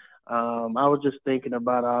level? I was just thinking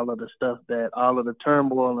about all of the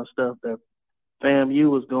turmoil and stuff that FAMU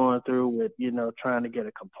was going through with, trying to get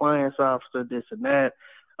a compliance officer, this and that.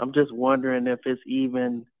 I'm just wondering if it's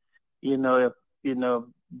even, if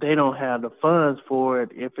they don't have the funds for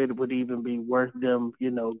it, if it would even be worth them,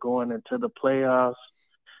 going into the playoffs.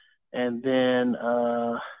 And then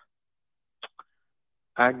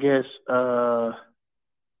I guess my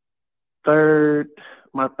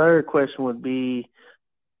third question would be,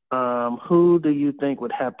 who do you think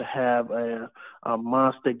would have to have a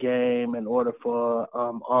monster game in order for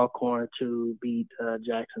Alcorn to beat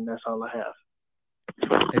Jackson? That's all I have.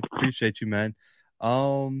 I appreciate you, man.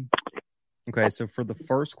 Okay, so for the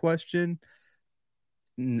first question,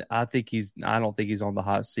 I don't think he's on the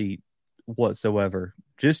hot seat whatsoever.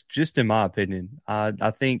 Just in my opinion,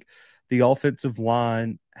 I think the offensive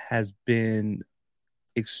line has been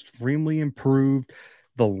extremely improved.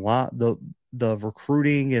 The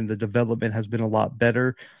recruiting and the development has been a lot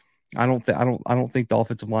better. I don't think the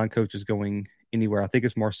offensive line coach is going anywhere. I think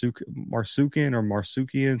it's Marsukian,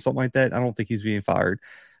 something like that. I don't think he's being fired.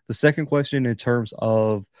 The second question, in terms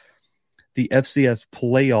of the FCS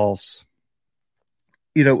playoffs,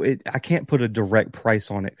 I can't put a direct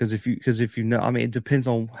price on it because if you know, I mean, it depends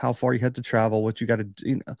on how far you have to travel, what you got to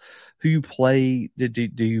do, who you play. Do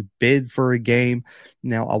you bid for a game?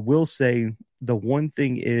 Now, I will say the one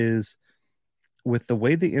thing is, with the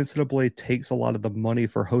way the NCAA takes a lot of the money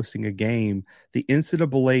for hosting a game, the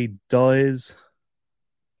NCAA does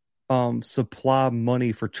supply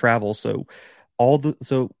money for travel. So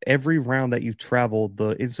every round that you've traveled,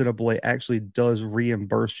 the NCAA actually does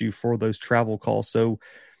reimburse you for those travel costs. So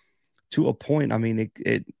to a point, I mean,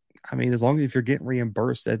 as long as if you're getting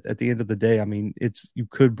reimbursed at the end of the day, I mean, you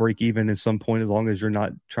could break even at some point as long as you're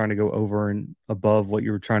not trying to go over and above what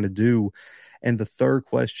you were trying to do. And the third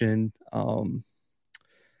question,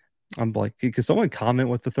 I'm like, could someone comment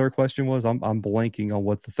what the third question was? I'm blanking on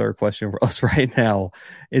what the third question was right now.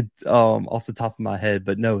 It's off the top of my head,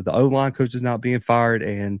 but no, the O-line coach is not being fired,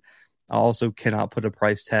 and I also cannot put a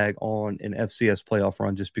price tag on an FCS playoff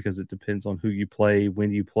run just because it depends on who you play,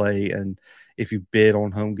 when you play, and if you bid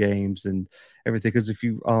on home games and everything. Because if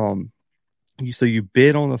you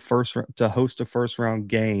bid on to host a first round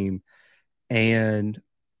game, and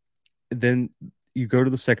then you go to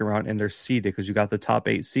the second round and they're seeded because you got the top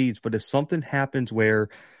 8 seeds. But if something happens where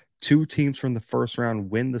 2 teams from the first round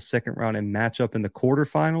win the second round and match up in the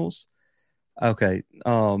quarterfinals, okay,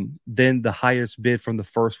 then the highest bid from the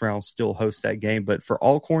first round still hosts that game. But for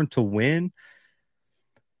Alcorn to win,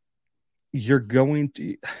 you're going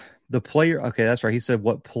to the player. Okay, that's right. He said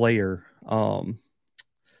what player?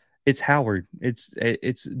 It's Howard. It's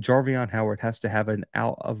Jarvion Howard has to have a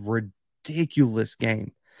ridiculous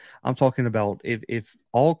game. I'm talking about if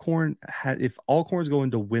Alcorn's going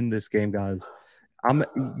to win this game, guys,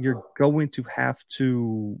 you're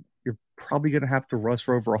probably going to have to rush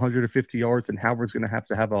for over 150 yards, and Howard's going to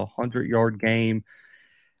have a 100-yard game.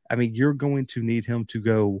 I mean, you're going to need him to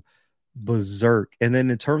go berserk. And then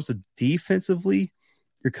in terms of defensively,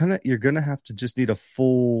 you're gonna have to just need a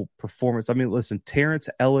full performance. I mean, listen, Terrence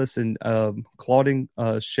Ellis and Claudine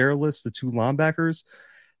Sherlis, the 2 linebackers,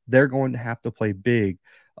 they're going to have to play big.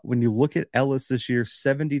 When you look at Ellis this year,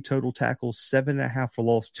 70 total tackles, 7.5 for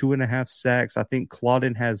loss, 2.5 sacks. I think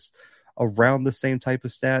Claudine has around the same type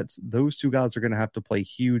of stats. Those 2 guys are going to have to play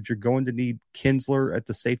huge. You're going to need Kinsler at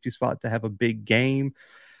the safety spot to have a big game.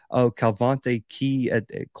 Calvante Key at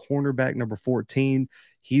cornerback number 14.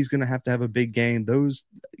 He's going to have a big game.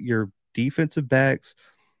 Your defensive backs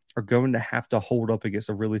are going to have to hold up against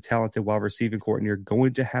a really talented wide receiving court, and you're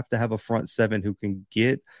going to have a front 7 who can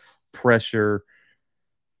get pressure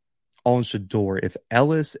on Shador. If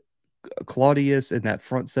Ellis, Claudius, and that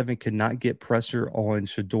front 7 cannot get pressure on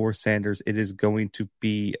Shador Sanders, it is going to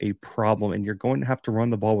be a problem, and you're going to have to run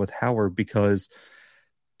the ball with Howard because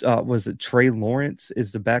was it Trey Lawrence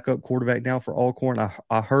is the backup quarterback now for Alcorn?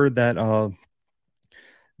 I heard that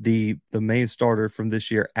the main starter from this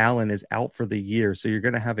year, Allen, is out for the year. So you're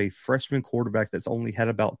going to have a freshman quarterback that's only had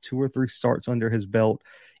about 2 or 3 starts under his belt.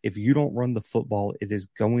 If you don't run the football, it is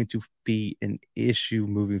going to be an issue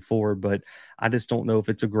moving forward. But I just don't know if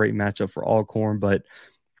it's a great matchup for Alcorn. But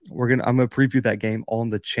I'm gonna preview that game on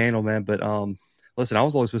the channel, man. But listen, I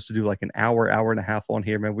was always supposed to do like an hour and a half on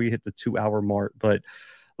here, man. We hit the 2-hour mark, but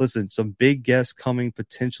listen, some big guests coming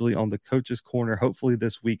potentially on the Coach's Corner, hopefully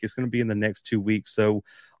this week. It's going to be in the next 2 weeks. So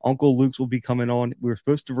Uncle Luke's will be coming on. We were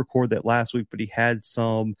supposed to record that last week, but he had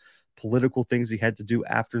some political things he had to do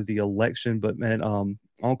after the election. But, man,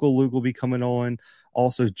 Uncle Luke will be coming on.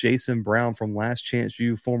 Also, Jason Brown from Last Chance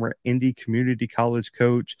U, former Indy Community College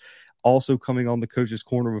coach, also coming on the Coach's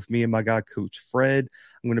Corner with me and my guy, Coach Fred.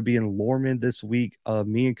 I'm going to be in Lorman this week.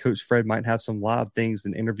 Me and Coach Fred might have some live things,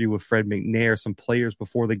 an interview with Fred McNair, some players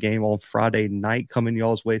before the game on Friday night coming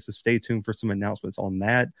y'all's way, so stay tuned for some announcements on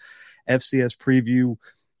that. FCS preview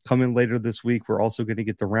coming later this week. We're also going to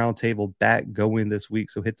get the roundtable back going this week.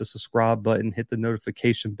 So hit the subscribe button, hit the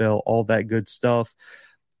notification bell, all that good stuff.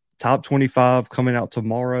 Top 25 coming out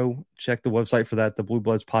tomorrow. Check the website for that,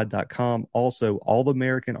 thebluebloodspod.com. Also, all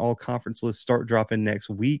American, all conference lists start dropping next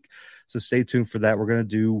week. So stay tuned for that. We're going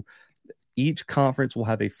to do each conference will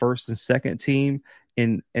have a first and second team,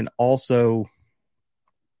 and also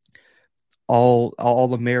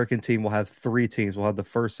all American team will have 3 teams. We'll have the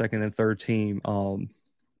first, second, and third team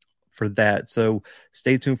for that. So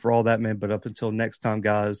stay tuned for all that, man. But up until next time,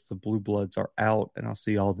 guys, the Blue Bloods are out, and I'll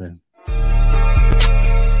see y'all then.